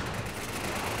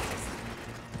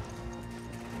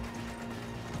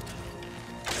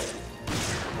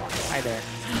 Hi there.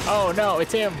 Oh no,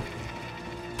 it's him!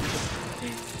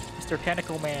 Mr.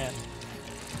 Tentacle Man.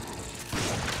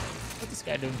 What's this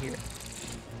guy doing here?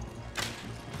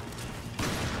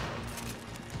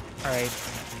 Alright.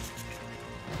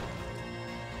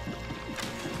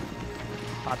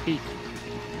 Hot peek.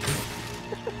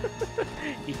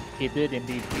 he did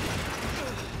indeed peek.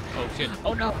 Oh shit.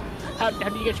 Oh no! How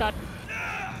did you get shot?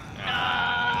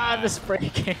 Ah, the spray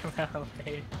came out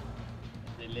late.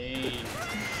 Delay.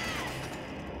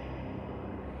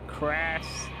 Crash.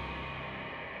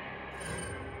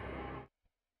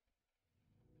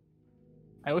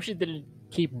 I wish it didn't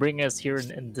keep bringing us here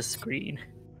in the screen.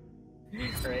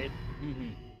 Right?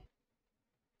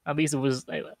 At least it was.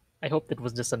 I hope that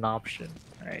was just an option.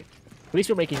 Right? At least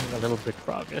we're making a little bit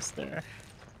progress there.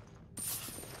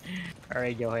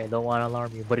 Alright, yo, I don't want to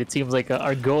alarm you, but it seems like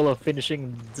our goal of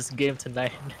finishing this game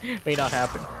tonight may not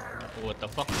happen. What the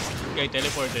fuck? This guy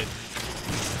teleported.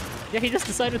 Yeah, he just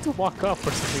decided to walk up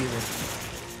for some reason.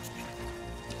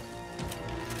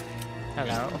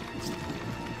 Hello.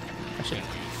 Actually,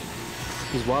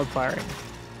 he's wildfiring.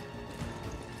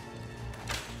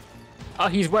 Oh,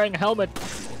 he's wearing a helmet.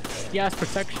 He has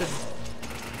protection.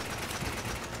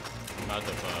 I'm out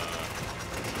of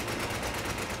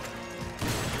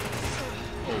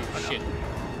Oh shit.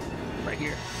 Right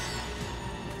here.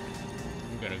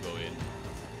 I'm gonna go in.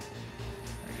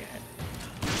 Okay.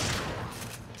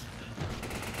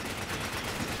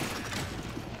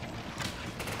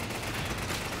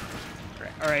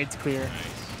 Alright, it's clear. Nice.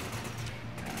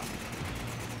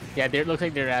 Yeah, it looks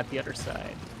like they're at the other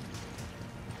side.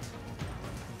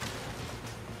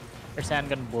 There's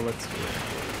handgun bullets here.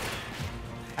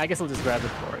 I guess I'll just grab it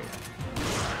for you.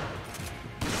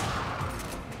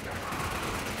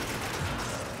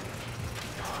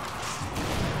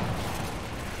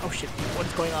 Oh shit,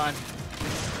 what's going on?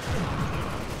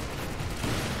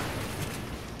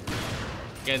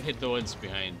 Can't hit the ones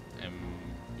behind. I'm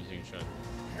using a shot.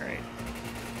 Alright.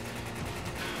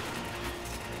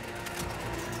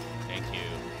 Thank you.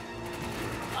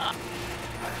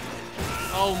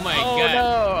 Oh my Oh god!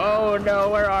 no! Oh no,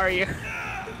 where are you?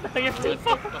 You're too What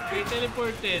far. the fuck? They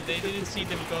teleported. I didn't see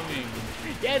them coming.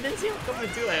 Yeah, I didn't see him coming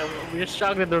too. We were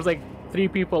shocked that there's like 3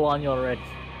 people on you already.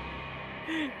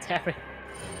 Damn it.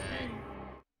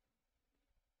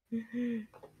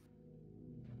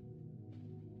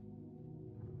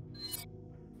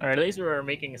 Alright, at least we're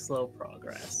making slow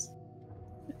progress.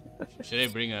 Should I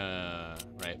bring a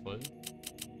rifle?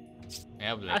 I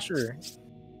have like Sure.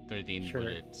 13 Sure.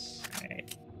 bullets.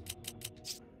 Alright.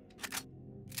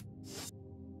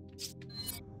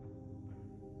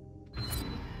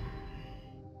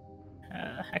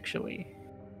 Actually,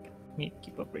 need to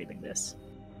keep upgrading this.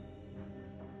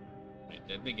 Wait,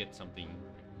 let me get something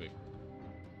quick.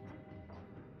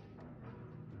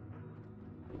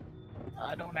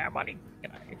 I don't have money.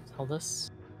 Can I sell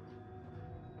this?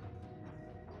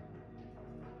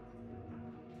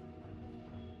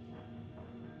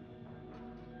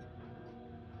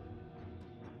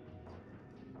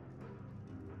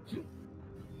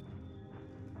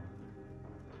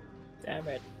 Damn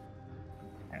it.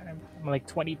 I'm like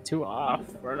 22 off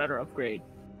for another upgrade.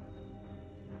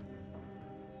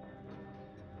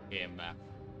 Okay, I'm back.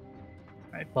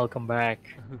 Alright, welcome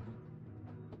back.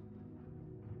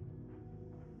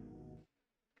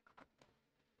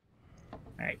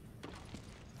 Alright.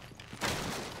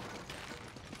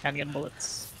 Handgun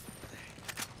bullets.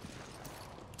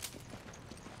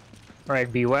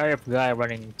 Alright, beware of the guy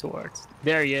running towards.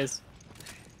 There he is.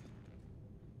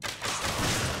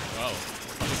 Wow,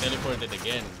 he teleported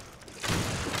again.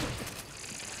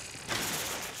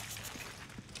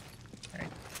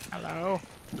 Alright. Hello.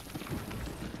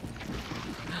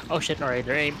 Oh shit, alright,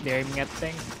 they're aiming at the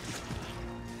thing.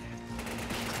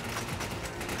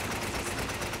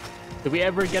 Did we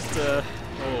ever get the...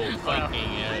 Oh, fucking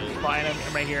hell. Fine,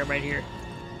 I'm right here, I'm right here.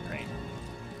 Alright.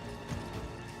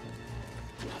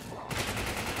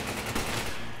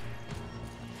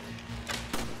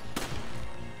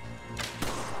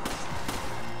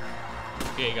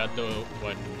 Okay, got the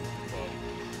one.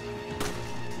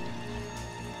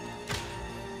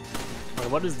 Well,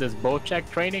 what is this, bow check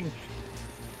training?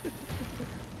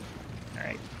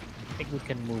 Alright, I think we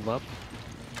can move up.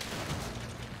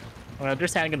 Well,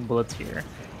 there's handgun bullets here.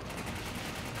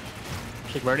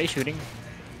 Shit, where are they shooting?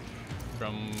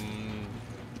 From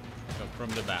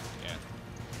the back, yeah.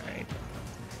 Alright.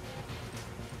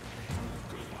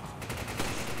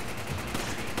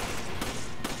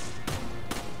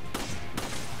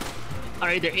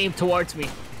 Alright, they're aimed towards me.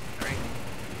 Alright.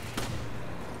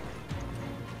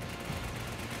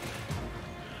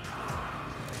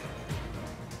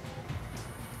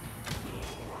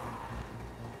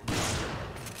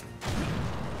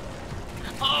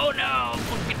 Oh no!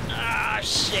 Fucking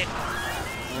shit!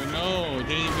 Oh no,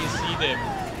 didn't even see them.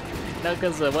 No,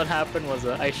 because what happened was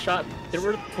I shot. There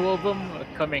were two of them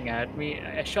coming at me.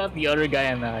 I shot the other guy,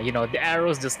 and you know, the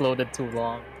arrows just loaded too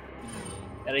long,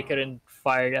 and I couldn't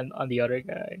fire on the other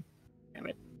guy. Damn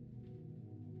it!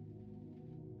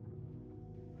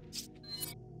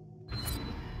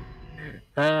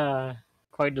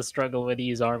 Quite the struggle with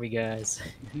these army guys.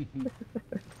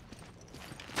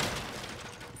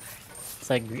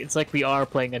 It's like we are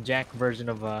playing a Jack version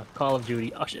of Call of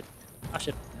Duty. Oh shit! Oh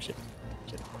shit! Oh shit!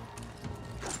 Shit!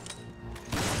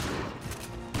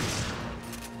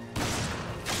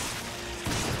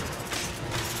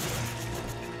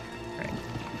 Right.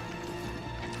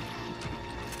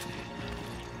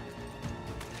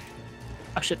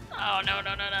 Oh shit! Oh no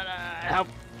no no no no! Help!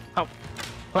 Help!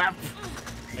 Help!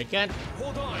 I can't.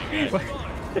 Hold on. What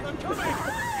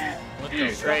the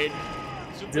fuck? Right.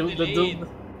 Super delayed.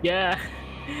 Yeah.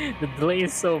 The delay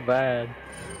is so bad.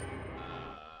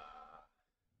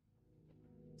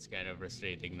 It's kind of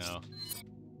frustrating now.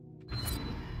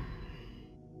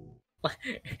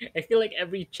 I feel like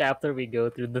every chapter we go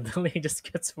through, the delay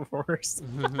just gets worse.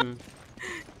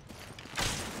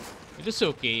 It was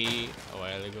okay a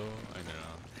while ago. I don't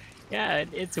know. Yeah,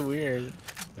 it's weird.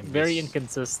 Maybe Very it's-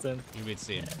 inconsistent. Maybe it's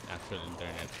the actual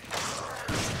internet.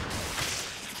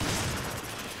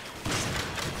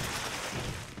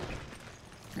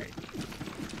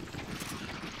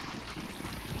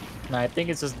 No, I think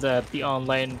it's just that the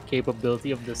online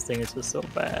capability of this thing is just so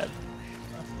bad.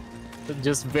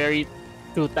 Just very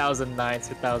 2009s,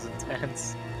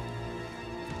 2010s.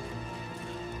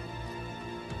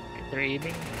 They're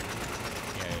aiming.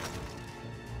 Yeah.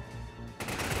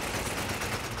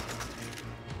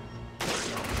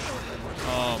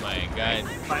 Oh my god.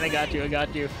 Fine, I got you, I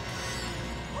got you.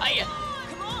 Hiya!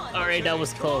 Alright, that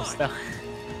was close.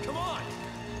 Come on!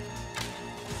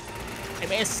 I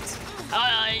missed!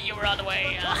 You were on the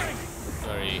way!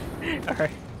 Sorry.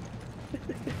 Alright.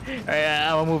 Alright,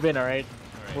 I'll move in, alright?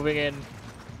 Alright. Moving in.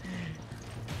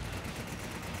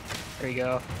 There you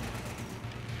go.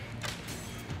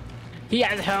 He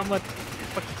has a helmet!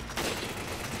 Fuck.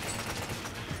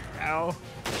 Ow.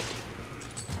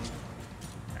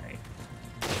 Alright.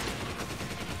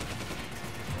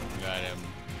 Got him.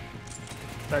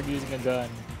 Start using a gun.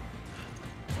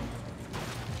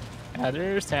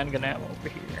 There's handgun ammo over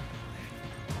here.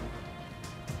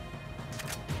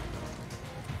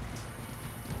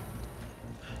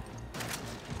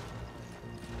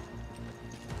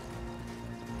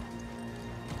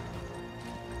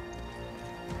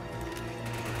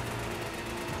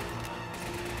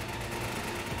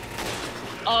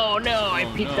 Oh no, I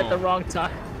Oh, peeked no. at the wrong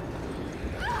time.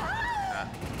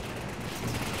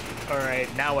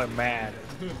 Alright, now I'm mad.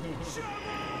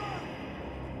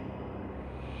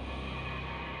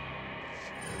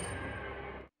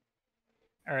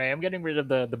 Alright, I'm getting rid of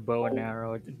the bow and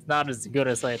arrow. It's not as good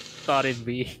as I thought it'd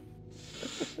be.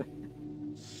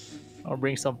 I'll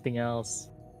bring something else.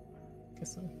 I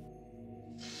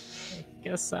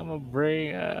guess I'm gonna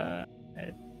bring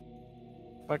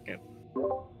fuck it.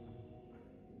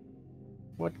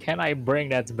 What can I bring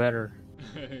that's better?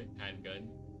 Handgun.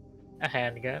 A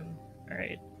handgun?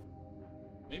 Alright.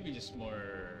 Maybe just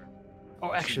more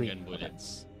Oh, actually, gun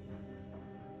bullets.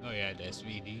 Oh yeah, the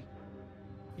SVD.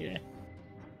 yeah.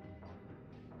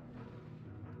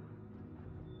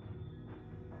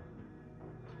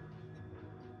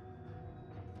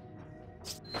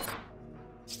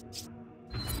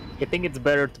 I think it's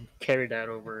better to carry that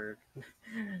over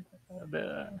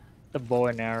the bow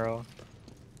and arrow.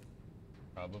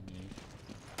 Probably.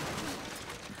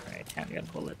 Alright, handgun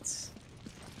bullets.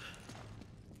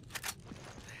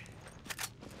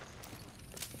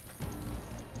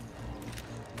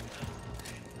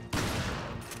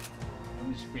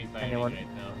 I'm just free fighting Anyone? right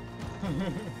now.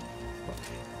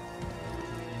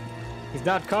 He's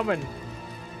not coming!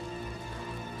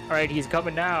 Alright, he's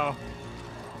coming now.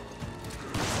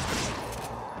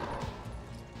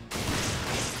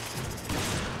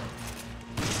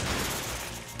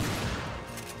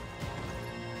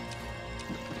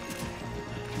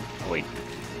 Oh, wait.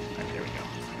 Alright, there we go.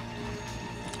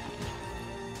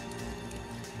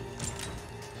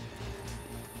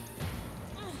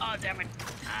 Oh, damn it.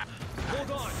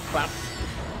 Hold on. Clap.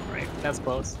 Right, that's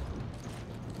close.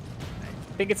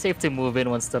 I think it's safe to move in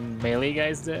once the melee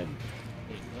guy's dead.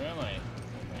 Wait, where am I?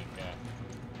 Oh my god.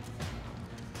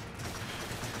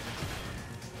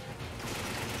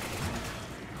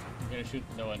 I'm gonna shoot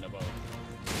no one above.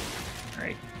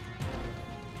 Alright.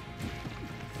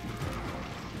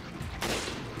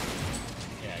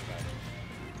 Yeah, I got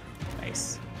it.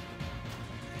 Nice.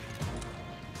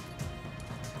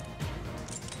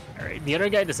 Alright, the other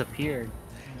guy disappeared.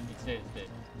 It's dead, it's dead.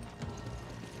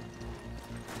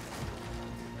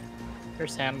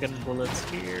 There's handgun bullets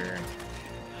here.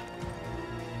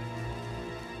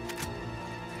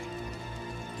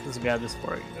 Let's grab this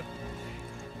for you.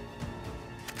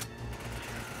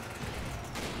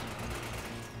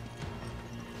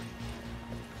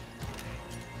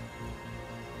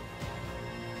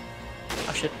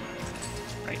 Oh shit.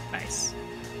 Right, nice.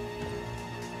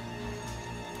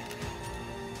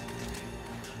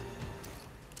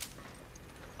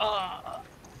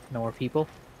 No more people.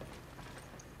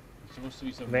 There's supposed to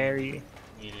be some Very.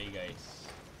 melee guys.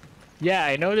 Yeah,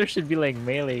 I know there should be like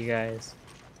melee guys.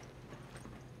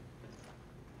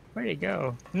 Where'd he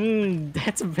go?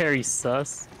 That's very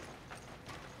sus.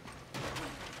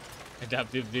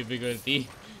 Adaptive difficulty.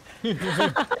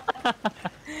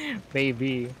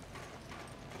 Maybe.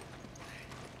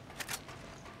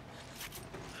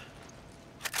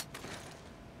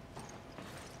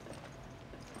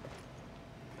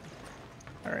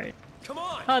 Alright. Come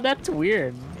on! Oh, that's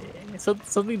weird. So,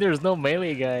 something there's no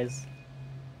melee guys.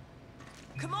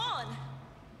 Come on!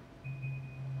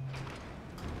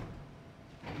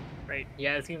 Right.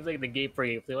 Yeah, it seems like the gate for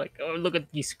you. They're like, oh, look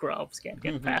at these scrubs. Can't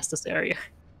get past this area.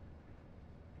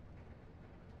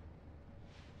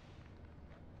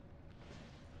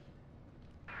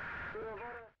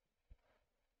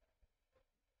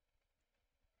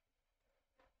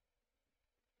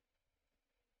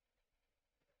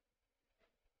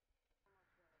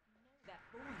 That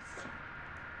voice.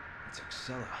 It's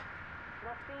Excella.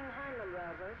 Nothing handled,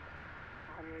 Robert.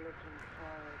 I'm looking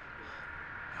forward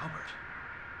to Albert.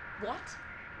 What?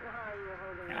 how you're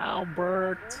holding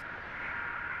Albert.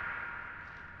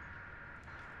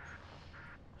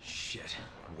 Shit,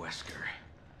 Wesker.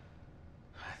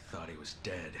 I thought he was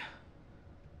dead.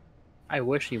 I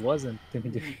wish he wasn't.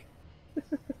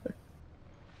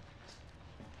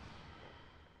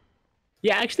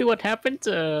 Yeah, actually, what happened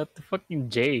to fucking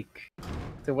Jake?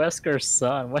 To Wesker's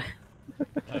son? What?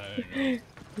 I don't know.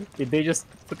 Did they just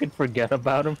fucking forget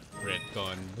about him?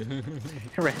 Redcon.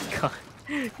 Retcon.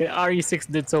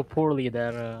 RE6 did so poorly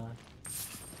that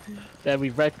that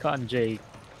we retcon Jake.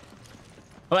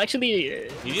 Well, actually, He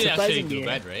didn't actually surprisingly, do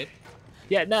bad, right?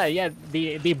 Yeah, no, yeah,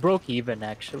 they broke even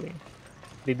actually.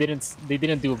 They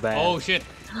didn't do bad. Oh shit!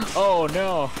 Oh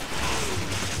no!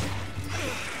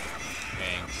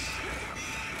 Thanks.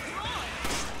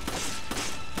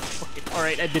 All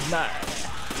right, I did not.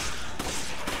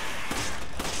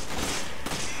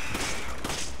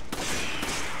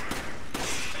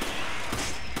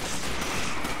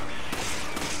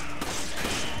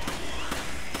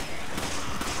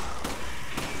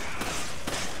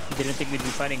 Didn't think we'd be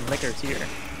fighting lickers here.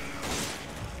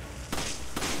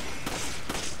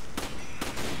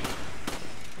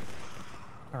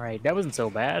 Alright, that wasn't so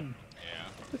bad.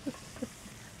 Yeah.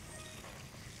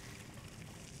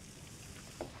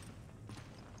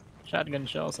 Shotgun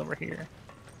shells over here.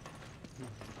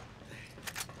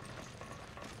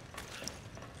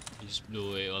 He just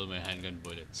blew away all my handgun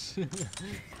bullets.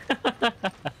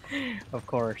 Of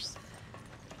course.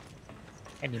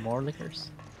 Any more lickers?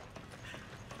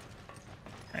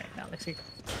 Alright, now let's see.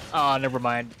 Oh, never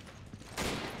mind.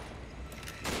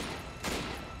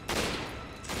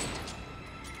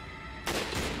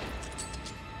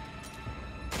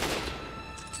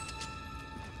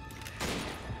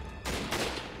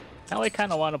 Now I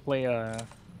kind of want to play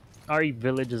RE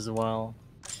Village as well.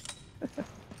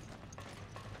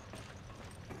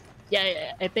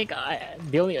 Yeah, I think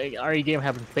the only RE game I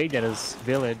haven't played yet is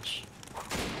Village.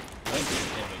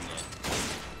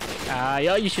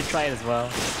 Yeah, you should try it as well.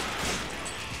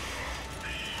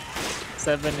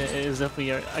 7 is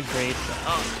definitely a great.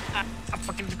 Oh, a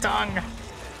fucking tongue!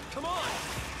 Come on!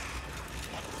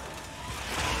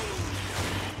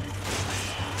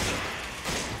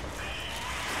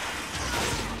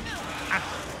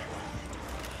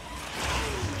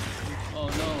 Oh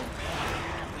no!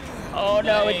 Oh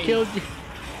no, it Nice. killed you!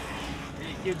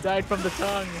 You died from the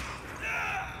tongue!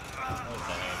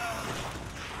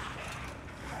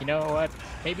 You know what?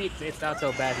 Maybe it's not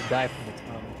so bad to die from the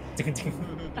tongue.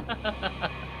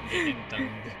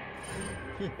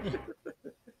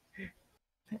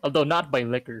 Although not by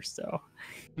liquors, so.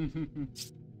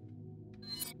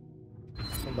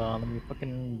 Hold on, let me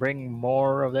fucking bring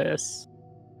more of this.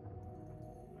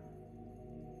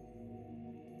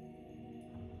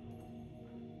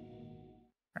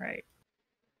 Alright.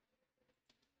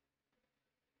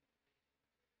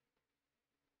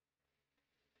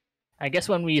 I guess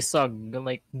when we saw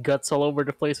like guts all over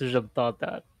the place, we should have thought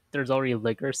that there's already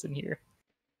liquors in here.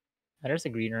 And there's a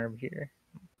green herb here.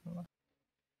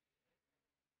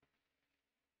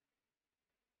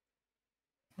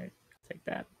 take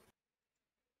that.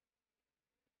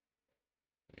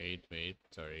 Wait,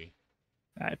 sorry.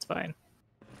 It's fine.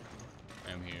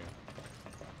 I'm here.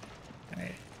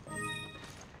 Alright.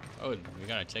 Oh, we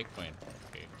got a checkpoint.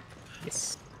 Okay.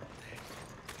 Yes.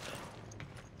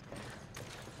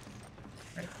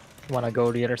 Right. Wanna go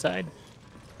to the other side?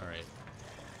 Alright.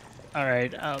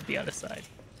 Alright, I'll be on the side.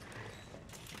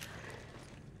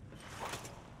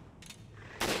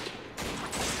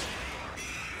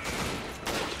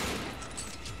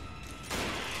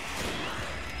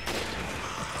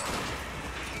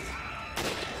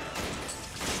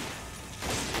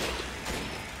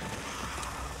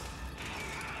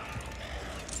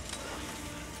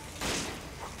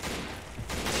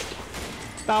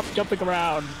 Stop jumping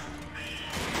around.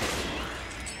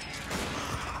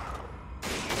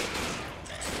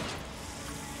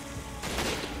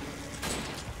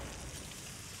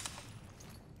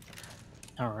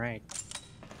 All right.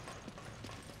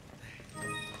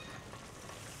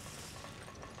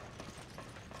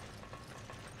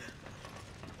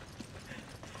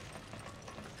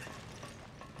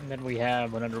 And then we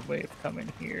have another wave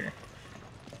coming here.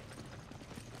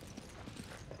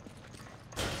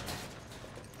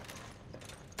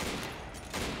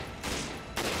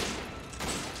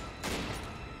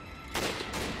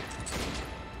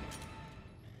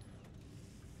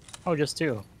 Oh, just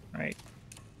two, right?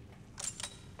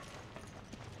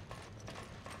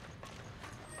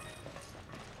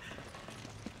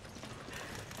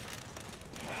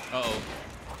 Uh-oh.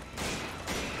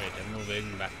 Wait, I'm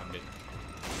moving back a bit.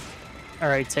 All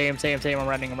right, same. I'm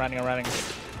running.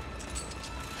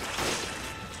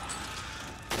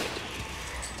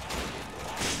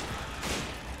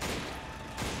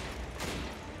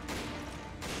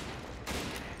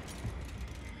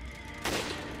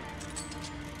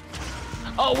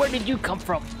 Oh, where did you come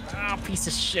from? Ah, piece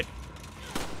of shit.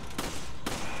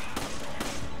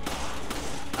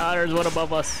 Ah, there's one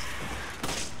above us.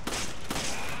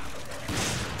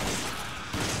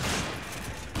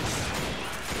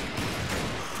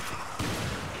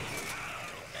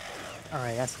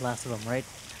 Alright, that's the last of them, right?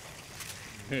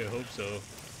 I hope so.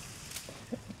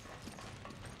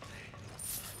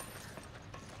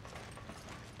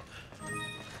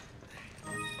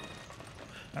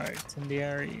 Alright,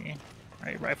 incendiary.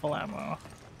 Alright, rifle ammo.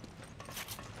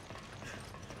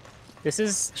 This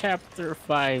is chapter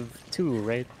 5-2,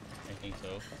 right? I think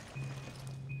so.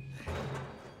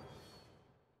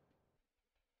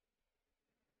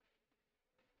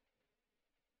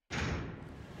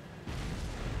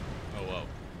 Oh wow.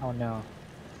 Oh no.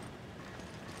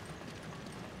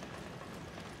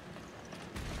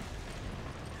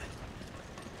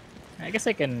 I guess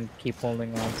I can keep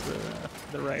holding on to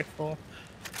the rifle.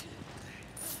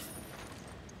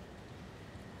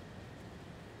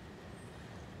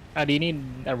 Do you need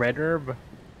a red herb?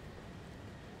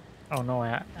 Oh no,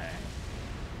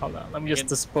 hold on. Let me just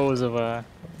dispose of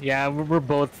yeah, we're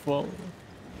both full.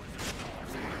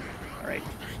 All right,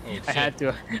 Oh, I had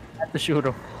to shoot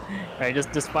him. All right,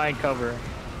 just find cover.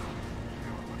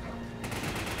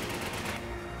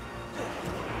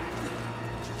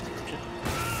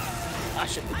 Ah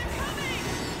shit!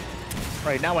 All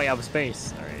right, now I have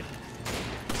space. All right.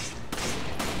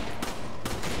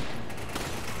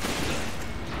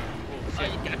 Oh,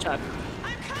 you got shot.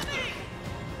 I'm coming!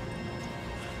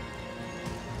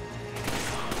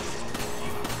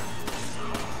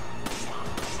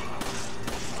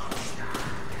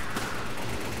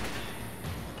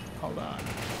 Hold on.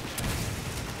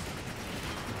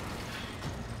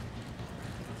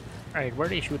 Alright, where are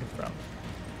they shooting from?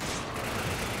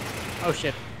 Oh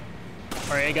shit.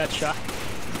 Alright, I got shot.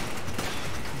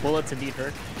 Bullets indeed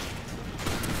hurt.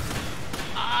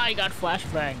 Ah, I got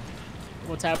flashbang.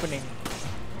 What's happening?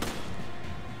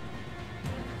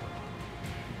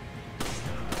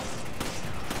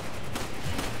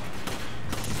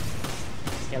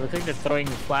 Yeah, looks like they're throwing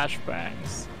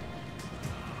flashbangs.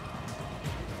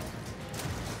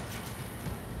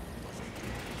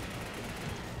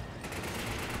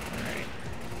 Alright.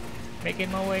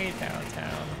 Making my way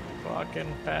downtown.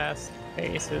 Walking fast.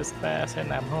 Paces fast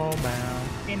and I'm homebound.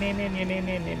 Alright.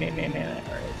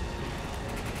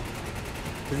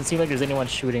 Doesn't seem like there's anyone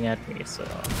shooting at me, so.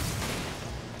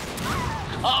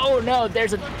 Oh no,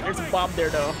 there's a bomb there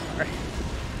though. Right.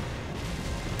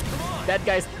 That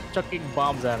guy's chucking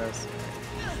bombs at us.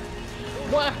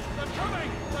 What?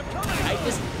 I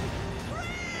just.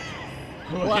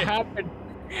 What happened?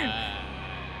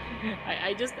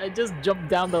 I just jumped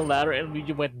down the ladder and we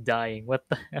went dying. What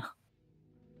the hell?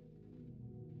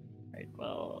 Right,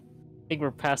 well, I think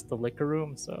we're past the liquor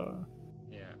room, so.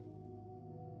 Yeah.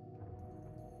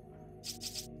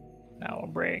 Now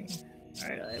we'll bring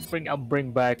Alright, I'll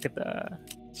bring back the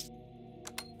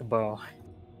bow.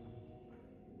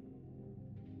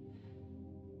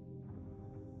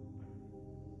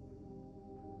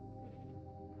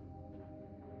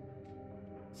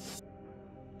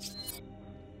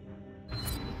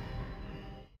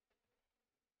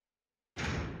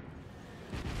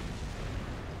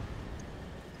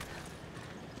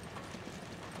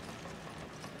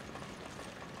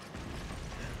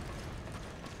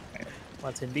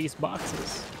 What's in these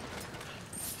boxes?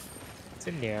 It's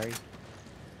in there.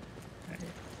 Right.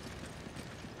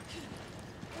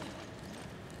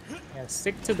 Yeah,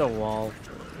 stick to the wall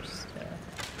first. Yeah.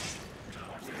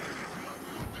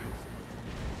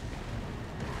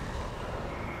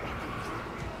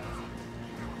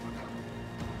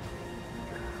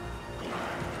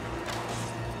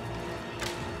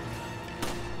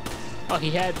 Oh,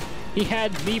 he had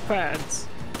knee pads.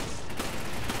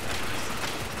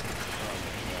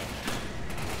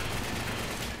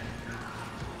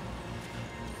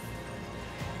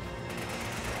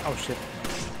 Oh shit.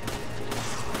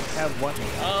 I have one.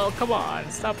 Oh, come on.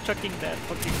 Stop chucking that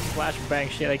fucking flashbang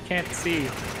shit. I can't see.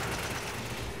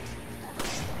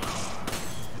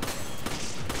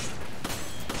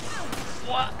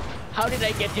 What? How did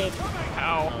I get hit?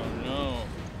 How? Oh no.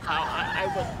 How? I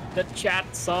was. The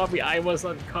chat saw me. I was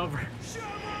uncovered.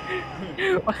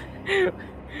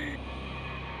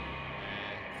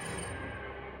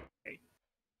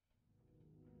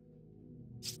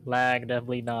 Lag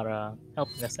definitely not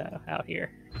helping us out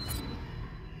here.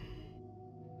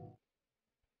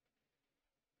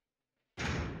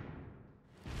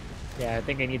 Yeah, I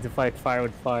think I need to fight fire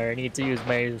with fire. I need to use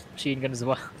my machine gun as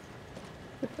well.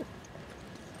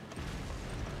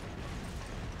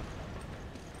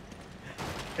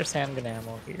 There's handgun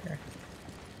ammo here.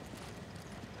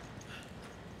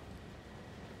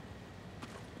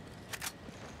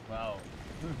 Wow.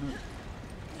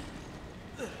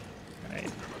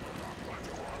 Alright.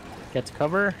 Get to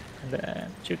cover, and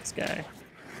then shoot this guy.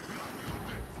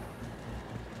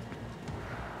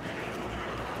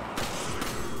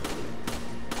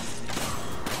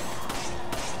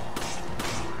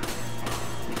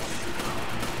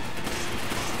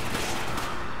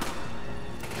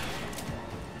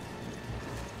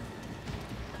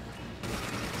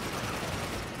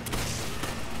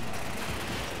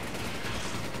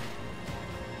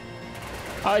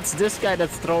 Oh, it's this guy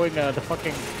that's throwing the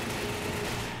fucking...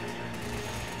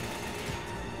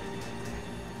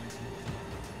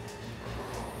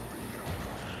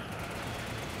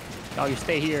 Oh, you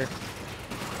stay here.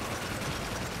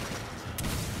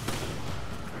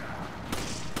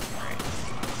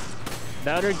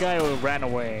 The other guy ran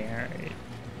away. Alright.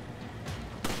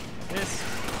 This.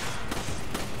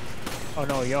 Oh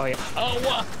no, yo, yeah. Oh,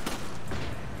 what?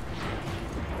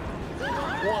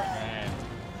 What?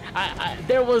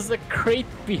 There was a crate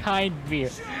behind me.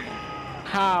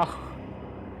 How?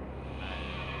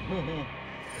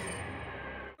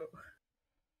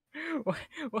 What?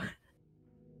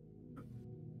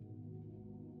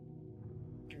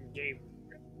 Game.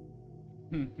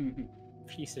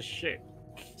 Piece of shit.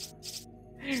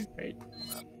 Right.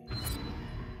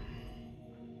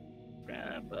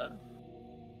 Grab.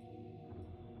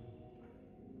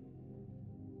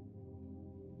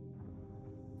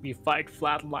 We fight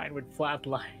flatline with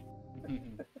flatline.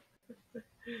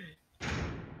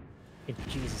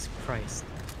 Jesus Christ.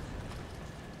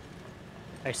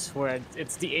 I swear,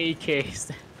 it's the AKs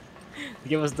that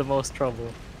give us the most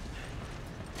trouble.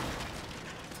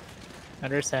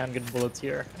 There's handgun bullets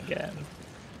here again.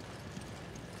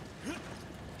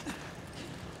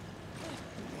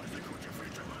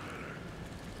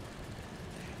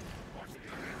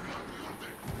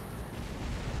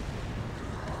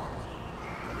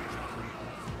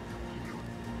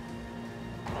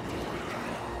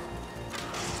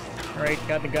 Alright,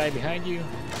 got the guy behind you.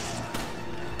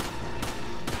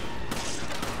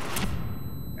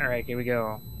 Alright, here we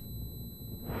go.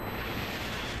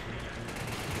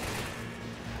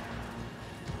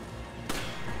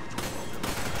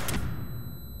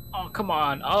 Oh, come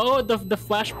on. Oh, the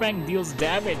flashbang deals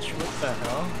damage. What the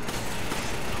hell?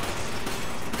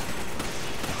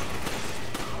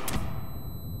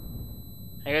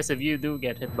 I guess if you do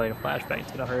get hit by the flashbang,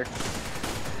 it's gonna hurt.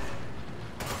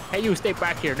 Hey, you stay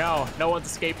back here. No one's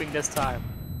escaping this time.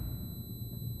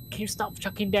 Can you stop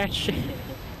chucking that shit?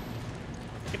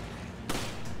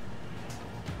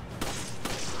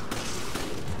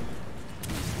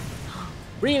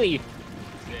 Really?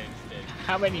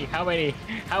 How many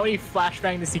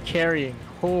flashbangs is he carrying?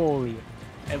 Holy,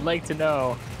 I'd like to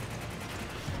know.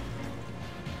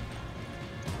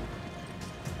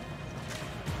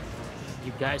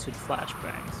 You guys with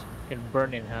flashbangs can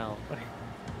burn in hell.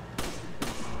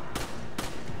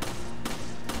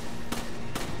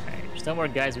 Alright, there's no more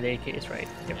guys with AKs, right?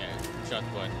 Yep. Yeah, shot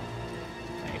one.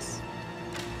 Nice.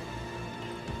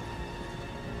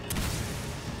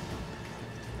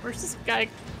 Where's this guy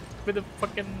with the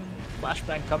fucking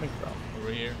flashbang coming from?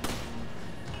 Over here.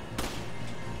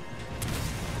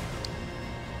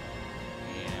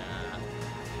 Yeah.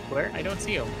 Where? I don't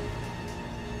see him.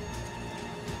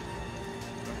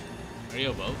 Are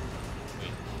you above? Wait,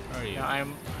 where are you?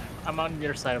 No, I'm on the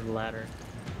other side of the ladder.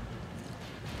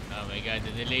 Oh my god,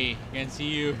 the delay. Can't see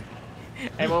you.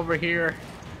 I'm over here.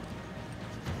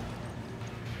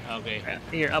 Okay.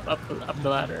 Here, up the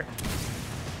ladder.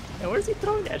 Hey, where's he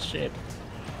throwing that shit?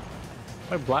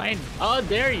 Am I blind? Oh,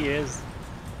 there he is.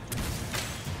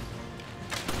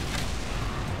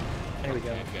 There we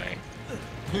go. That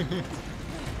guy.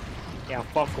 Yeah,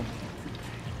 fuck him.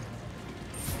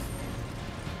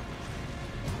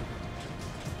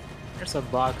 There's a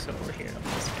box over here. I'm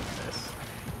gonna skip this.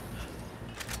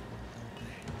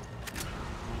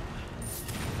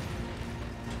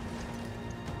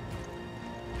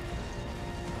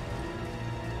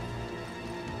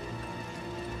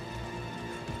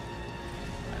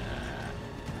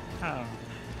 Oh.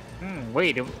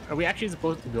 Wait, are we actually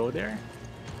supposed to go there?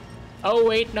 Oh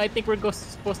wait, no, I think we're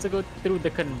supposed to go through the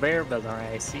conveyor belt.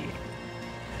 Alright, I see.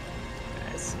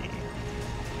 I see.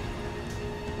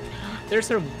 There's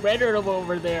a red herb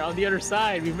over there on the other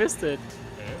side. We missed it.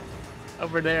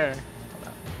 Over there. Hold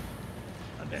on.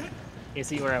 Oh, there. You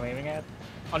see where I'm aiming at?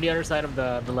 On the other side of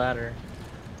the ladder.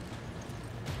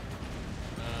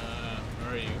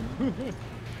 Where are you?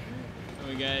 Oh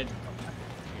my god.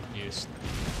 Confused.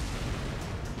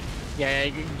 Yeah,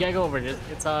 you gotta go over it.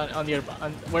 It's on the other,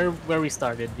 on where we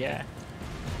started. Yeah.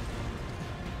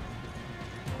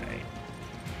 Right.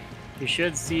 You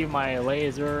should see my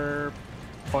laser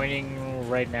pointing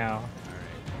right now.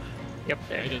 Alright. Yep,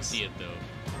 there. I it don't is. see it though.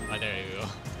 Oh, there you go.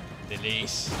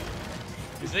 Delays.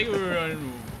 It's like we were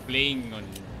playing on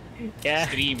Yeah.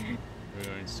 stream. We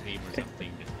were on stream or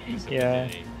something. Just because of the Yeah.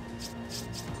 delay.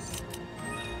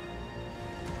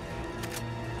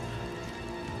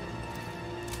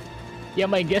 Yeah,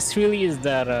 my guess really is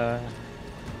that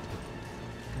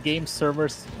game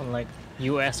servers on like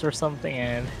US or something,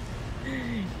 and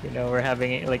you know we're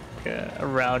having like a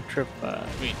round trip Wait,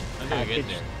 how do I get package.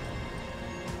 there?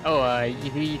 Oh,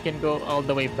 you can go all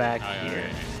the way back Oh, yeah, here.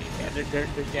 right, I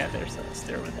see. Yeah, there's a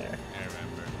stair over there. I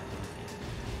remember.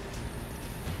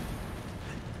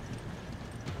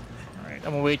 All right,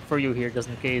 I'm gonna wait for you here just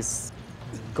in case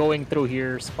going through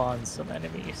here spawns some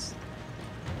enemies.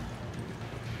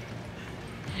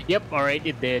 Yep, all right,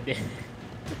 it did.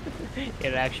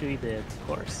 It actually did, of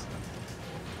course.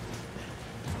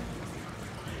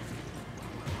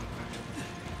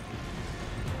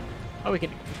 Oh, I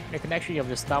can actually have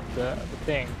to stop the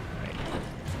thing. Right.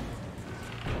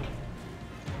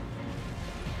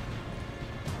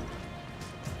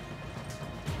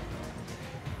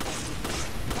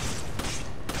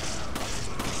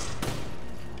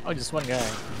 Oh, just one guy.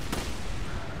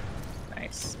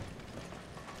 Nice.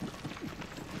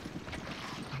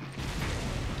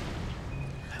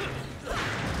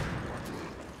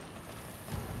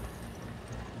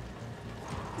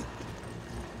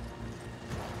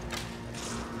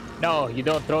 No, you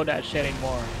don't throw that shit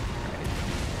anymore.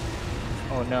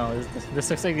 Oh no, this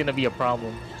looks like gonna be a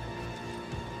problem.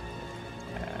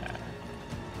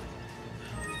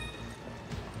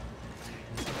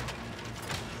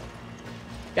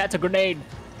 That's a grenade.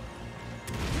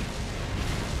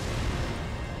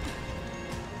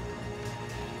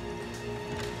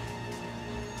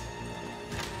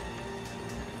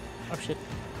 Oh shit.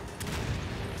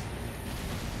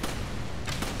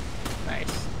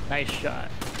 Nice. Nice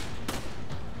shot.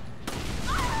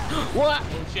 What?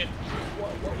 Oh shit!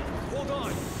 Hold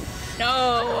on!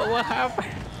 No! What happened?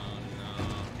 Oh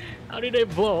no. How did they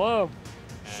blow up?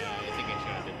 I think I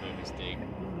shot it by mistake.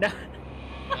 No.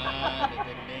 The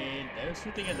delay. I was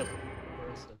shooting at the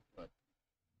person, but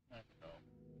I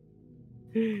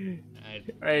don't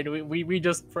know. Right, we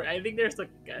just. I think there's a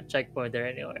checkpoint there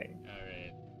anyway.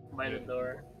 Alright. By the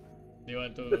door. Do you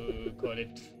want to call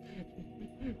it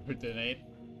for tonight?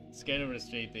 It's kind of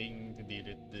frustrating to deal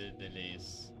with the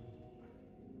delays.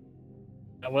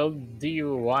 Well, do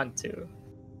you want to?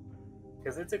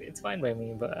 Because it's fine by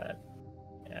me, but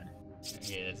yeah.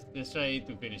 Okay, let's try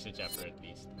to finish the chapter at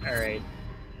least. All right.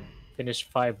 Finish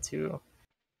 5-2.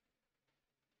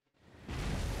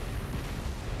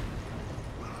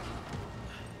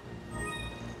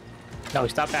 No,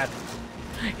 stop that.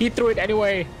 He threw it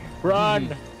anyway.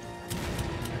 Run.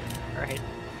 All right.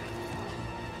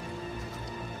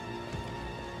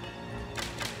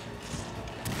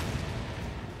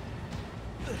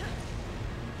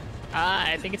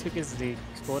 I think it's because they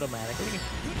explode automatically.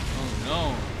 Oh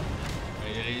no!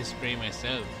 Why did I just spray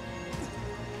myself?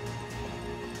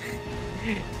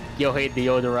 Yo, hate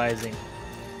deodorizing.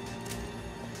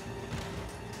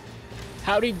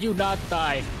 How did you not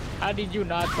die? How did you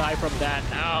not die from that?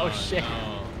 Oh shit.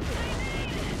 No.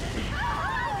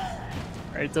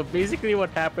 Alright, so basically what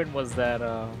happened was that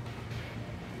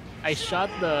I shot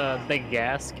the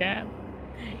gas can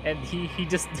and he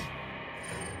just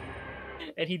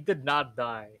and he did not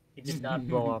die. He did not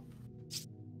blow up.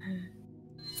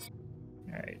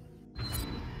 Alright.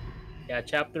 Yeah,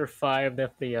 chapter 5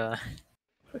 definitely a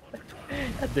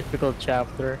difficult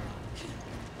chapter.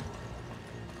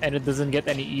 And it doesn't get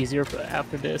any easier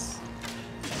after this.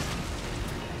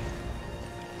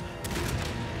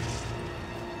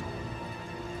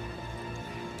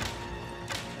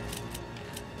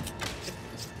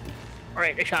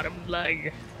 Alright, I shot him in the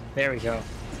leg. There we go.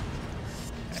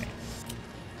 Alright.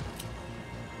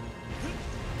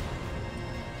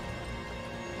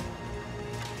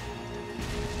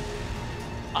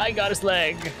 I got his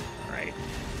leg. Alright.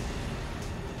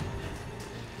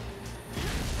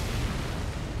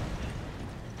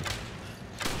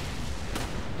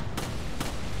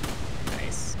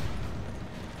 Nice.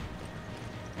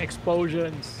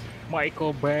 Explosions.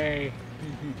 Michael Bay.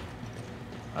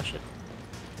 Oh shit.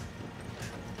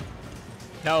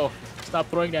 No, stop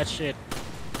throwing that shit.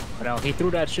 Oh, no, he threw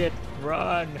that shit.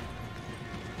 Run.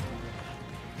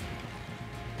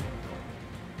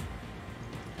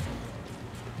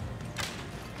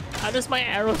 How does my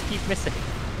arrows keep missing?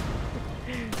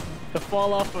 The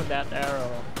fall off of that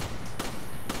arrow.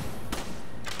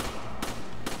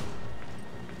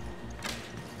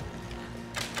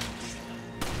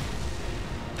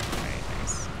 Alright,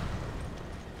 nice.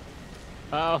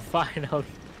 Oh, finally.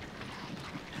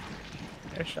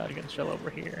 There's shotgun shell over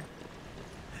here.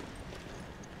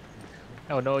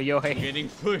 Oh no, yo, hey. I'm getting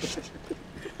pushed.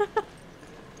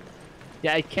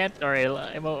 Yeah, I can't. Alright,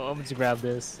 I'm going to grab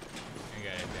this. I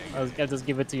got it. I'll just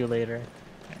give it to you later.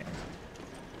 Alright.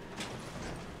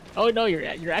 Oh no,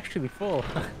 you're actually full.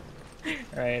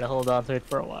 Alright, I'll hold on to it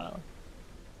for a while.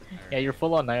 Yeah, you're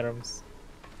full on items.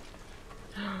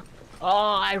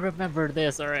 Oh, I remember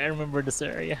this. Alright, I remember this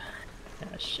area.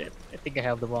 Ah, shit. I think I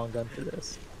have the wrong gun for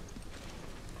this.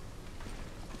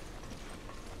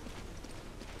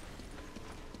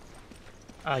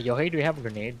 Yo, hey, do you have a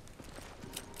grenade?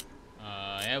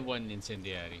 I have one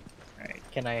incendiary. Alright,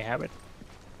 can I have it?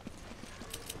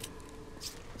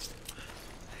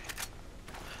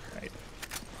 Alright.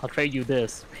 I'll trade you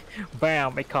this.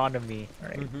 Bam! Economy.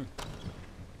 Alright.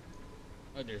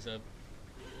 Oh, there's a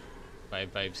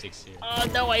 556 here. Oh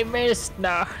no, I missed!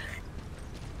 No!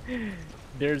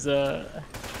 There's a...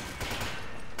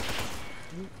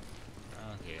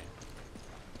 Okay.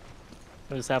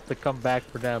 I'll just have to come back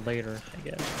for that later, I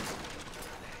guess.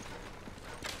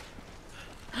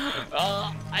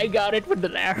 Oh, I got it with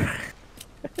an arrow.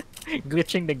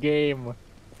 Glitching the game.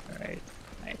 Alright,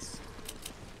 nice.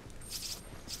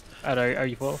 Are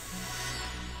you full?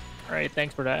 Alright,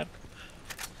 thanks for that.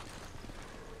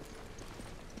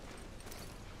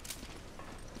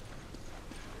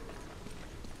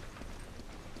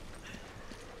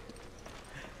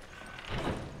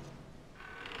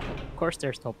 Of course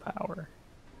there's no power.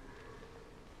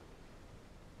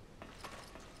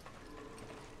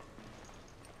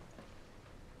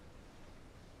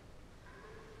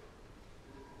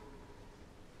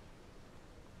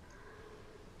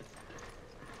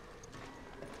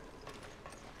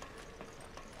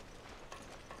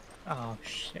 Oh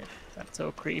shit, that's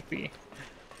so creepy.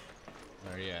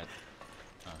 Where are you at?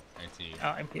 Oh, I see you. Oh,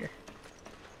 I'm here.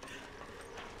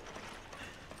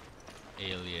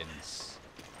 Aliens.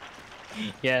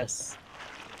 Yes.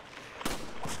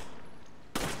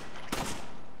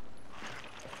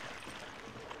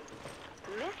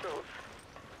 Missiles?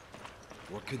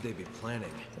 What could they be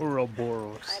planning?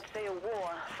 Ouroboros. I'd say a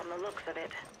war from the looks of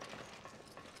it.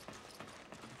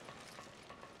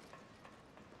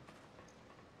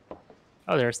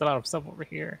 Oh, there's a lot of stuff over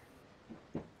here.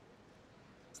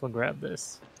 So I'll grab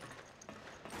this.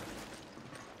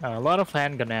 A lot of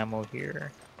handgun ammo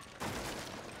here.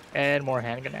 And more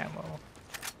handgun ammo.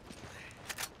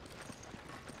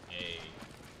 Hey.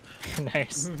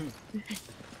 Nice.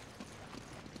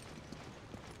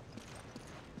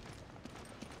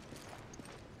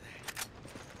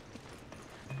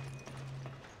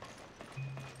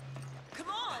 Come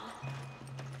on!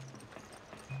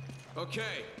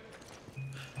 Okay.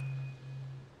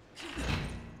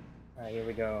 Alright, here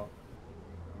we go.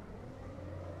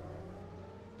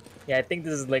 Yeah, I think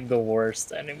this is like the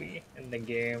worst enemy in the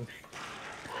game.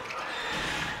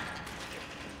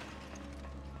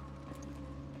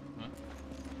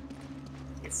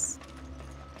 Nice.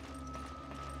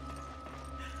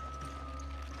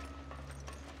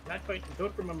 Not quite.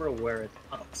 Don't remember where it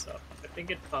pops up. I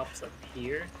think it pops up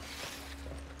here.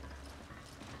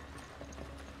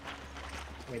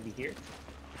 Maybe here.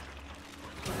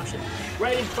 Oh shit!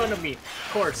 Right in front of me. Of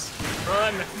course.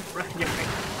 Run, run, Yohei.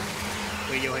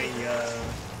 Wait, Yohei.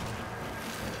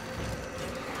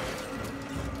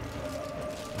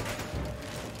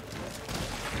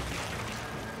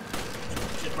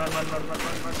 Shit! Run, run, run, run,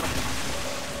 run, run, run.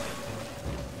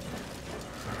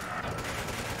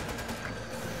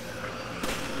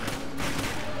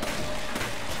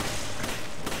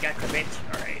 Got the bitch.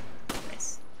 Alright.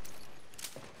 Nice.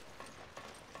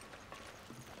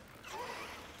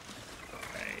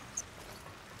 Alright.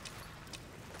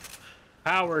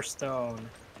 Power Stone.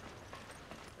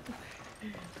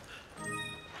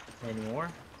 Any more?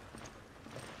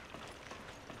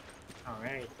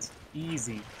 Alright.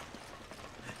 Easy.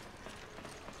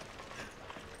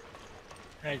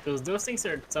 Alright, those things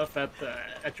are tough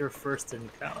at your first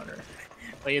encounter.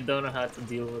 But you don't know how to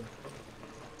deal with them.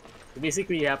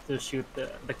 Basically, you have to shoot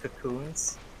the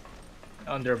cocoons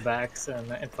on their backs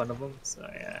and in front of them. So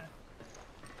yeah.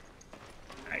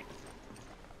 Alright.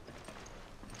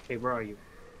 Okay, where are you?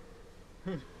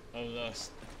 I'm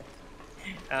lost.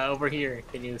 Over here.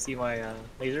 Can you see my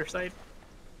laser sight?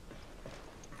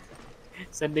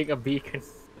 Sending a beacon.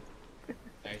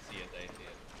 I see it, I see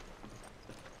it.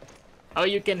 Oh,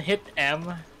 you can hit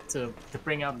M to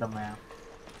bring out the map.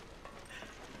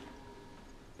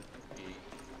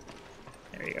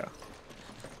 There you go.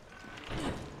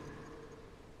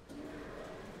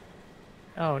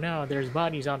 Oh no, there's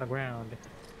bodies on the ground.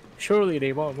 Surely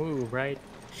they won't move, right?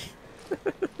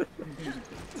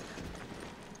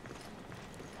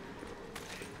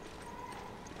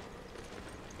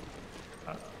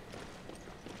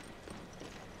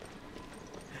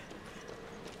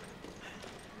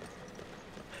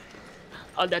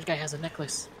 Oh, that guy has a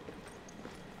necklace.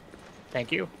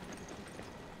 Thank you.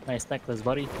 Nice necklace,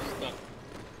 buddy. Stop.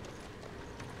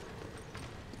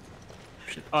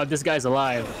 Shit. Oh, this guy's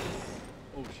alive.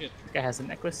 Oh shit. This guy has a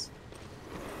necklace.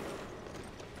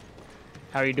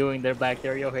 How are you doing there back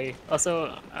there, Yohei?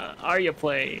 Also, Arya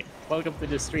Play. Welcome to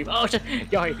the stream. Oh shit!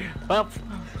 Yohei! Help!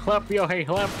 Help, Yohei!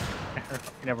 Help!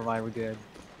 Never mind, we're good.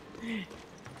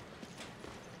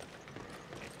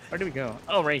 Where do we go?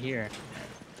 Oh, right here.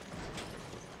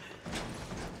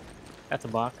 That's a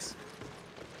box.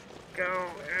 Go!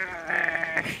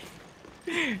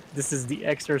 This is the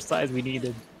exercise we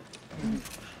needed.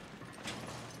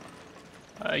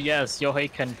 Yes, Yohei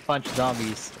can punch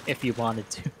zombies if you wanted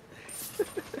to.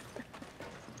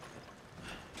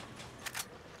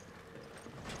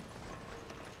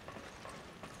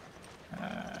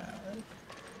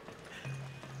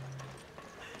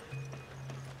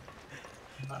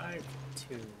 Five,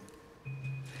 two.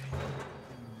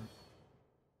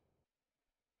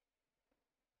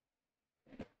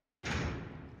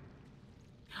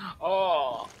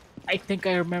 Oh, I think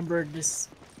I remember this.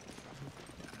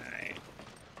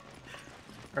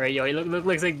 Alright, yo,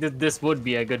 looks like this would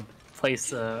be a good place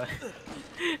to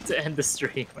end the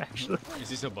stream, actually. Is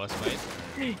this a boss fight?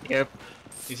 Yep.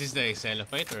 Is this the Excella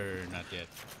fight or not yet?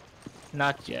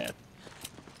 Not yet.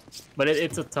 But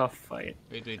it's a tough fight.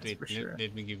 Wait. For sure.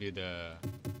 Let me give you the...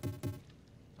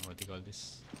 what do you call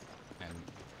this? And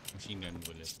machine gun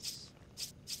bullets.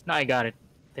 No, I got it.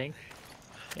 I think.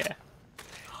 Yeah.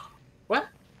 What?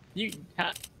 You...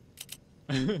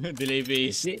 Delay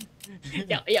base.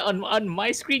 Yeah, on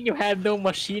my screen you had no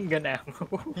machine gun ammo.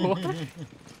 What?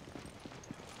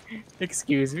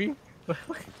 Excuse me?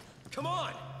 Come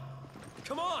on!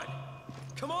 Come on!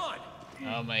 Come on!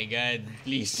 Oh my god,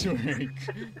 please work.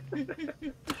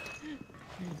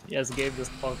 Yes, game this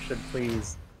function,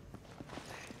 please.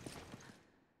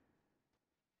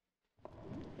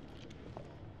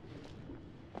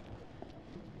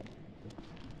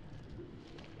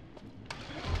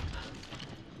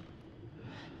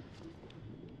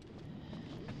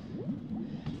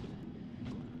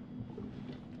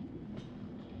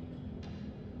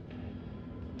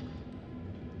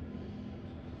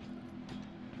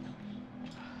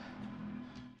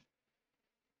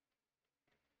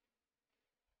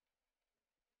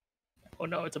 Oh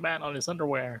no, it's a man on his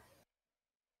underwear.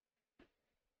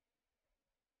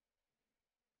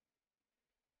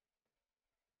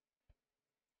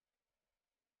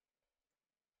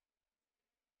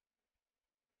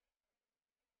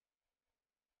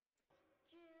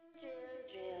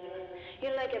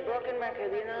 You're like a broken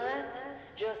record, you know that?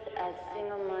 Just as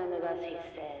single-minded as he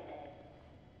said.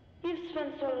 You've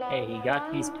spent so long. Hey, he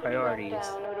got these priorities.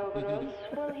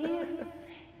 Well, here,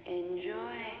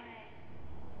 enjoy.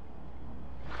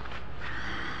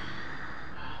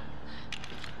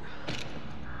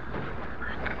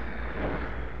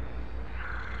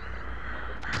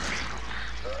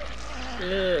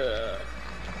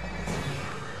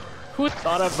 Who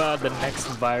thought about the next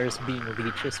virus being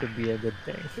leeches would be a good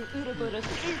thing? The Ouroboros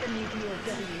is a new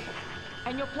POW,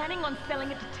 and you're planning on selling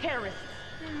it to terrorists.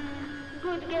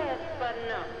 Good guess, but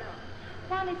no.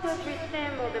 While it does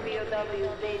resemble the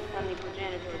BOW based on the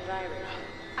progenitor virus,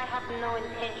 I have no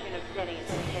intention of selling it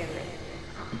to terrorists.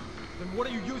 Then what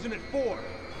are you using it for?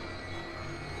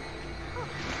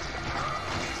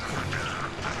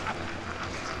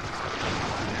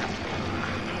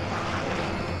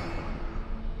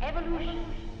 Evolution.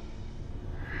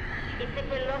 It's a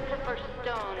philosopher's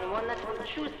stone, one that will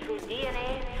choose through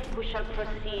DNA who shall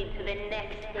proceed to the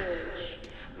next stage.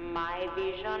 My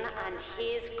vision and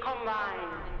his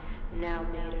combined, now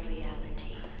made a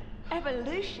reality.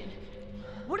 Evolution?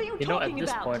 What are you You know, talking at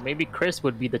this about? point, maybe Chris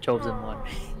would be the chosen one.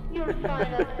 You'll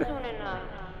find out soon enough.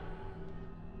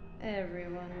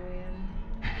 Everyone will.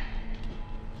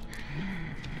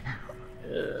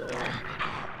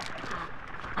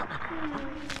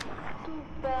 Too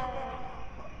bad.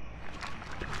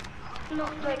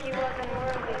 Looks like he wasn't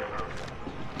worthy.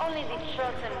 Only the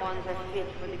chosen ones are fit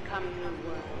for the coming new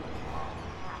world.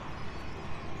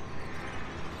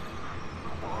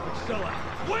 Stella,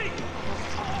 wait!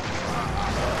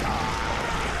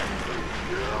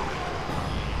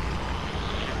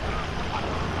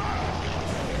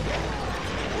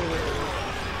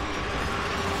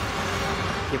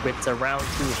 If it's a round 2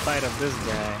 fight of this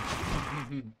guy.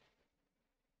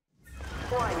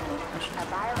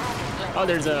 Oh,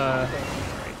 there's a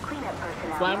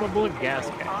flammable gas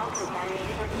cans.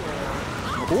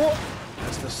 Whoa!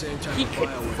 That's the same type of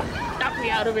bioweapon. Knock me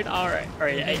out of it. Alright,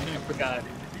 I forgot.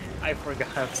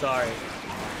 I'm sorry.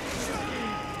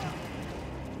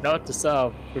 Note to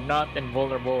self, you're not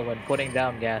invulnerable when putting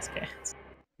down gas cans.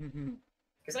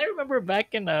 Because I remember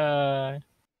back in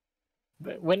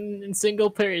when in single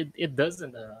player it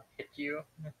doesn't hit you.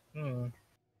 You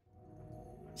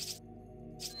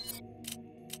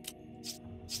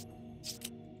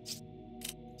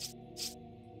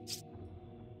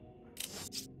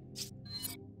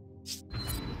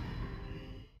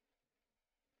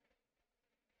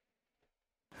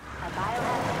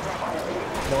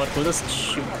know what, we'll just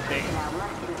shoot things.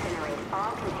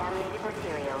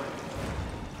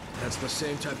 That's the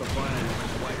same type of bioweapon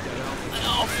that wiped that out.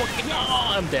 Oh fucking no!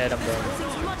 I'm dead.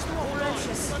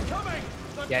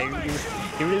 Yeah,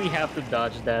 you really have to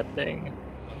dodge that thing,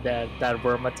 that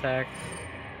worm attack,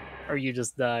 or you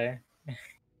just die.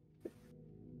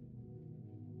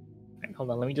 Right, hold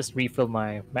on, let me just refill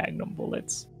my magnum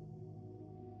bullets.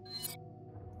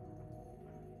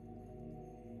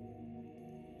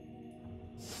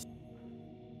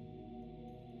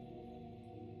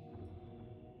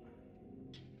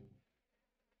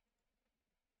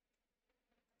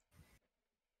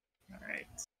 Alright.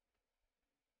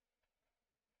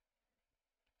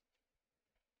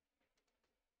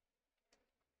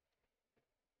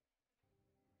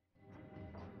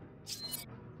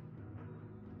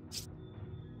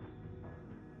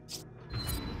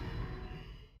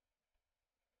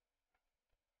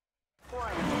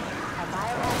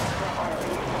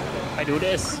 I do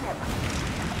this.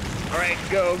 Alright,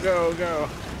 go, go, go.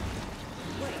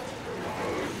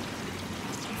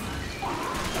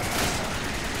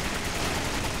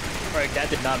 Alright, that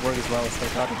did not work as well as I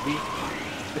thought it'd be.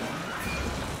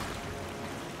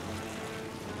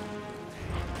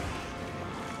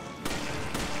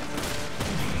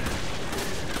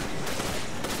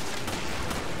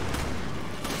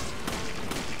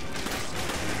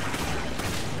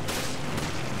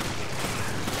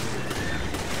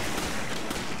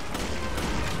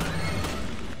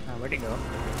 Where'd it go?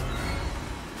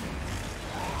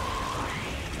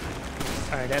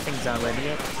 Alright, that thing's not ready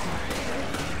yet.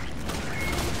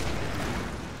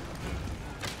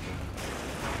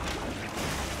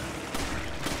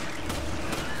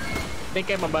 I think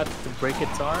I'm about to break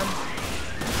its arm.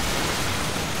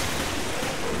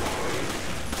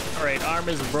 Alright, arm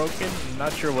is broken. I'm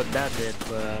not sure what that did,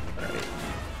 but alright.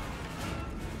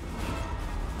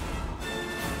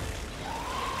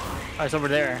 Oh, it's over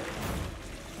there.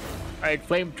 Alright,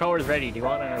 flamethrower is ready. Do you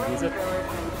want to use it?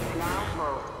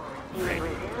 Right.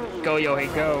 Go, Yohei,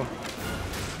 go.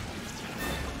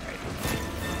 Right.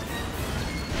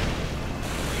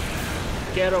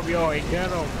 Get him, Yohei,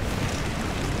 get him.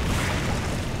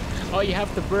 Oh, you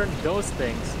have to burn those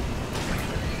things.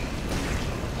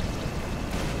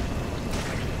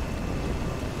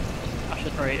 I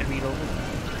should try and reload it.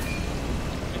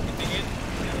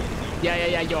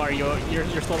 Yeah, you are.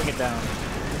 You're slowing it down.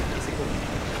 Basically.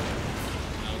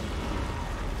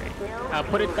 Great.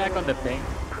 Put it back on the thing.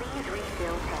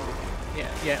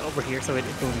 Yeah, over here so it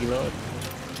will reload.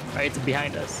 Alright, it's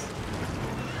behind us.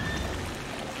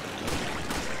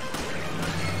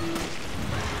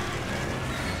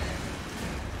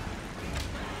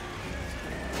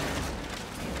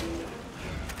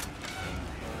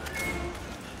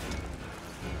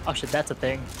 Oh shit, that's a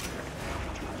thing.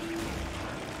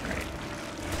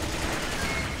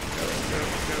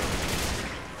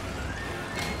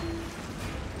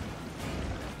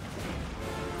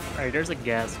 Alright, there's a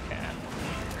gas can.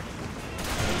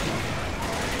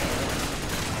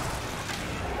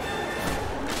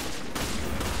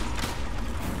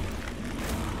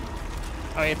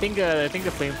 Alright, I think the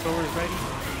flamethrower is ready.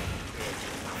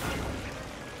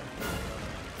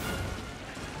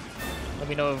 Let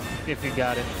me know if you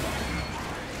got it.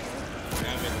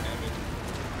 Have it.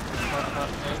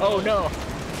 Oh no!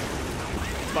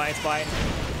 It's fine.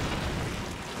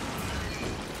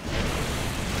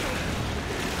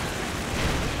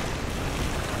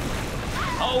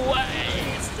 Oh,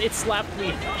 it slapped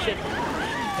me. Shit.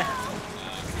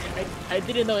 I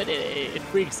didn't know it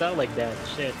freaks out like that.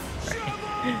 Shit.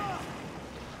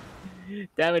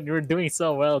 Damn it, we're doing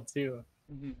so well too.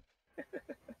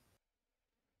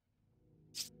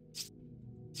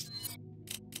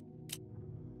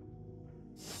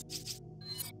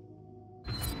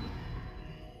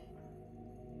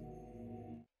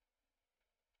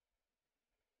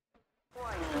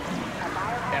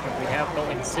 Damn it, we have no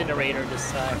incinerator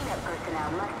this time.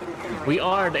 We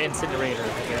are the incinerator,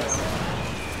 I guess.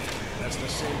 That's the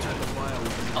same type of vial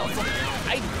we've been Oh, fuck.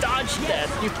 I dodged that,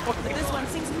 you fucking... But this one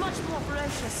seems much more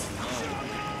ferocious.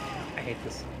 I hate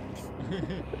this. I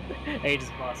hate this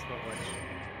boss so much.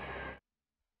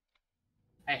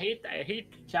 I hate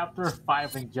chapter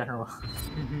 5 in general.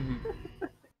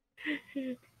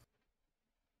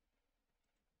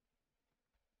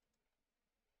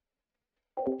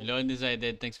 Hello,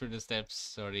 Undecided. Thanks for the steps.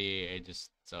 Sorry, I just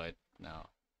saw it now.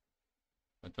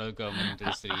 But welcome to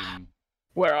the stream.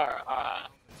 Where are...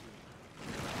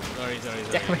 Sorry.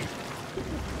 Damn it.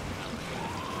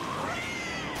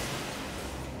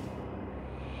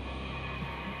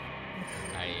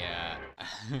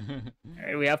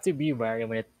 Alright, we have to be wary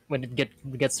when it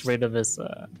gets rid of his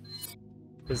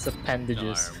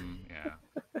appendages. Arm, yeah.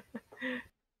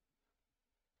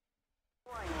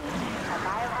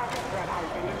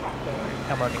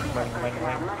 I'm running.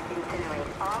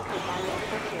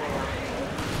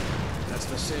 That's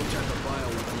the same type of vial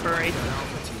we've been Alright. at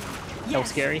Alpha Team. That was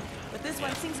scary. But this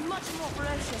one seems much more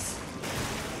ferocious.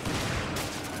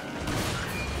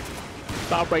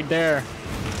 Stop right there.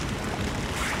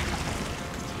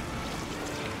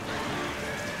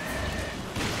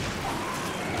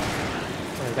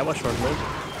 Alright, that was short-lived.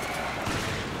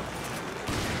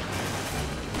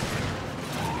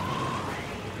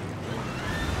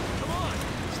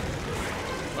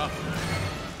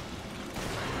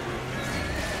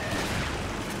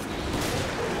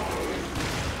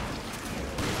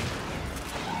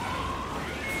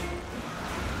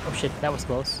 Oh shit, that was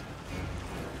close.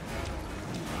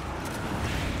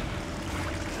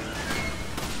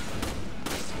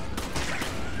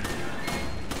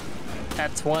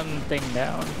 That's one thing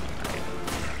down.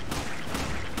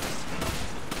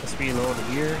 Let's reload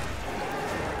here.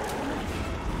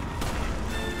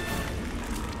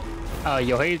 Oh,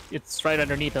 yo, hey, it's right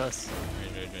underneath us.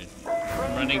 Wait.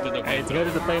 I'm running to the Alright, let's go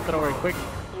to the flamethrower quick.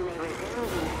 You may resume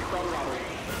use when ready.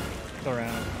 Go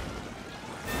around.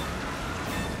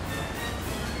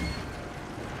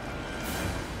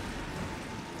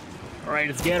 Alright,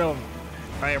 let's get him.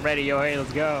 Alright, I'm ready, yo, hey,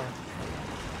 let's go.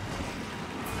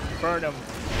 Burn him.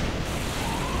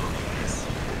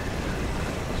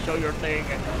 Show your thing.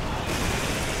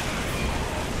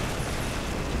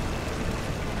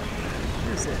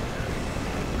 Where's it?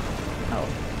 Oh.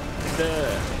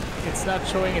 It's not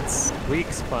showing its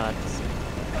weak spots.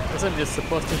 Wasn't just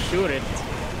supposed to shoot it.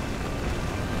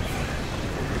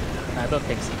 I don't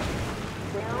think so. No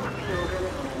fuel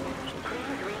remaining.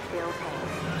 Please refill tank.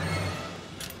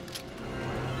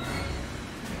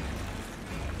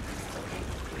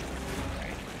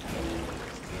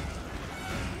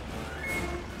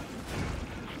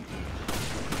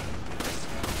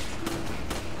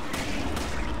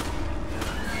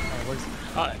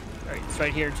 Alright, it's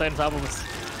right here, it's right on top of us.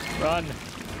 Run!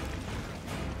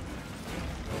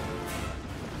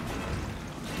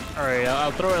 Alright,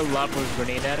 I'll throw a Lapis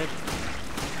grenade at it.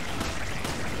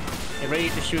 Get ready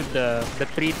to shoot the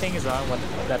three things on when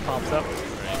that pops up.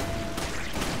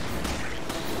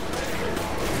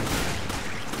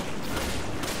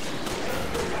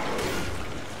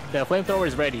 The flamethrower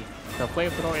is ready. The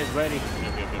flamethrower is ready.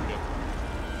 Yep.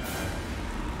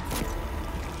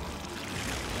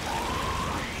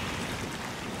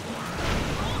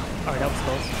 Alright, that was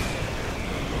close.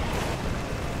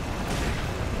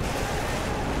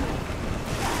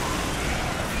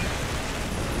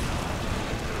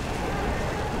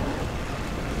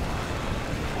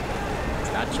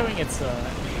 It's not showing its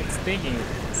thingy.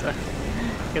 So,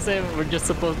 guess we're just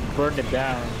supposed to burn it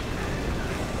down.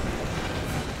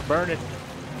 Burn it.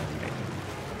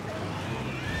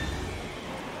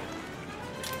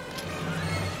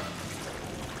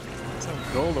 Some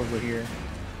gold over here.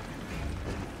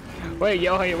 Wait,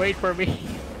 yo, hey, wait for me.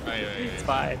 It's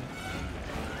fine.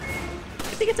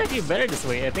 I think it's actually better this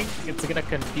way. I think it's gonna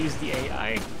confuse the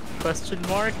AI. Question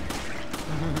mark.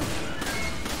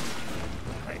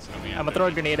 Right, I'm gonna throw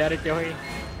a grenade at it, Joey.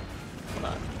 Hold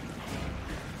on.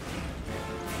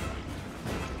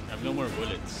 I have no more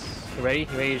bullets. You ready?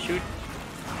 You ready to shoot?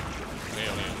 Okay.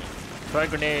 Throw a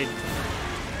grenade.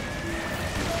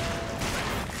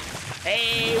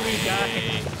 Hey, we got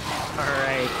it.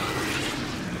 Alright.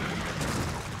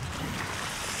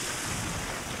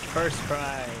 First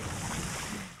try.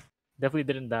 Definitely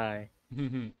didn't die.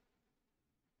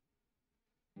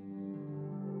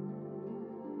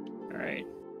 Alright.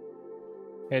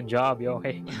 Good job, yo.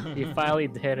 Hey, you finally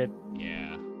did it.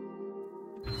 Yeah.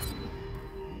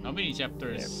 How many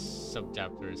chapters,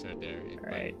 sub-chapters are there?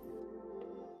 Alright.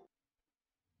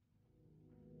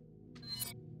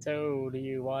 So, do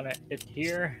you want to hit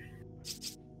here?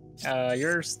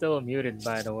 You're still muted,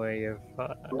 by the way. If,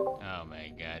 Oh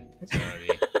my god. Sorry.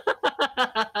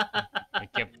 I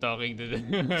kept talking to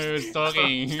them. I was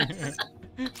talking.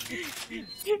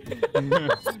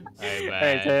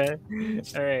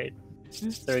 Alright.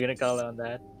 So we're gonna call on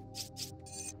that.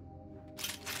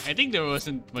 I think there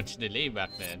wasn't much delay back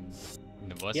then in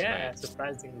the boss Yeah, fight.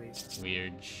 surprisingly.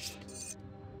 Weird.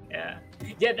 Yeah.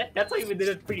 Yeah, that's why we did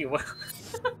it pretty well.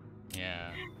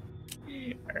 Yeah.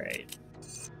 Alright.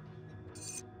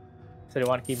 So do you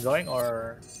want to keep going,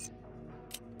 or...?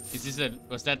 Is this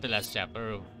was that the last chapter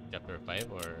of chapter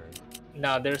 5 or?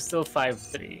 No, there's still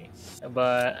 5-3.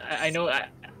 But I know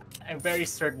I'm very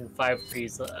certain 5-3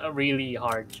 is a really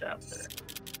hard chapter.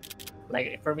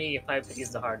 Like, for me, 5-3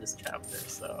 is the hardest chapter,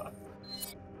 so...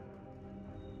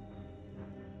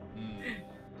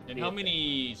 And how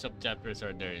many sub-chapters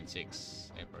are there in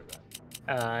 6? I forgot.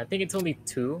 I think it's only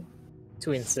 2.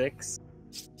 2 in 6.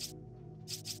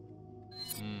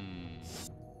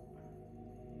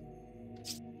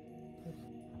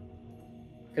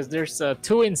 Because there's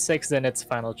 2 in 6, then it's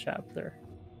final chapter.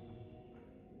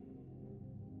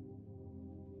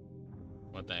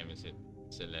 What time is it?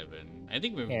 It's 11. I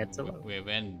think we've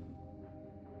end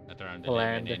at around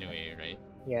 11 anyway, right?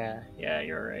 Yeah,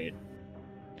 you're right.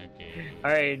 Okay.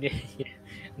 Alright.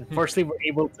 Unfortunately, we're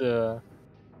able to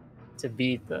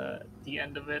beat the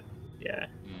end of it. Yeah.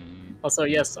 Also,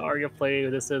 yes, Arya play.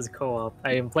 This is co-op.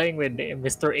 I am playing with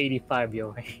Mr. 85,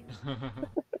 yo.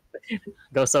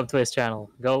 Go sub to his channel.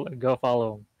 Go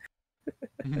follow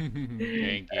him.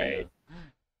 Thank you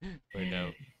for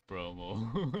the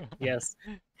promo. Yes.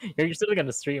 You're still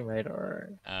gonna stream, right?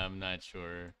 Or I'm not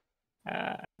sure.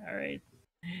 Alright.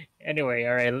 Anyway,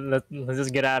 alright, let's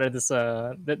just get out of this.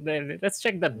 Let's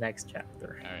check the next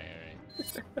chapter. Alright.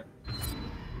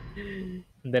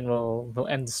 And then we'll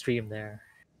end the stream there.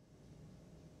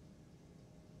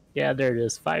 Yeah, there it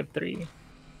is. 5-3.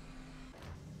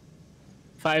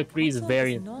 5-3 is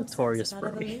very notorious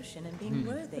for me.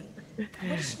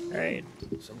 Alright.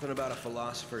 Something about a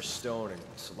philosopher's stone and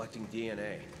selecting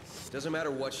DNA. Doesn't matter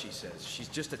what she says. She's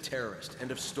just a terrorist. End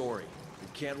of story. We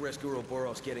can't risk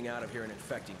Ouroboros getting out of here and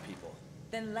infecting people.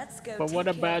 Then let's go. But what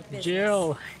about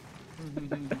Jill?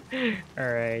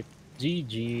 Alright.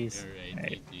 GG's.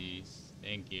 Alright, GG's.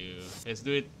 Thank you. Let's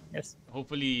do it. Yes.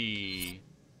 Hopefully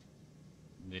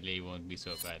delay won't be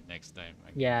so bad next time.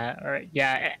 Yeah, alright.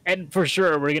 Yeah, and for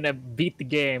sure we're gonna beat the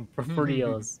game for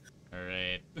reals.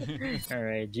 Alright.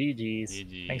 Alright, GG's.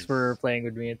 GG's. Thanks for playing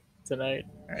with me tonight.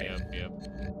 Alright. Yep.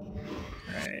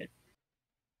 Alright.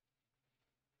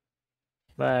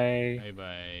 Bye.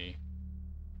 Bye.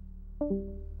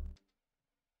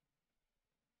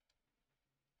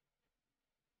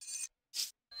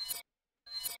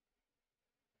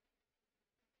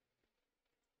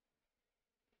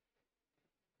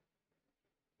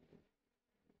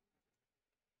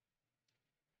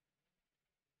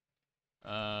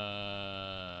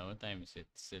 What time is it?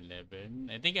 It's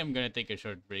 11. I think I'm gonna take a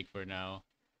short break for now.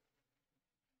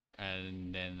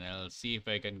 And then I'll see if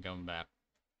I can come back.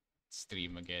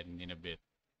 Stream again in a bit.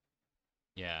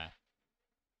 Yeah.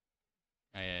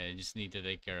 I just need to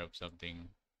take care of something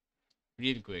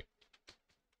real quick.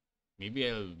 Maybe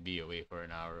I'll be away for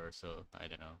an hour or so. I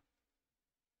don't know.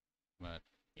 But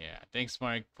yeah, thanks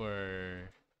Mark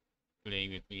for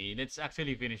playing with me. Let's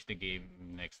actually finish the game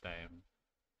next time.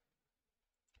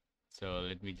 So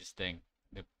let me just thank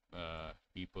the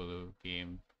people who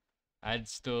came.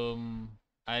 Adsutum,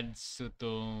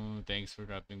 thanks for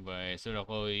dropping by.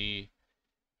 Surakoi,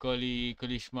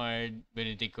 Kulishmard,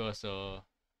 Benedicoso,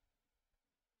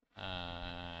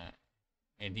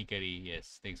 and Hikari.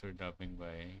 Yes, thanks for dropping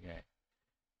by. Yeah.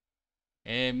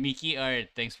 And Mickey Art,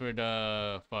 thanks for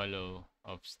the follow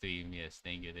of stream. Yes,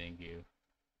 thank you, thank you.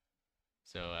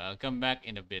 So I'll come back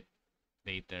in a bit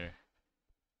later.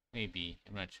 Maybe,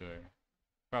 I'm not sure.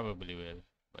 Probably will.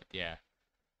 But yeah.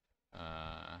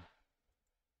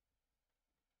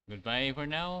 Goodbye for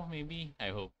now, maybe. I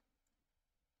hope.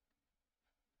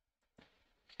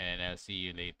 And I'll see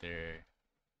you later.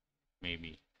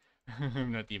 Maybe.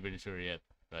 I'm not even sure yet.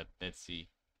 But let's see.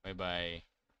 Bye bye.